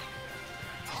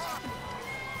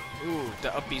 Ooh,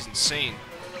 the up B's insane.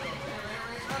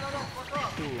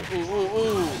 Ooh, ooh, ooh,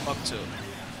 ooh. Up tilt.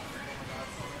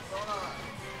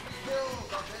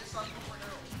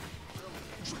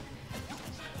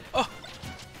 Oh!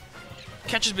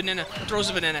 Catches banana, throws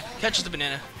the banana, catches the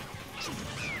banana.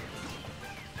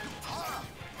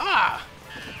 Ah!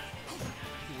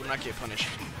 He will not get punished.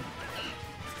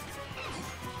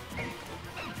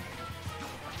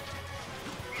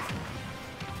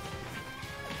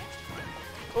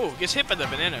 Oh, gets hit by the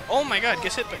banana. Oh my god,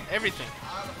 gets hit by everything.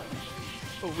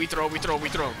 Oh, we throw, we throw, we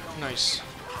throw. Nice.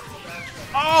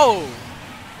 Oh!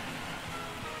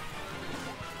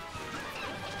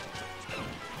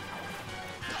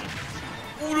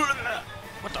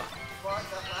 What the?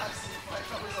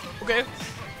 Okay.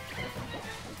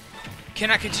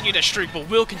 Cannot continue that streak, but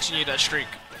will continue that streak.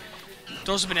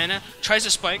 Throws a banana, tries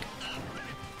to spike.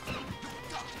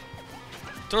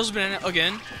 Throws a banana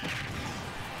again.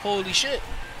 Holy shit.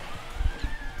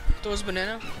 Throws a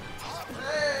banana.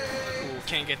 Ooh,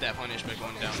 can't get that punish by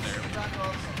going down there.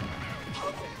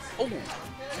 Oh.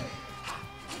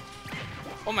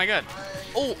 Oh my god.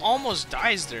 Oh, almost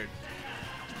dies there.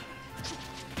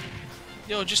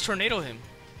 Yo, just tornado him.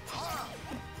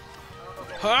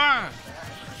 Ha!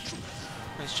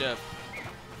 Nice jab.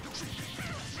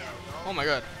 Oh my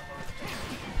god.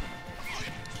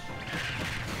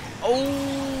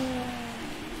 Oh!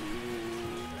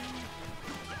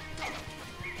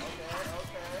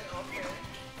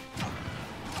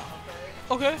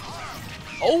 Okay.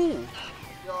 Oh!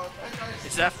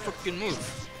 It's that freaking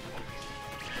move.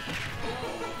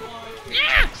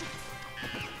 Yeah!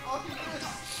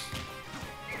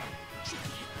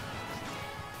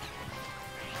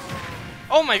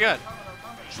 Oh my god.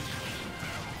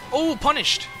 Oh,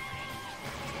 punished.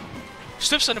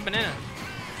 Steps on a banana.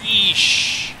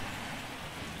 Yeesh.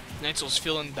 Nightsoul's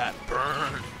feeling that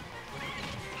burn.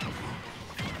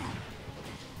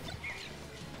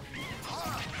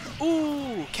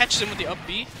 Ooh, catches him with the up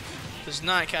B. Does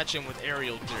not catch him with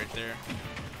aerial right there.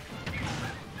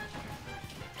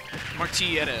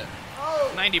 Marty at a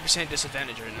 90%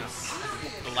 disadvantage right now.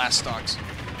 The last stocks.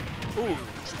 Ooh,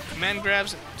 command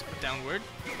grabs downward.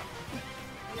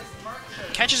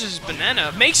 Catches his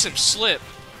banana, makes him slip.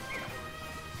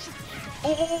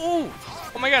 Oh, oh, oh, oh.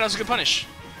 Oh my god, that was a good punish.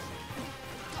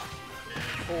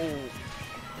 Oh.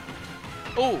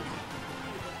 Oh.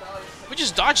 We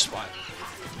just dodge spot.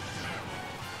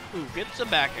 Ooh, gets the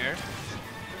back air.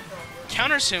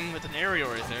 Counters him with an aerial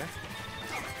right there.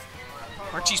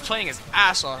 Marty's playing his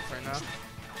ass off right now.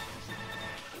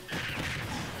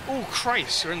 Oh,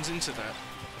 Christ, runs into that.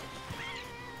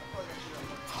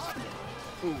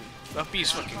 Ooh, that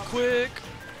B's fucking quick.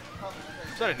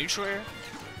 Is that a neutral air?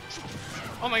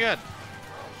 Oh my god.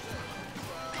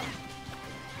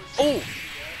 Oh!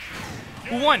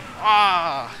 Who won?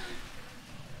 Ah!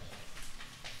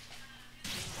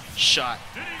 Shot.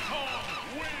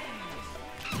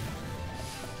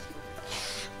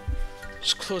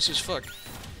 Just close as fuck.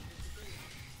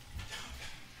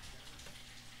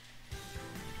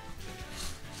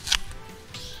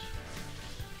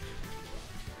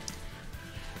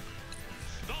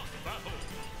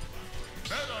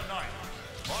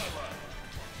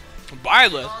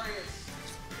 Violet.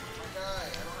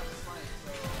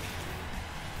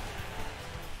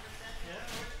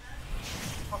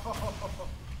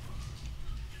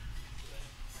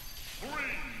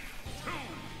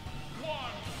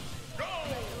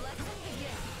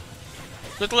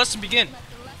 Let the lesson begin.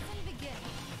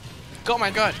 Oh my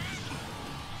god.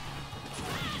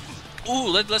 Ooh,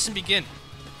 let the lesson begin.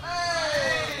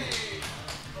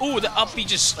 Ooh, the up B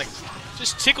just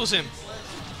tickles him.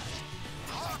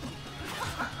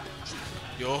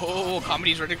 Yo,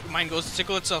 comedy's ready. Mine goes to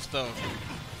tickle itself though.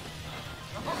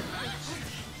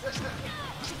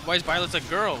 Why is Violet a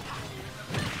girl?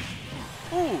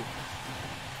 Ooh.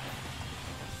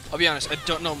 I'll be honest, I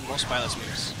don't know most Violet's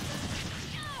moves.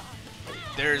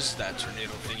 There's that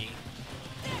tornado thingy.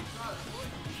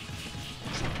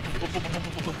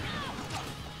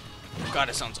 God,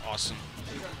 it sounds awesome.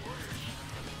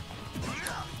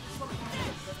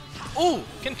 Oh,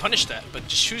 can punish that, but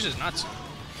just chooses not to.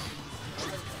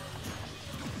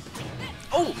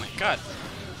 Oh my god.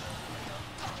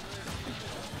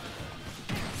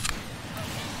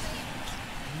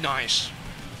 Nice.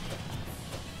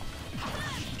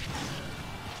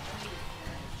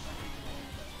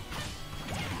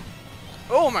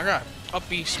 Oh my god. Up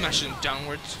B smashing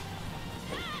downwards.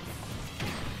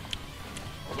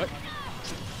 What?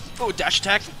 Oh, dash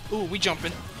attack. Oh, we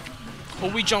jumping. Oh,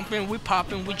 we jumping, we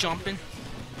popping, we jumping.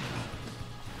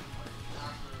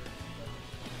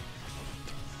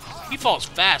 He falls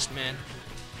fast, man.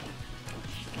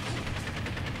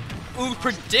 Ooh,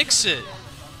 predicts it.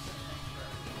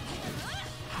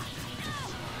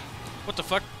 What the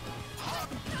fuck?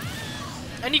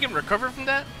 And you can recover from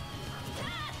that?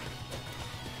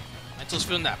 Mental's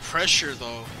feeling that pressure,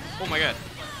 though. Oh my god.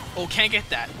 Oh, can't get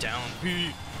that down.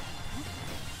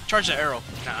 Charge the arrow.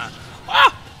 Nah.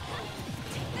 Ah!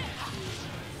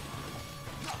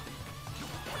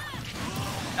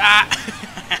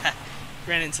 Ah!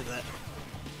 Ran into that.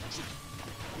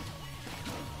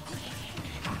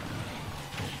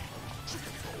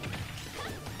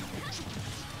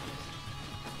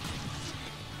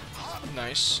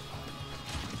 Nice.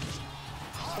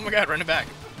 Oh my god, run it back.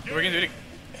 We're gonna do it again.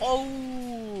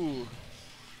 Oh!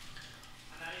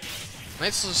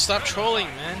 Nice, so stop trolling,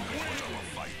 man.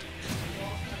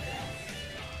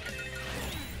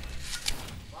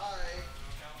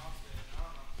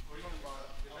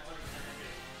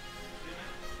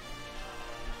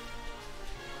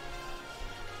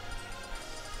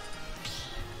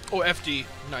 Oh, FD.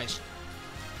 Nice.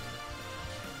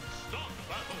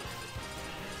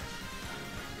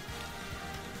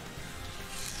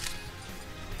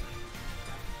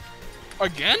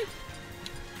 Again?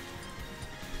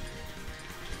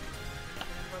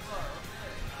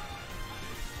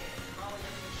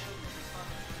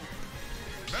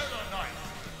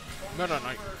 Meta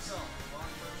Knight.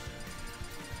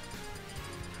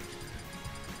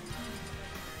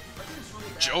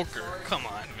 Joker, come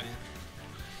on, man.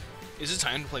 Is it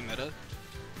time to play meta?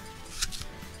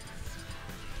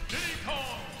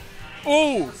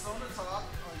 Oh!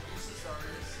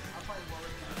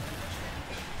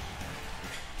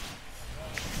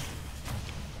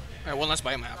 Alright, well, let's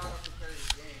buy him an apple.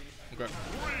 Okay. 3,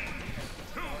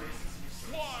 2,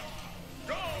 1,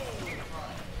 go!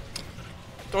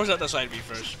 Throws out the side B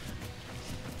first.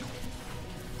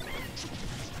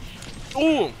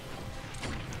 Ooh!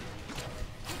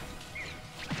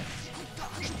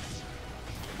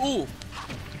 Ooh!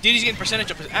 Diddy's getting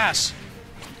percentage up his ass.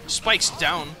 Spikes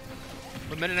down.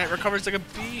 But Meta Knight recovers like a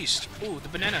beast. Ooh, the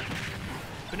banana.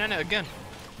 Banana again.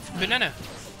 Banana.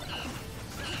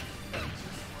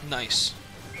 Nice.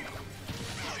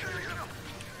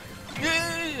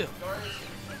 Yeah!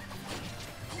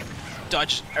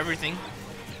 Dodge everything.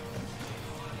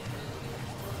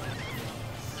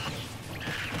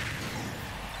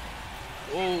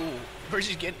 Oh,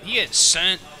 Percy's getting, he gets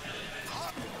sent.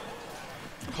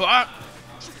 Huh?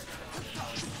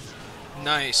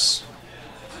 Nice.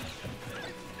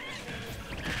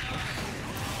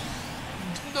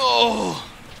 No.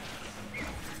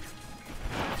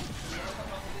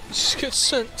 Just get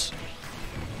sent.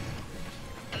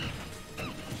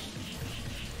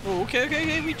 Oh,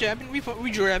 okay, we jabbing, we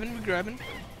grabbing, we grabbing.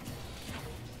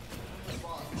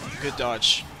 Good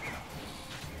dodge.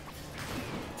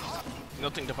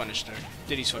 Nothing to punish there.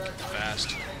 Diddy's fucking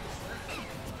fast.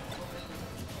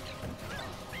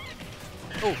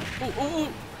 Oh.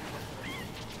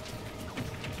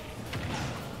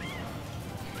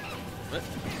 What?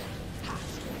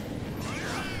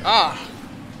 Ah.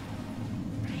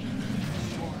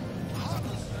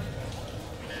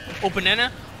 Oh,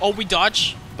 banana. Oh, we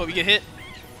dodge, but we get hit.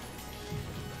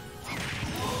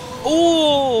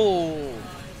 Oh!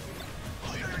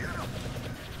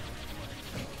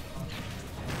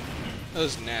 That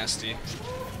was nasty.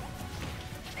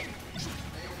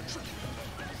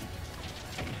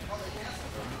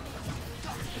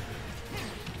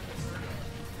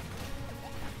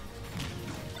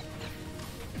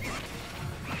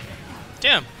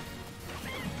 Damn.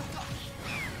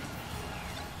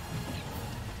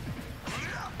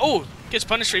 Oh, gets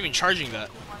punished for even charging that.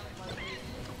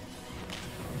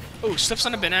 Oh, steps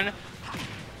on a banana.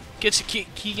 Gets a key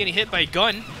getting hit by a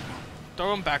gun.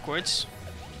 Throw him backwards.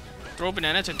 Throw a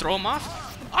banana to throw him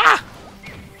off. Ah!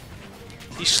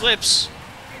 He slips.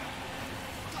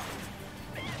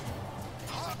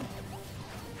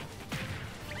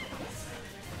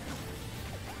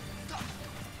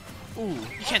 Ooh,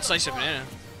 you can't slice a banana.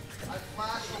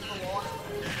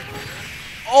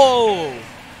 Oh!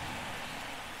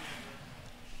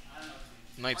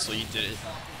 Nightso, you did it.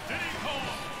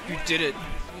 You did it,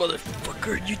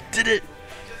 motherfucker, you did it!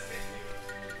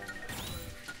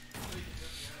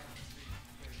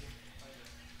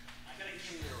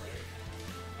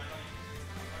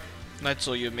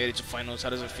 Nightso, you made it to finals. How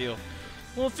does it feel?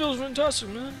 Well, it feels fantastic,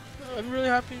 man. I'm really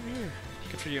happy to be here.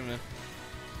 Good for you, man.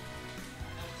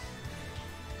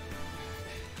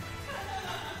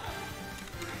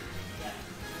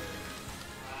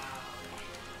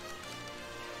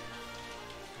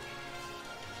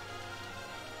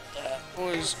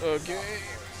 That was a game.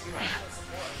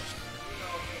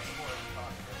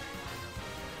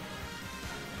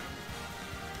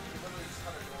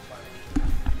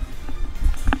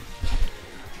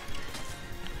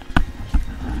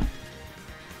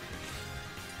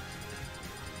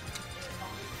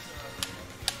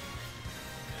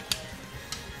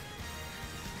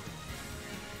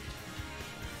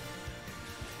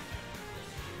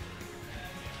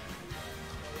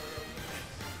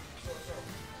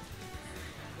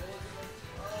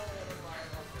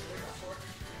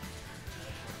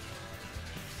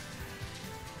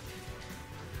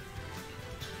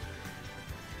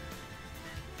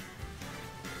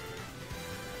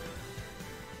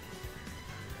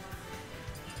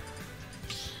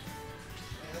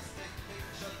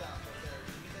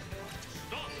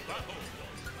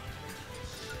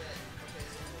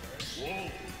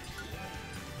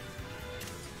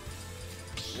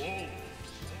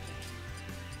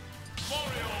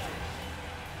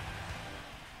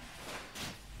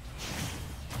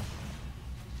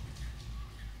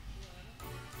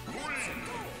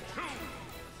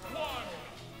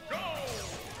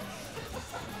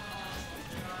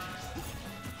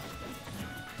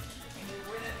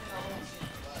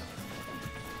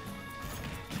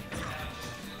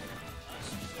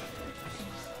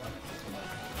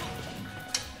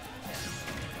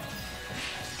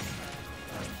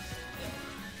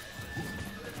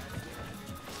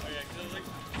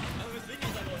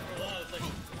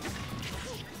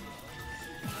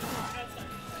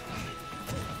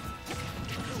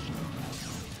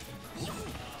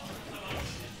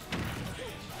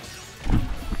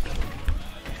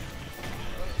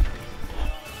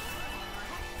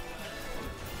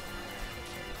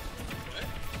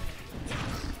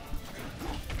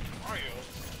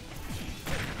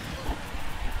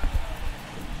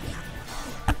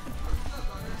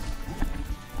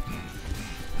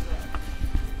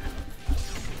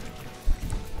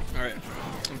 Alright,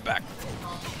 I'm back.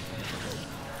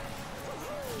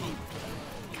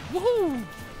 Woohoo!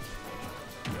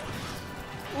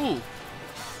 Ooh.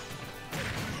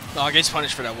 Oh, I gets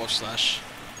punished for that wolf slash.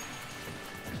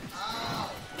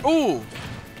 Ooh!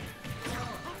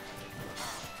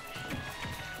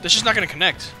 This is not gonna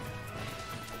connect.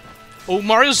 Oh,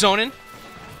 Mario's zoning.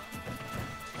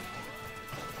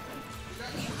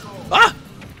 Ah!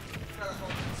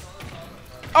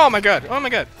 Oh my god, oh my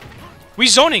god. We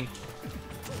zoning!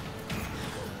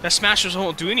 That Smashers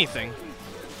won't do anything.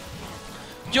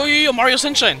 Yo, yo, yo, Mario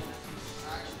Sunshine!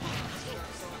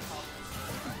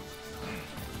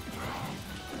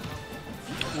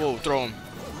 Whoa, throw him.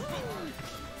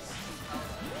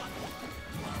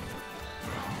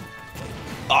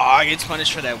 Aw, I get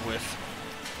punished for that whiff.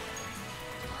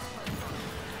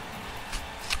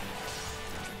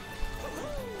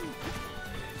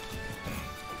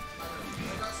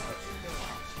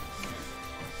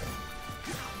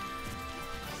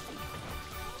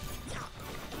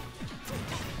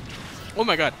 Oh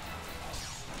my god.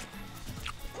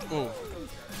 Oh.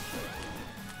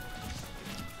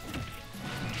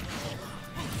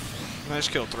 Nice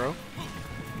kill throw.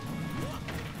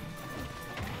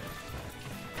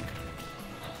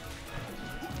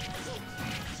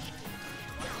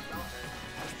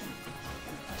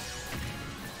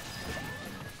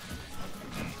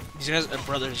 These guys are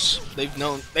brothers. They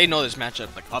know this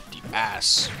matchup like up the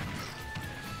ass.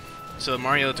 So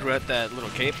Mario threw out that little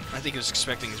cape. I think he was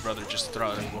expecting his brother just to throw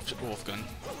out a wolf gun.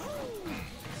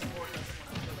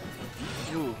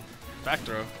 Ooh, back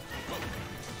throw.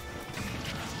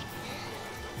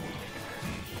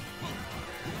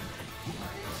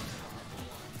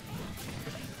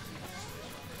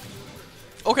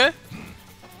 Okay.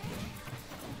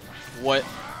 What?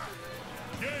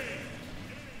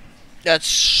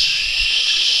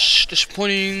 That's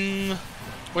disappointing.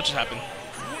 What just happened?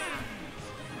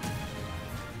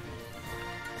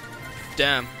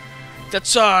 Damn.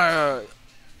 That's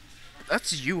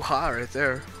Yu-Ha right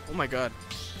there. Oh my god.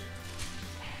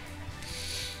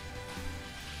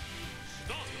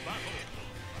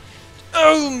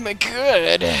 Oh my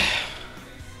god.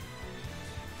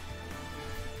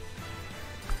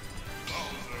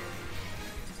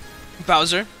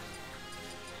 Bowser.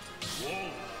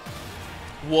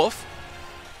 Wolf.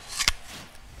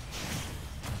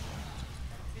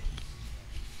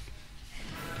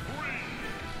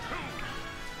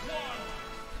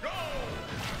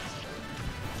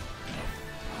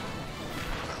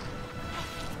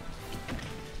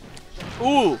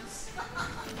 Ooh.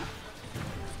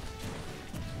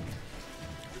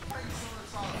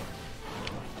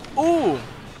 Ooh.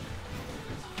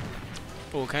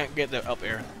 Oh, can't get the up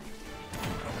air.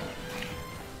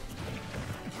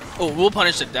 Oh, we'll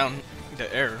punish it down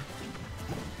the air.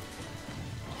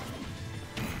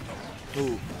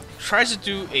 Ooh. Tries to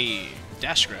do a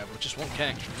dash grab, which just won't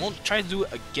connect. Won't try to do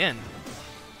it again.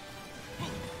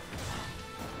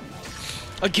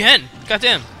 Again!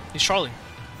 Goddamn, he's trolling.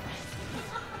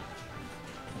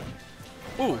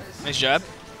 Ooh, nice jab.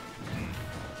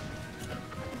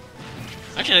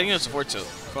 Actually, I think it's a forward tilt.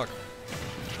 Fuck.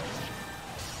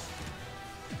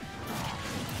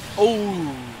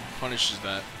 Oh, punishes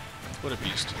that. What a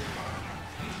beast.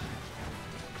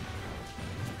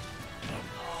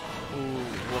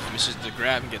 Ooh, Wolf misses the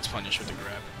grab and gets punished with the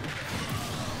grab.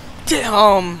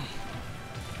 Damn!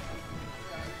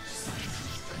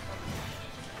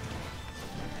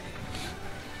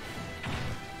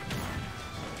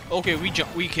 Okay, we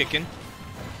kicking.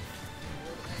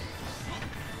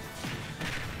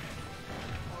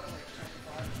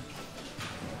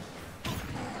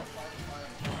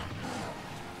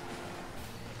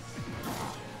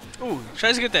 Ooh,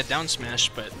 tries to get that down smash,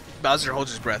 but Bowser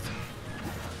holds his breath.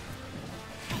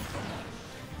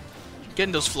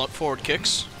 Getting those forward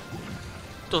kicks.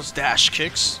 Those dash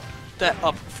kicks. That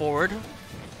up forward.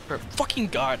 Or fucking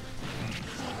god.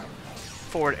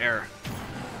 Forward air.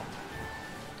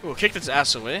 Ooh, kicked its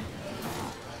ass away.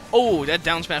 Oh, that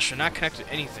down smash should not connect to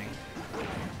anything.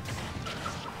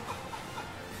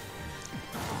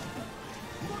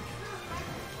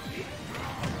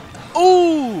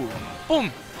 Ooh!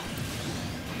 Boom!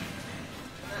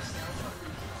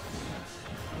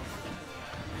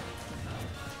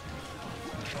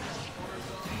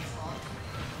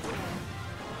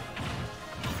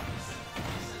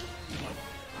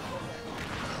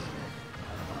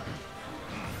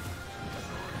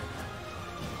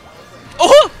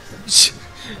 Oh!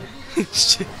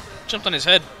 Jumped on his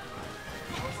head.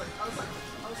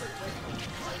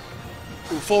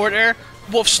 Ooh, forward air.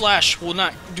 Wolf slash will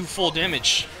not do full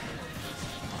damage.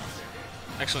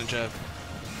 Excellent jab.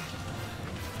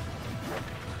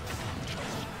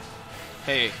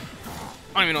 Hey.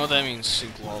 I don't even know what that means.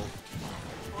 Sync lol.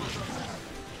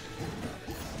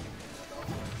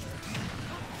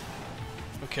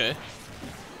 Okay.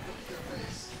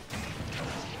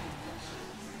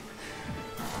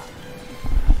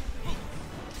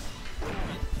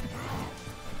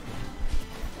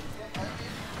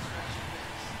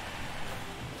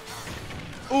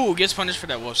 Ooh, gets punished for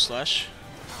that wolf slash.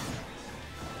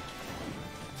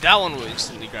 That one will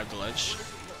instantly grab the ledge.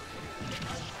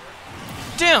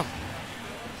 Damn!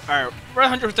 Alright, we're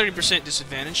at 130%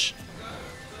 disadvantage.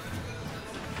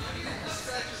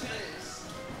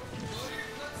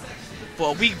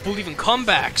 But we believe in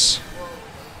comebacks.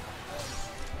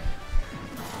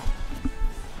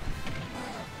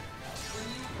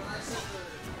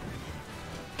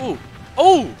 Ooh!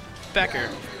 Oh! Back air.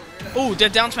 Oh,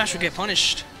 that down smash would get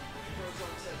punished.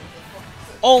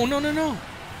 Oh, no, no, no.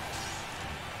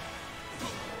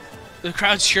 The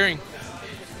crowd's cheering.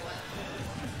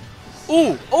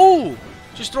 Ooh, oh!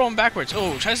 Just throw him backwards.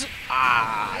 Oh, tries to...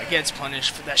 Ah, gets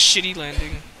punished for that shitty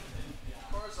landing.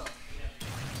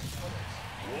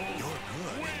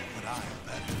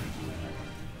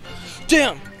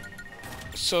 Damn!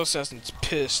 So Assassin's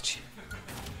pissed.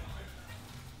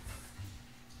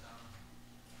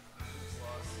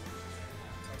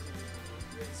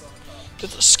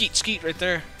 That's a skeet right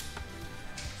there.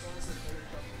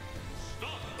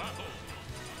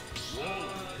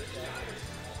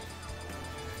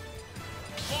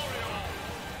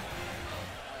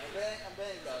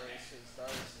 betting Darius because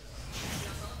Darius is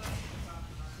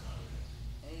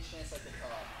any chance I could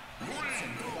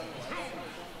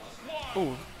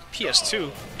Ooh,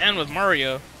 PS2 and with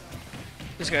Mario.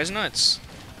 This guy's nuts.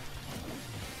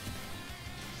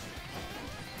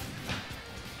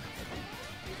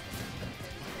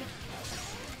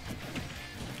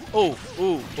 Oh,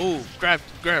 ooh, ooh, grab.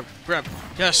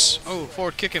 Yes. Oh,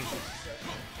 forward kick him.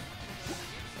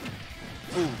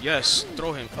 Ooh, yes.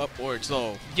 Throw him upwards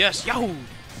though. Yes, yahoo!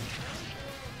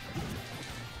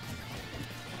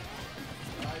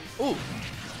 Ooh.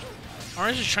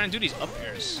 Orange is trying to do these up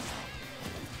airs.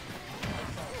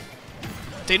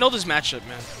 They know this matchup,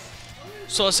 man.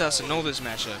 Soul Assassin know this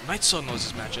matchup. Night Soul knows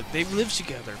this matchup. They live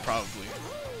together, probably.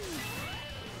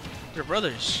 They're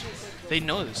brothers. They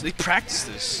know this. They practice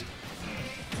this.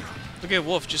 Look at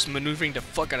Wolf just maneuvering the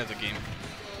fuck out of the game.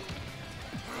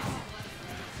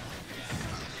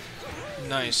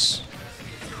 Nice.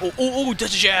 Oh,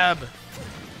 that's a jab.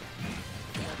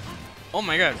 Oh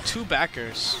my god, 2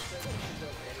 backers.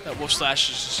 That Wolf Slash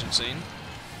is just insane.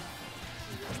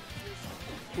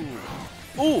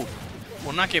 Ooh.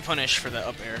 Will not get punished for that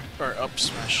up air. Or up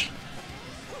smash.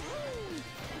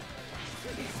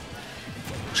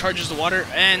 Charges the water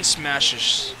and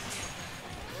smashes.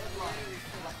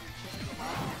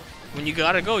 When you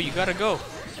gotta go, you gotta go.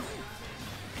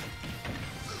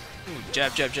 Ooh,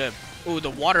 jab. Ooh,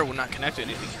 the water will not connect to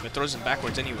anything, but throws him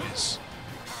backwards anyways.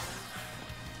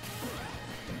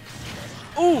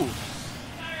 Ooh!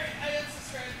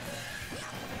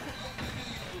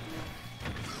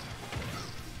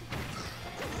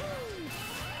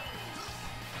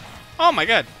 Oh my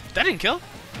god, that didn't kill.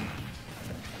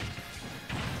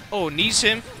 Oh, knees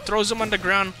him, throws him on the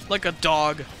ground like a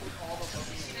dog.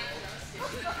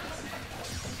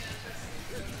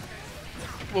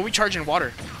 Well, we charge in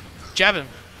water. Jab him.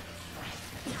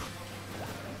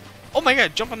 Oh my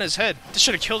god, jump on his head. This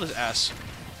should have killed his ass.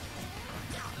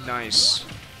 Nice.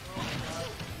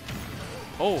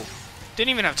 Oh, didn't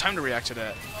even have time to react to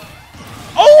that.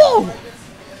 Oh!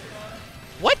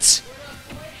 What?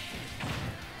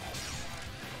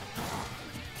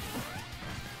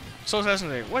 Soul Assassin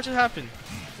Day. What just happened?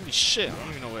 Holy shit, I don't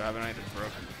even know what happened either, bro.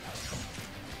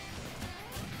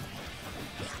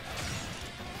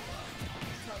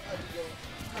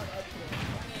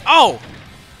 Oh!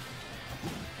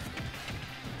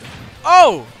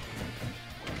 Oh!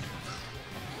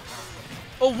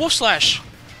 Oh, Wolf Slash!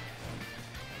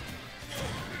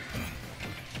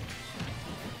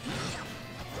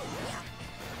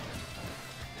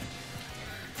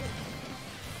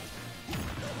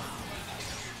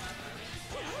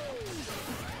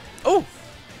 Oh!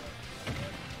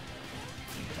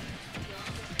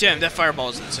 Damn, that fireball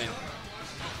is insane.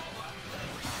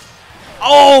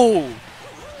 Oh!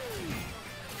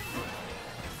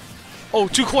 Oh,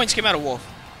 2 coins came out of Wolf.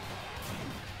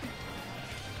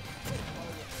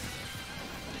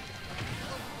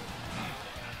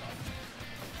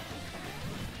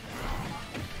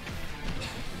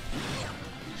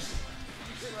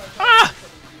 Ah!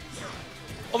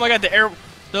 Oh my god,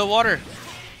 the water.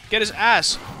 Get his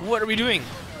ass. What are we doing?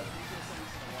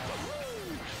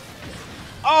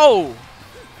 Oh!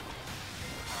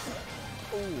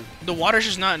 Ooh, the water's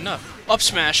just not enough. Up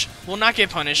smash will not get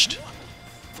punished.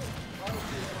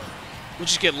 We'll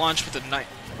just get launched with a knife.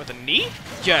 With a knee?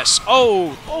 Yes.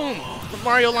 Oh! Boom!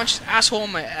 Mario launched his asshole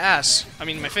in my ass. I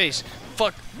mean, my face.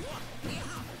 Fuck.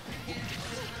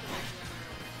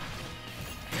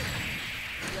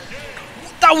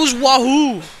 That was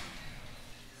wahoo!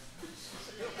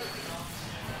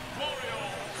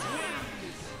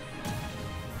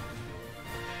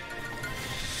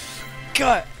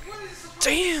 God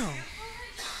damn!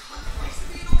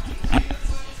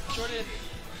 Jordan,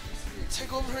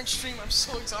 take over and stream. I'm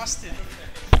so exhausted.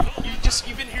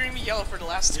 You've been hearing me yell for the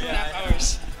last 2.5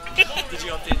 hours. Did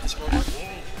you update the scoreboard?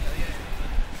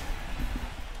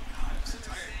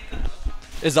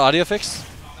 Is the audio fixed?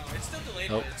 No, it's still delayed,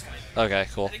 Nope. but it's fine. Okay,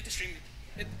 cool. I think the stream,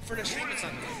 for the stream, it's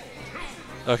not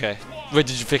delayed. Okay. Wait,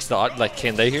 did you fix the audio? Like,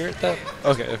 can they hear it then?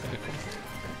 Okay, cool.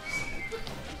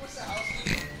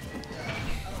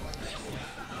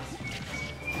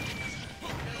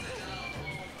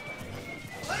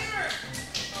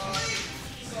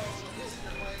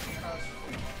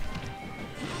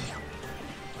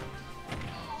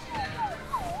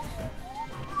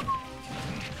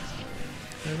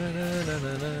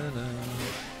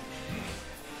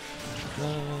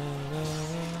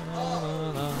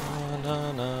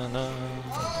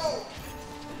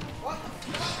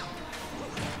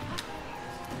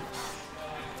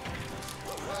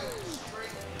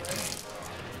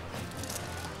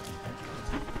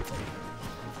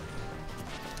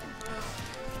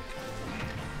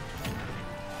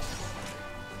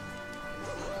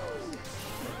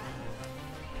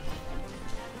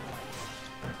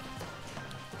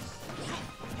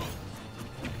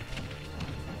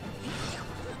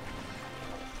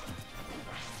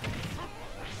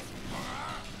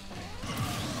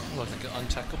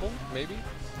 untechable, maybe.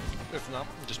 If not,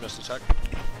 just missed the tech.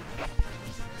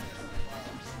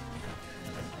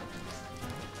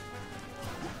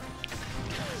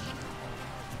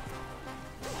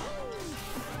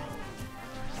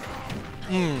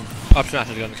 Up smash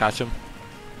is gonna catch him.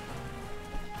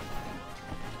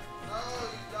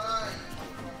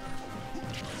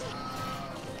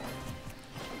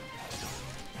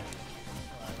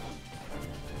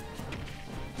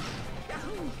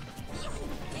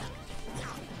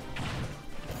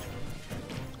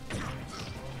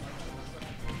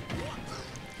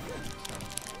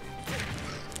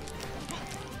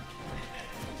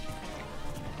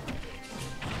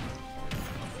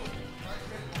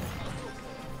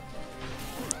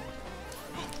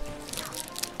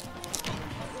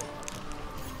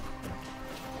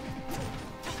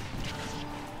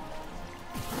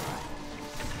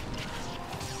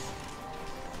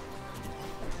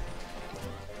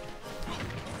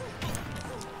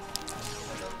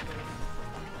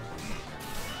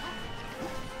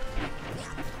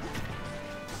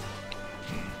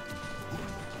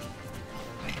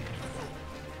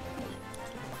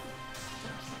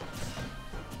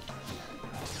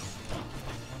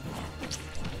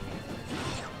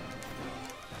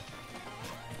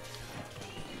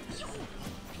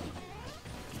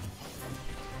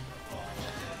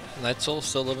 Night Soul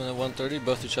still living at 130,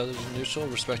 both each other's neutral,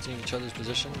 respecting each other's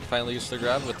position. Finally used the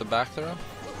grab with the back throw.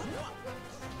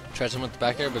 Tries him with the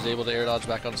back air, but is able to air dodge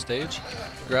back on stage.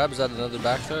 Grabs at another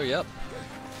back throw, yep.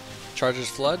 Charges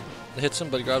Flood, hits him,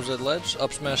 but he grabs that ledge.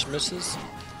 Up smash misses.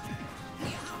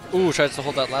 Ooh, tries to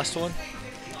hold that last one.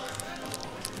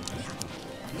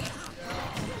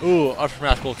 Ooh, up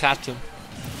smash will catch him.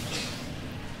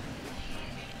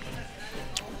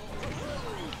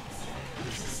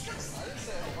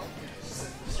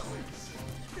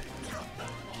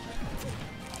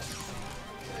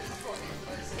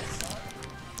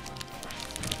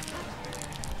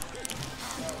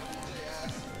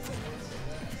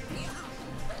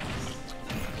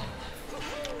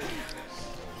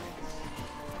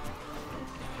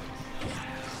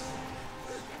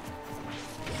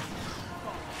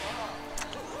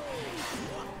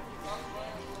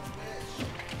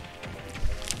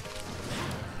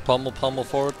 Pummel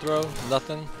forward throw,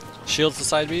 nothing. Shields the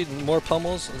side bead, more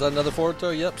pummels. Is that another forward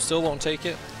throw? Yep, still won't take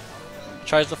it.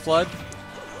 Tries to flood.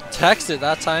 Techs it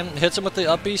that time. Hits him with the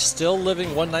up B, still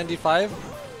living 195.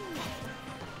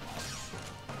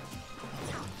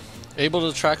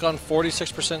 Able to track on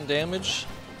 46% damage.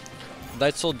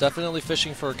 Night Soul definitely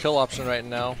fishing for a kill option right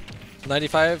now.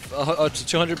 95 to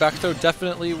 200 back throw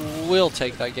definitely will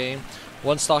take that game.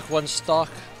 One stock, one stock.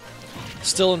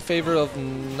 Still in favor of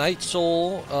Night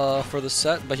Soul for the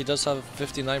set, but he does have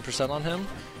 59% on him.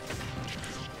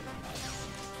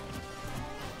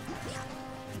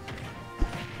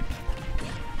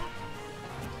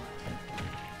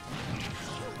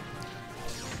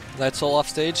 Night Soul off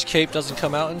stage. Cape doesn't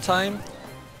come out in time.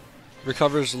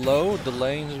 Recovers low,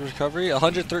 delaying his recovery.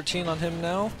 113 on him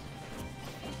now.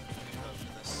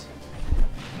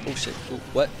 Oh shit, ooh,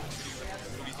 what?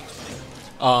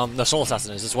 The Soul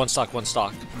Assassin is. It's one stock,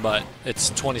 but it's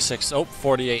 26. Oh,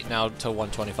 48 now to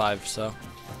 125. So.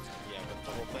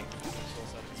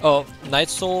 Oh, Night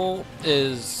Soul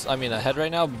is, I mean, ahead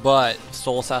right now, but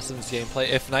Soul Assassin's gameplay.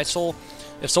 If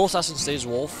Soul Assassin stays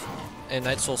Wolf and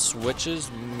Night Soul switches,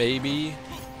 maybe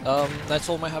Night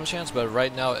Soul might have a chance. But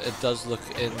right now, it does look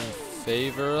in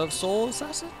favor of Soul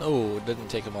Assassin. Oh, didn't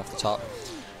take him off the top.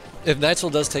 If Night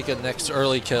Soul does take a next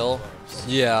early kill,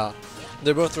 yeah.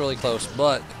 They're both really close,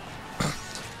 but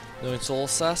knowing Soul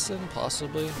Assassin,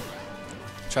 possibly.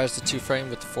 Tries the 2-frame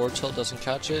with the forward tilt, doesn't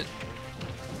catch it.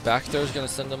 Back throw is going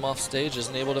to send him off stage,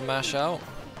 isn't able to mash out.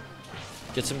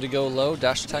 Gets him to go low,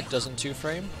 dash attack doesn't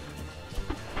 2-frame.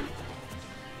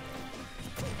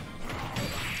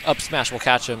 Up smash will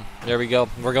catch him. There we go.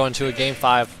 We're going to a game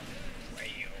 5.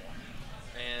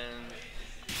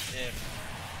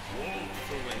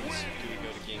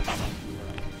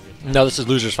 No, this is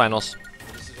losers finals.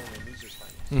 This is only losers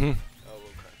finals. Mm-hmm. Oh,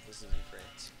 okay. This is new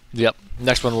grands. Yep.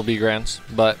 Next one will be grands,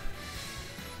 but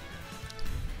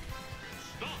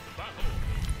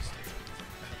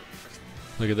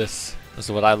look at this. This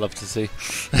is what I love to see.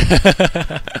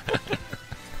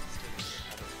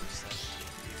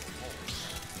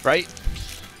 Right?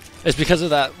 It's because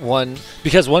of that one.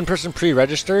 Because one person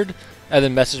pre-registered and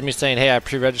then messaged me saying, "Hey, I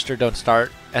pre-registered, don't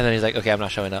start." And then he's like, "Okay, I'm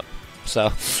not showing up."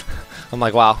 So I'm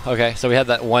like, wow, okay. So we had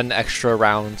that one extra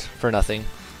round for nothing.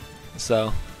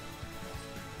 So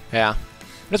yeah,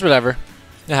 it's whatever.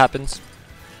 It happens.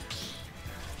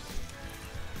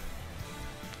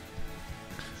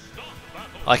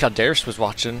 like how Darius was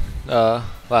watching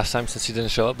last time since he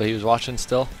didn't show up, but he was watching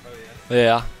still.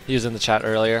 Yeah, he was in the chat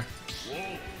earlier.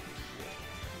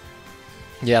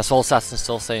 Yeah, Soul Assassin's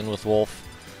still staying with Wolf.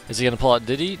 Is he going to pull out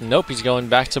Diddy? Nope, he's going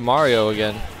back to Mario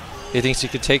again. He thinks he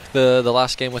could take the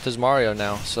last game with his Mario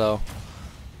now, so.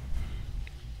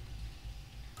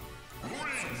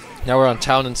 Now we're on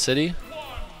Town and City.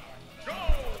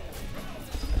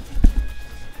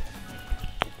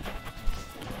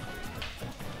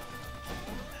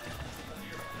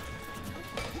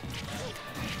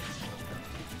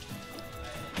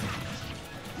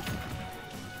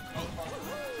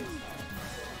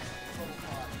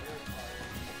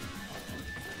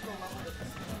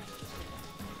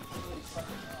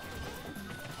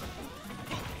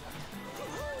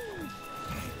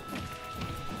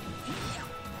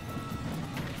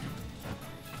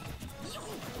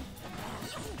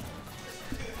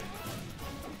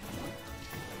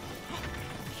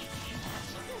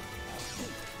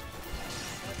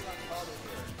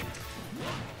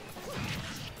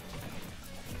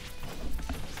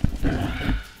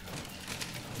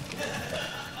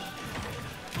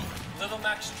 Little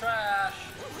Max trash.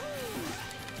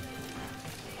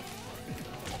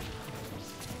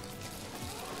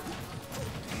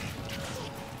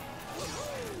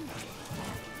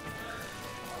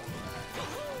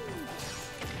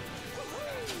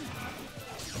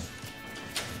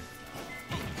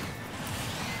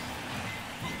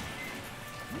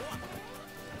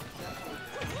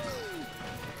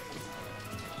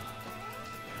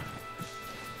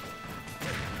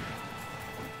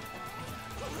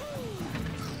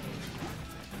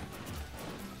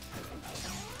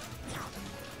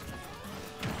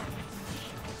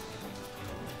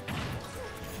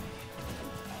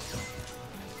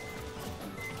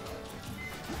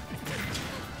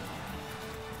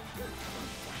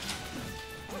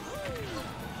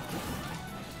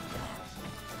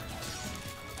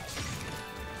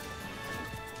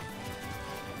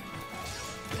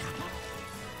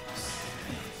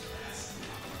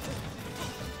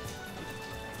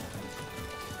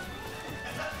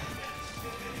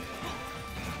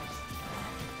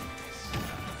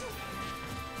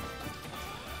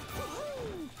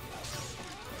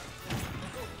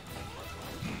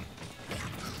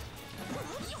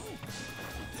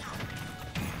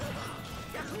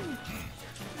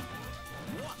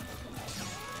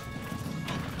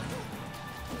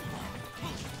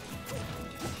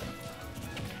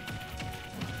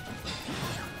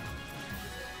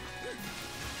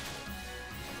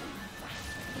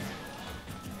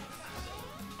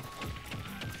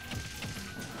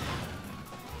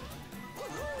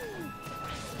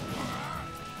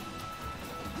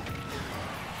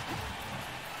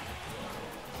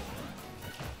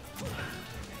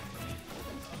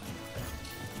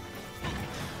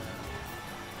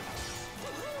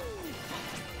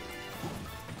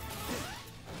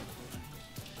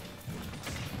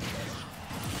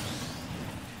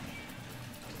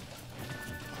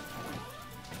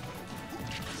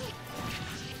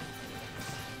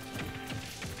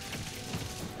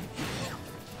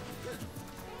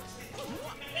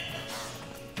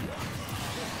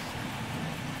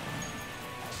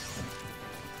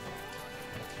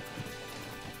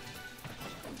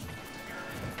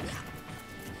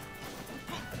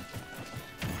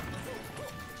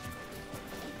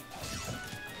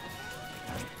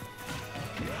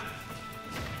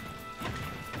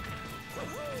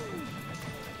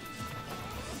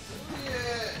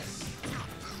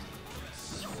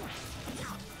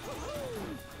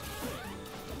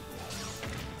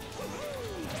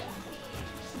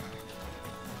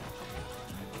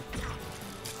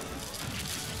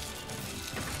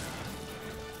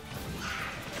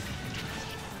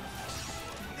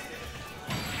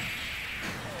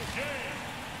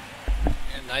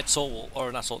 Night Soul will,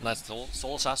 or not Soul, Night Soul,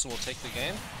 Soul Assassin will take the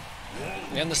game,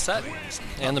 and the set,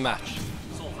 and the match.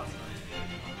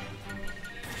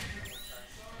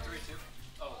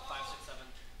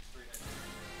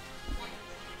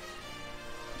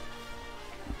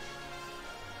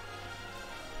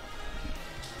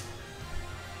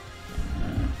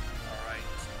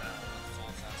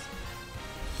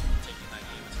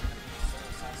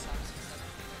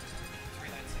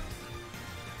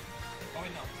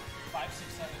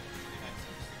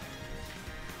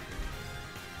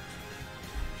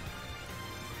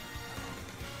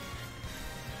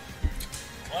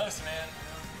 Close, man.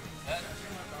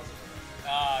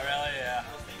 Oh, really? Yeah.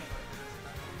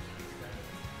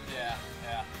 Yeah.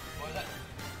 What was that?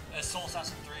 It's Soul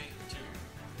Assassin 3, 2.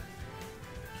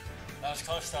 That was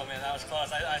close, though, man. That was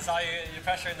close. I saw you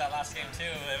pressuring that last game, too.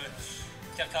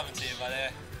 It kept coming to you,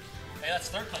 but Hey, that's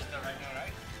third place though right now,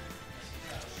 right?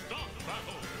 Stop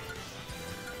battle.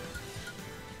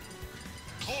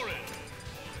 Corin.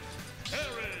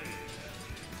 Harry.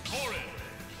 Corin.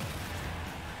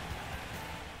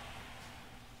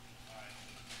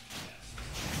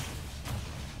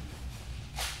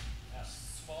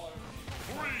 Smaller.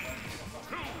 3,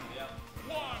 2,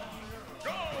 1,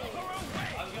 go!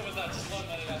 I'm good with that. Just one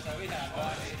that we have.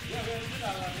 Yeah, we do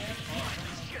that one, man.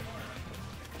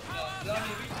 I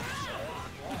mean,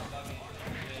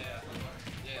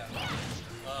 yeah.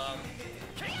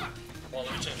 Well,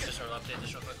 let me change this or update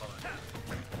this real quick. Hold on.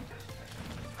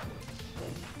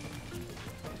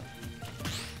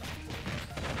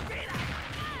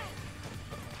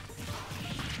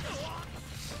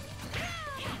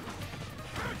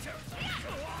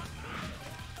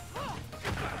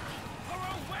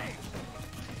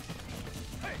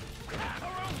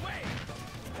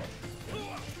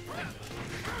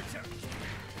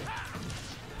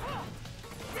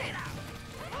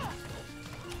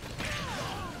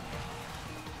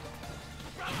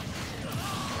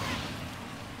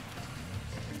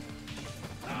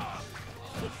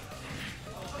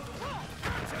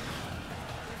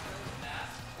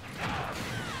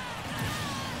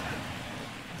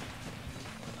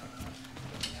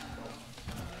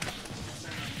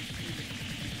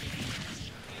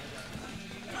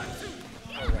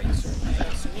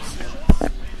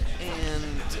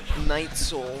 And Night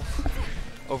Soul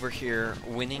over here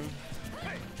winning,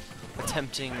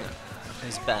 attempting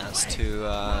his best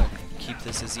to keep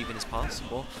this as even as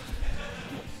possible.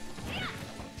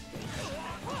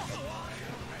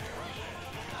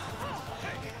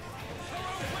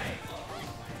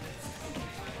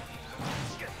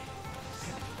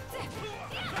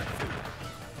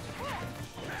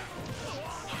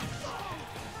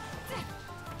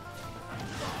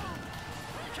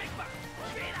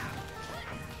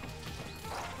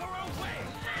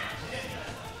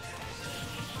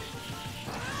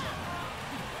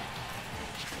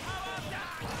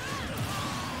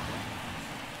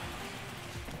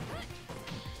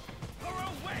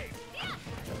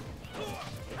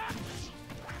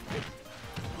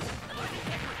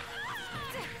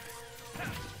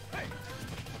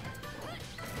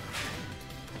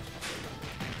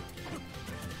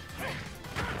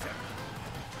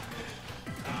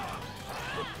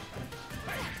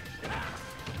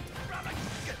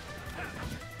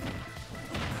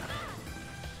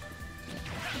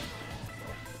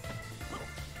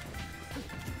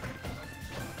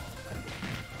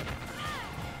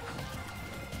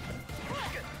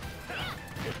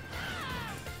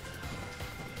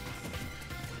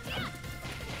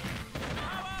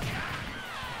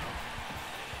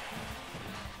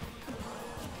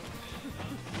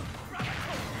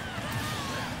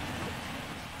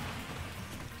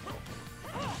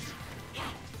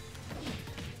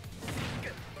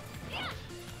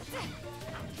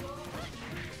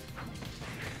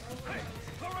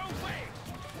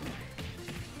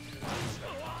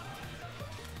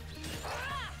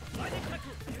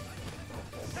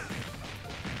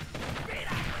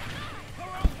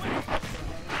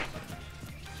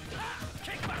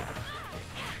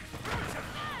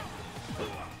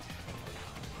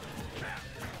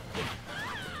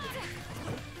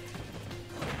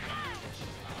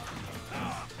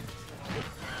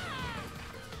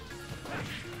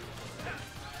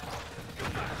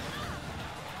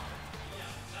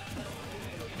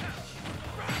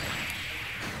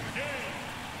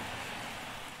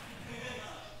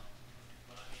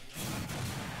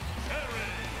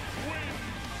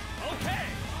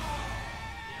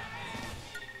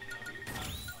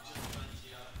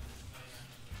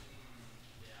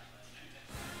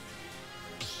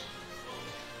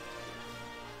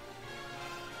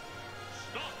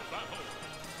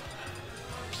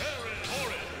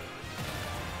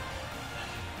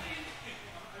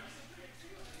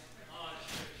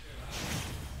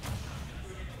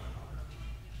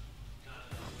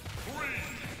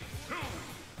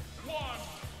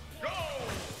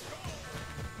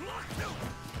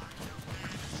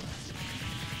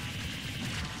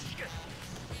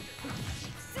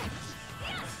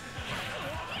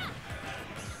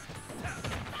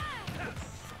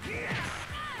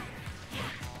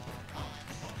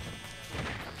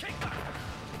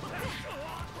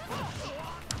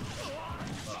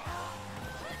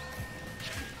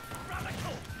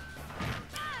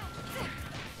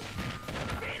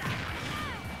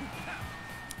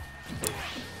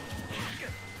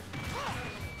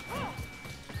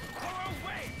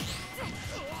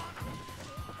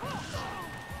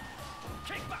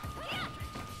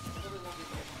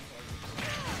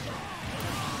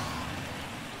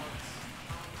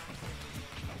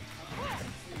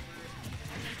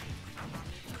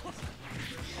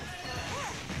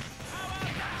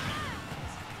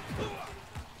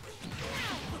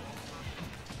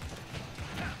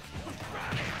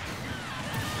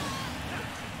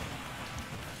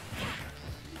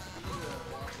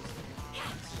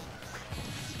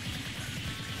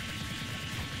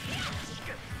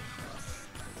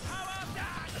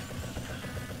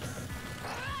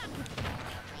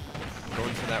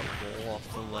 that roll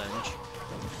off the ledge.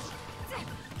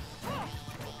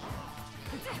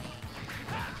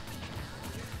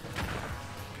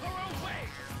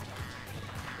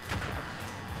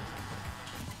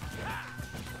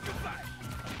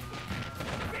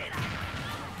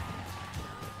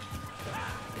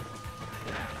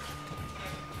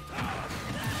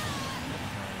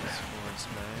 Nice forward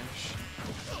smash.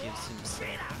 Gives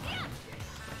himself.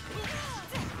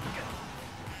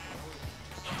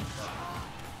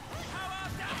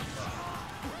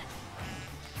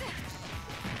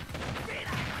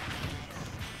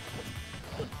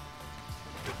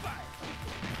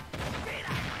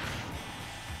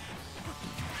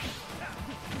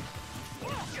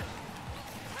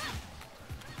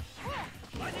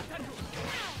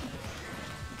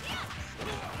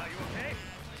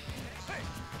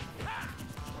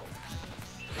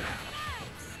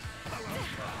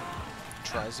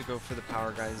 Tries to go for the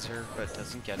power geyser, but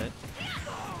doesn't get it.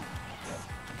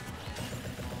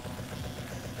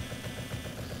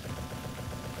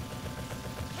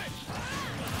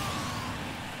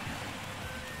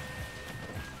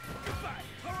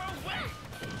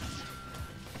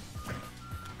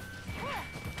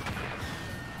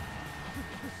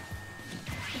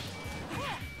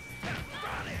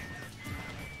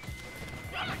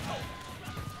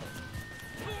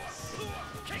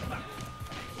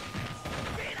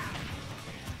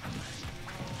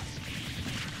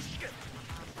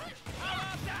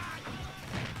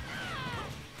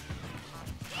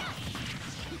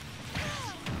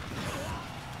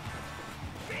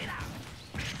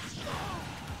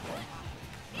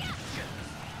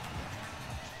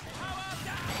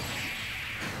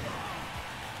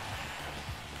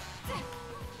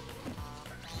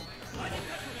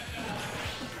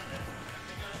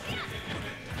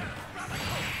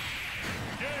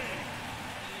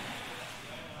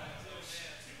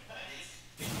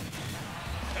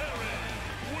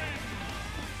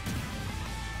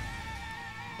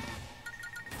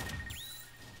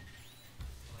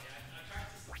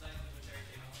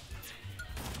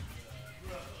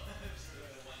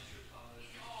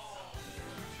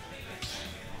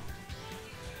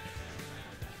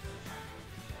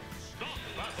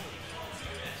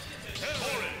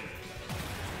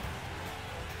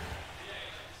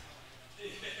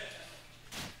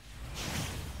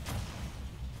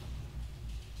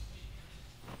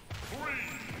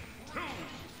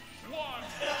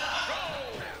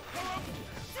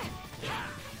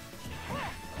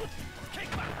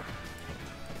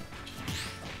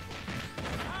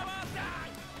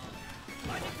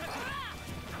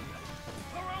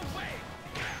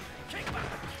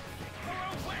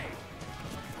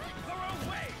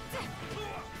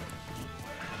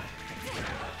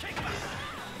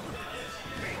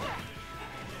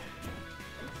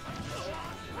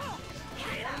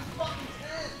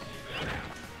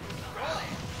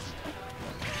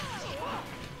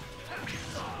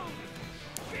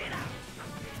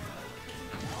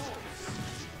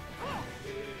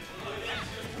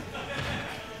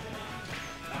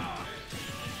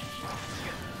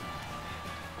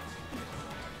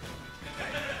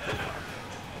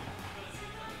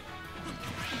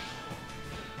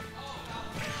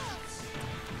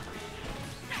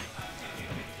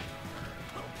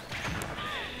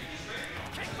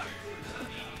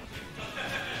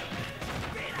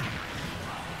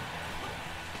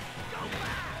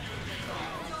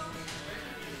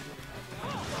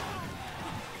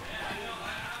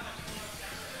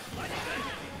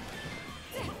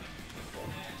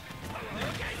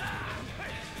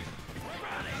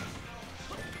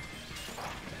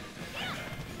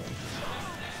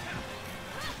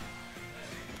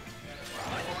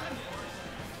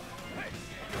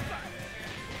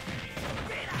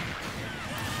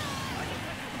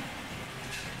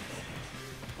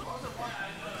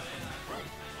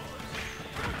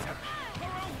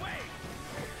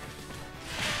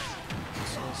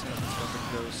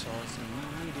 Sauce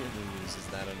immediately loses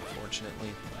that,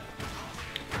 unfortunately.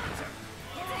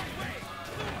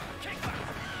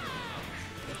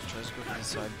 Tries to go for the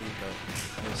side B, but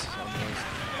misses on those.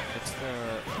 It's the,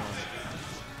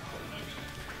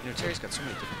 you know, Terry's got so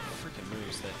many different freaking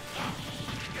moves that,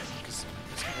 because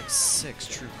he's got like 6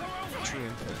 true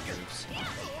input moves.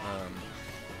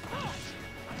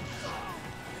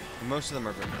 And most of them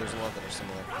are, there's a lot that are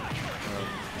similar.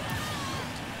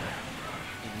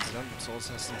 Soul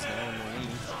Assassin's now in the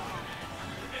lead.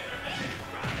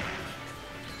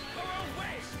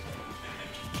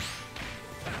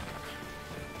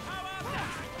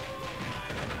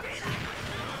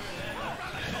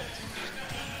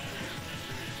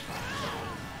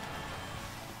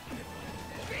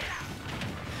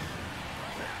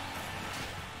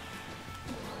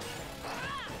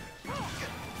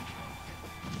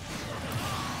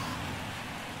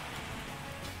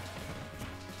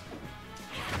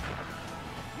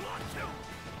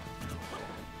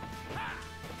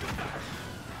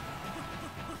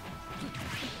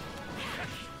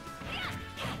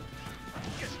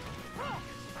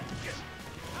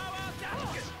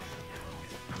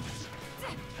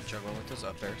 those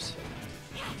up airs.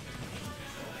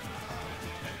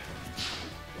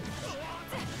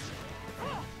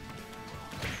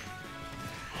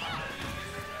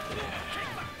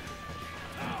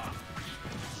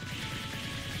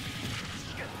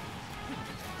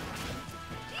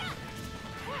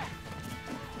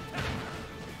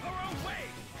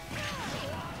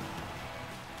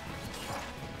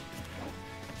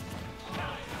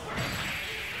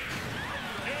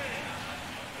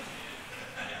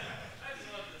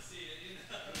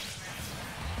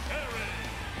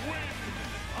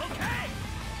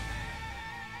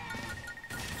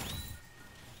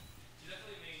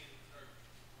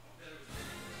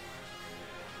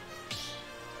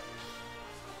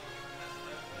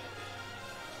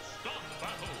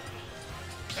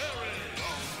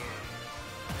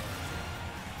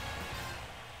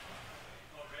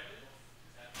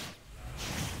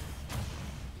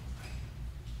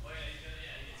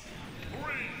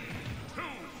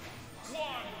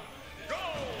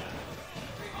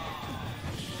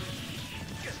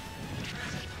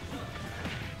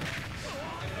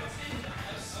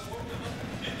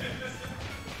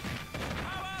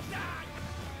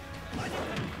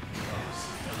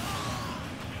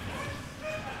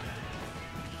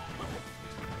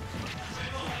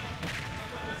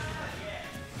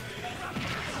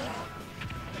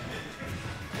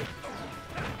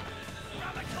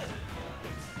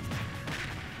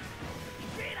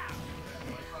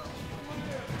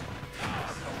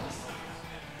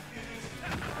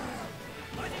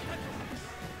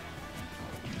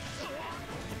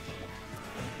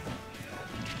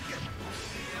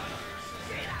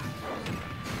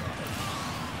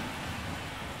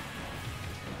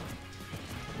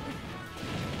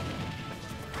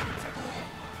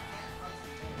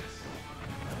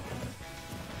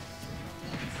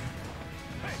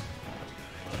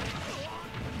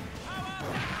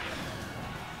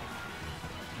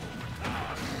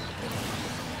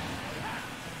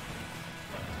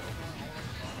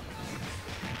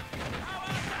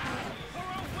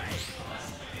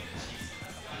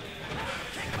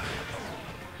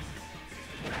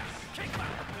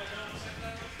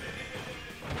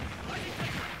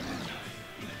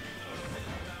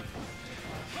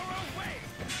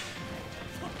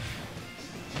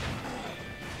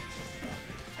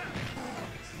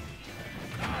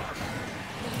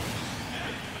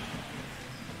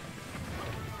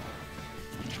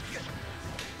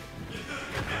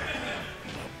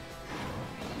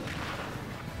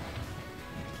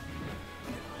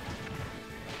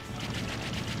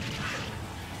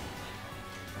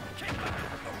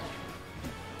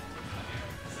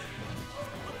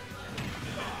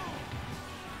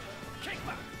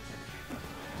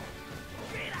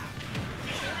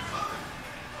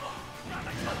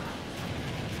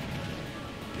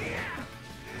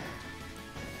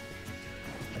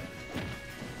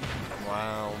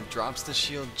 Wow, drops the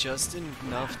shield just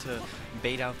enough to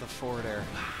bait out the forward air.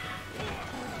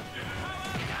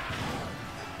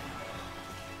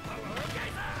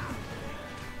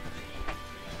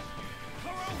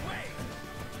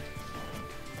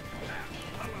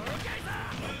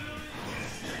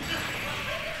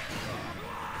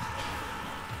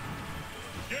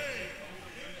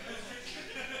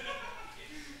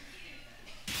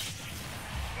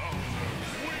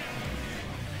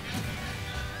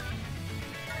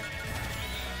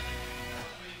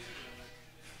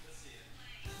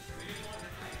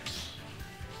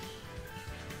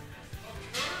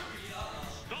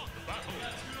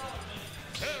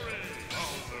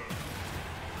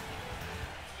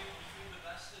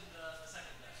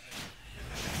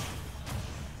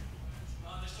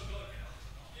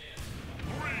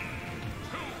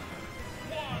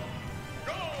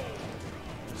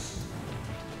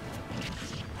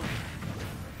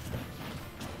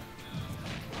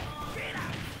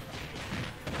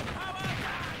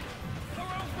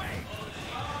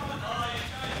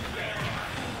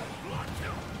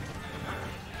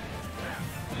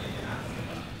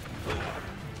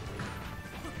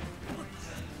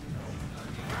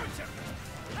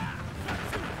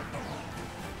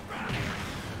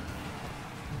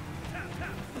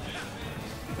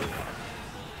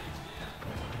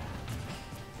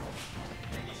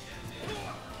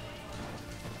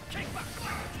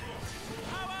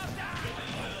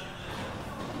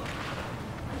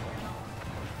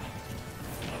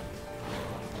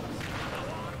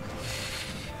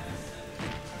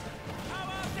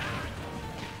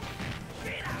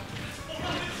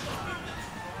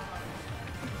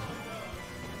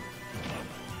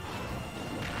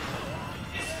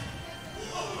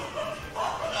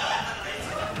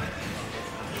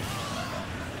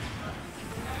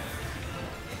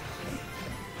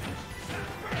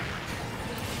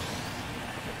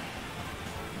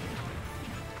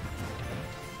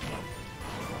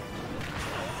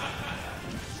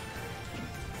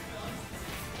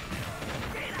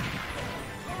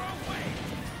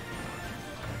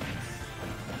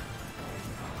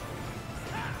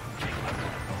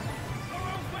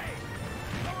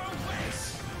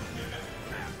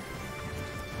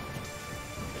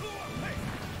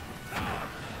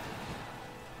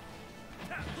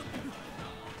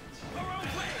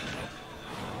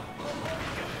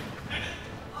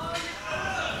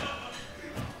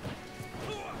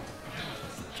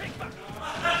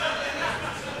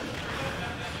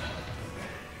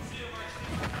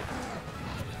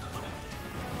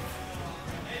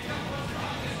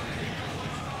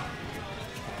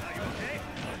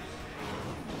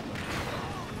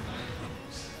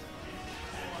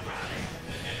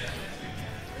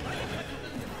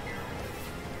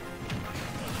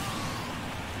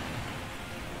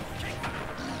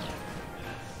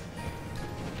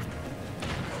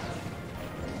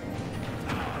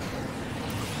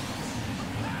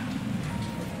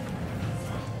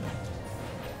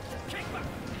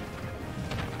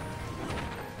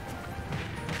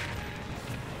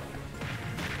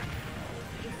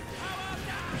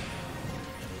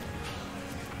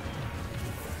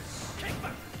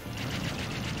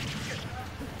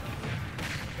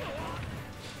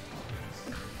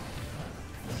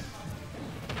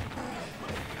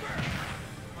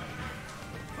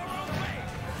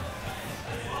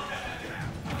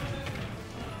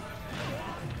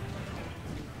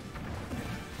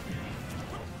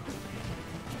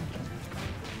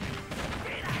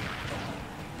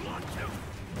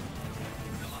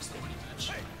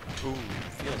 Ooh,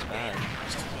 feels bad.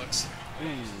 It's $2.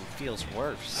 Ooh, feels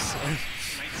worse.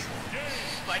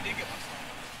 But I did get one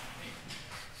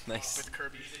Nice. with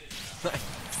Kirby.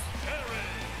 Harry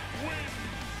wins.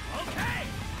 Okay.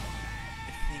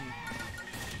 I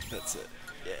think that's it.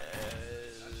 Yeah,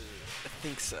 I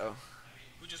think so.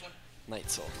 Who just won? Night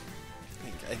Soul.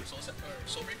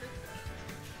 Soul Breaker?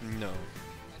 No.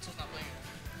 Night Soul's not playing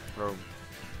it. Or,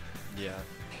 yeah.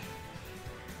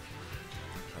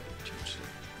 Probably changed it.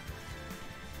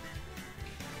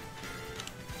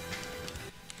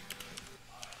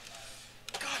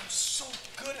 God, I'm so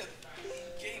good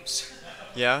at games.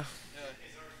 Yeah?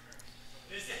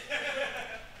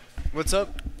 What's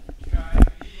up?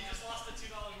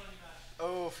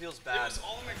 Oh, feels It bad. was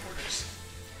all in my quarters.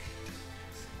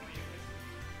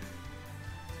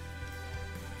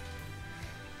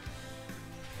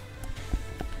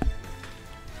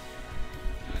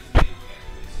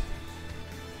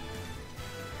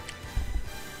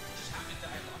 Just happened that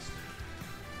I lost it.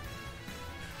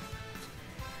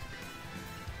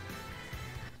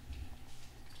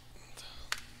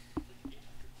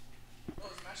 Oh,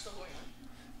 is the match still going on?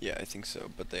 Yeah, I think so,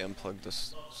 but they unplugged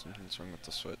this. Something's wrong with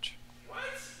the switch. What?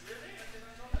 Really? I did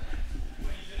not know that.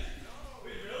 Wait, you didn't? No.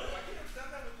 Wait, really? I could have done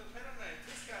that with the Meta Knight.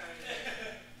 This guy.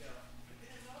 I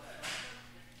didn't know that.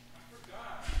 I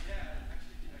forgot. Yeah,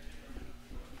 actually, I didn't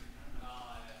know.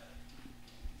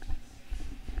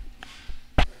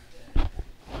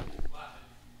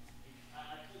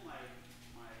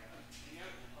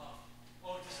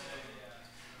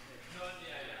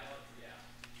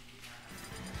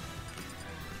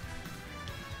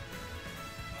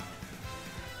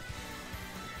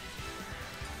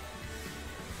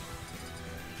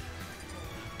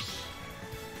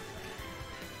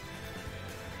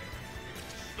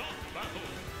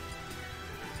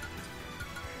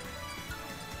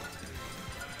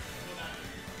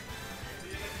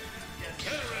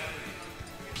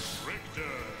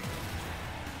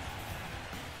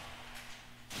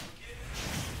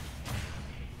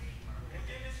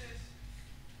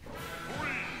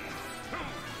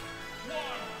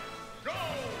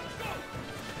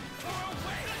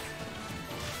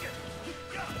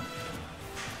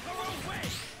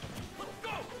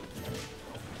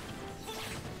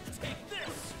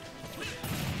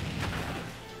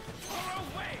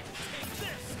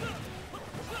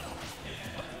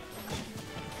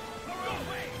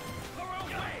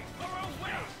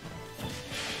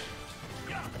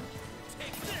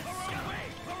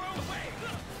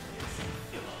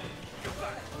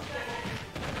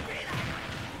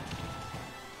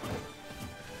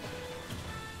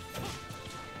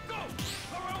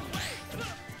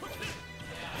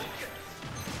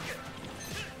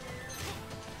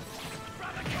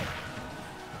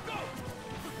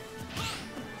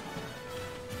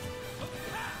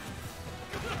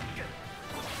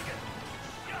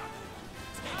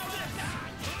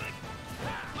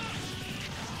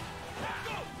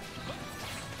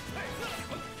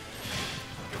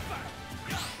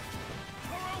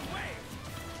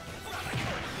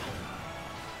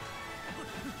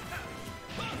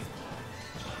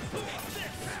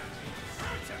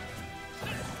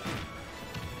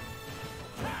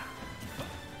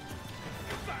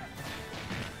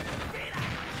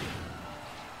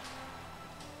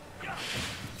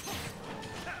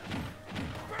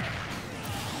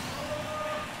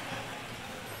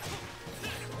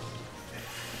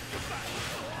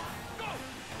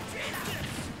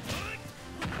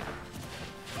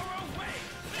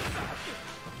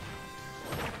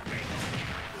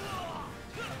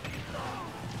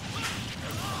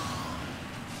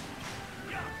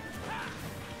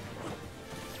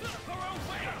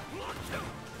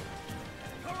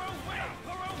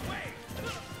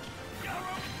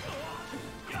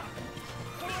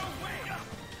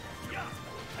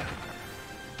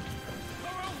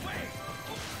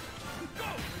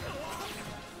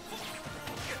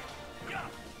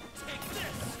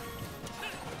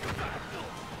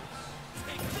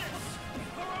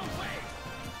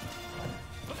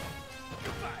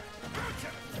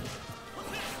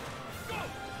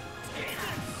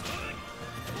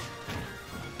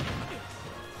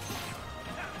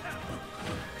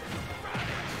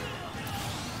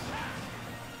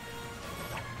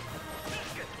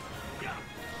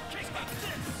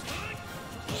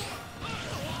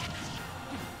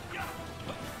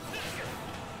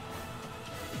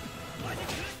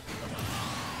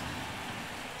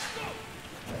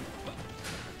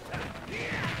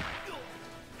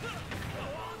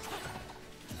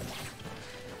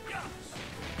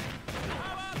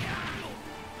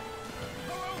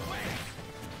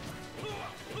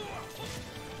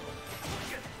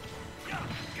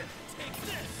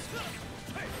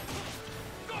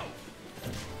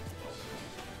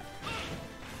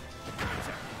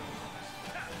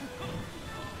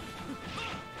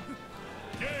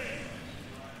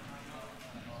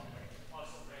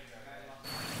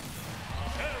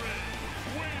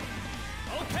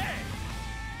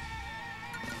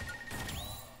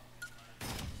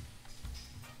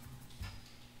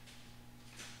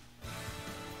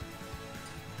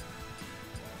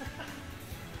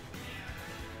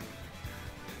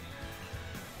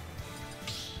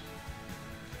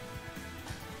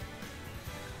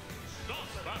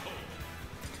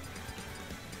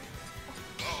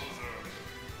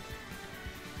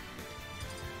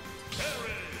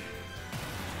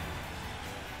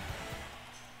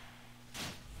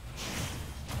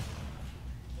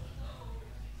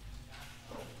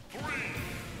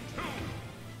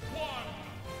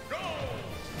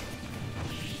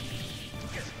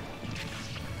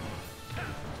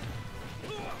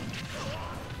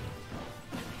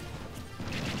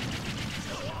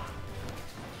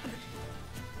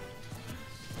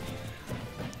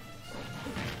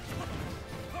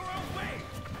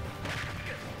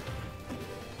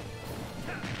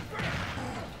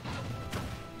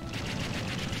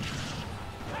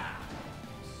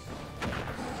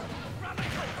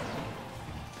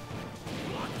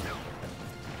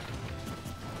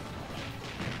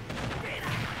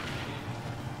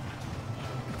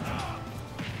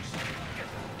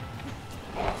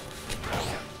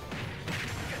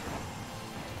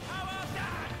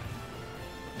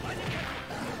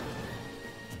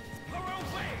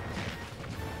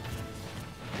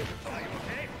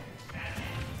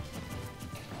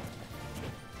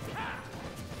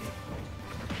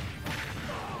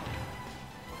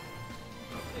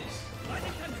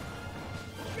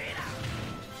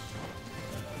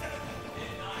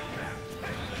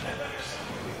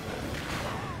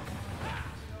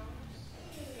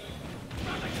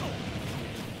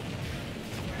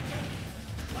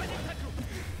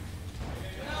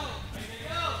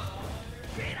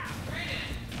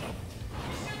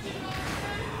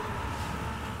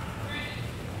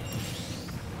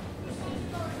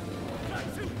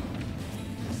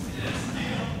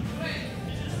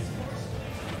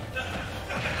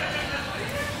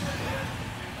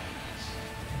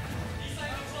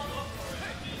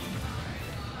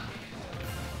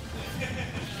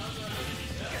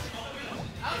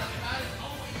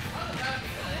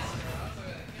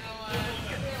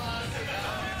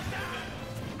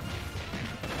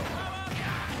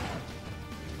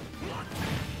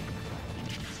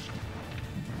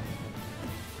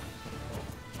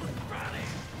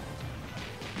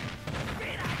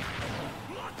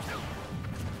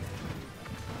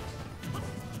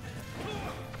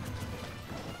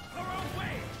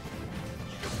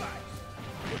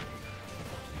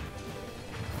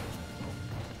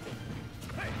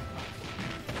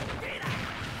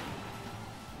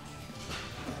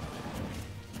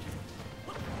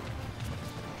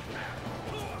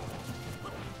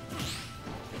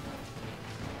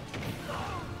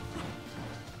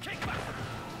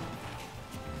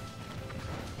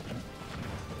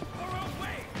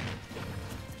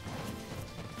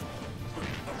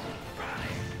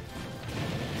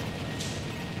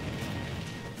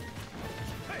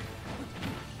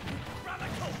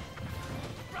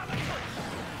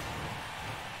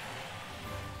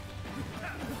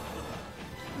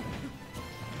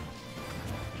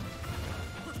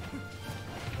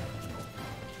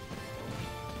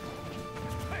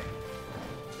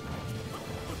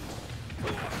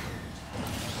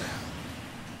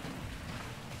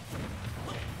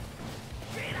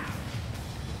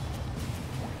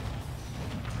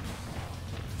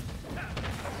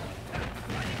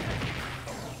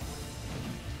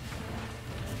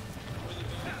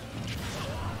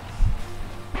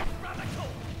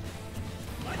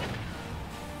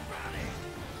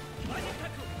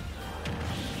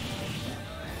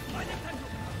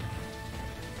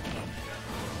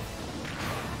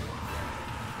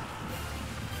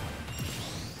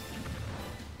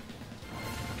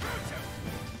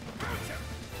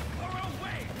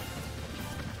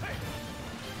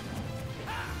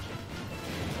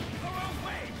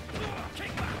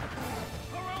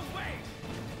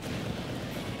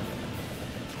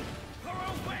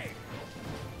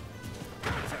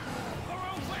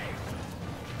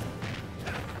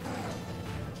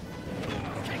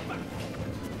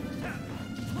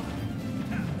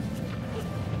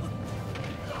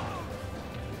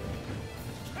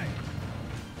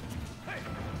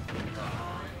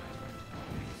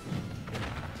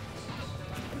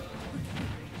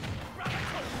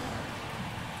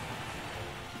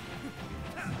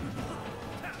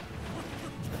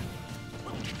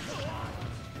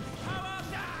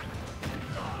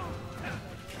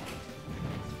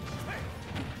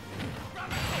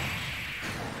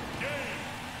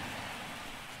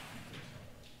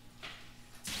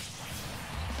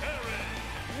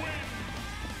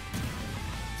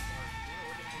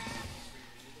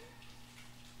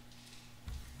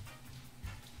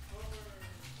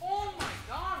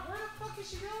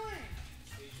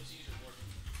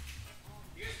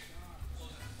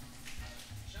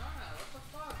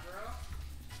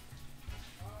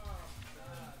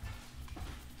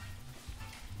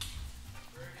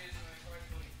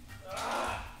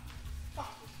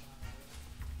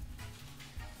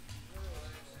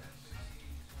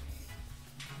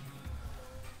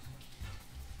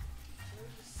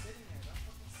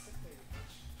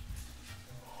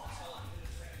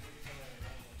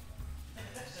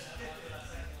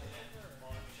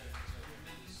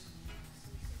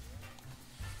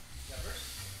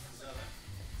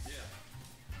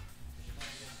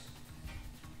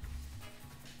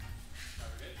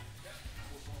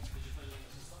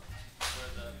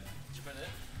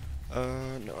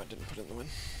 in the win.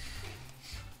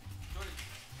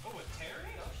 Oh, with Terry?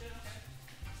 Oh shit, okay.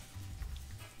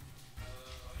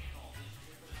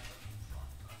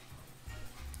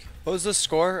 What was the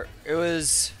score? It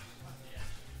was.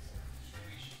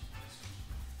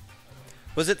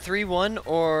 Was it 3-1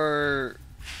 or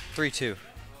 3-2?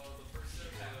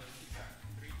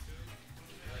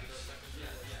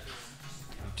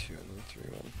 3-2 and then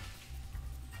 3-1.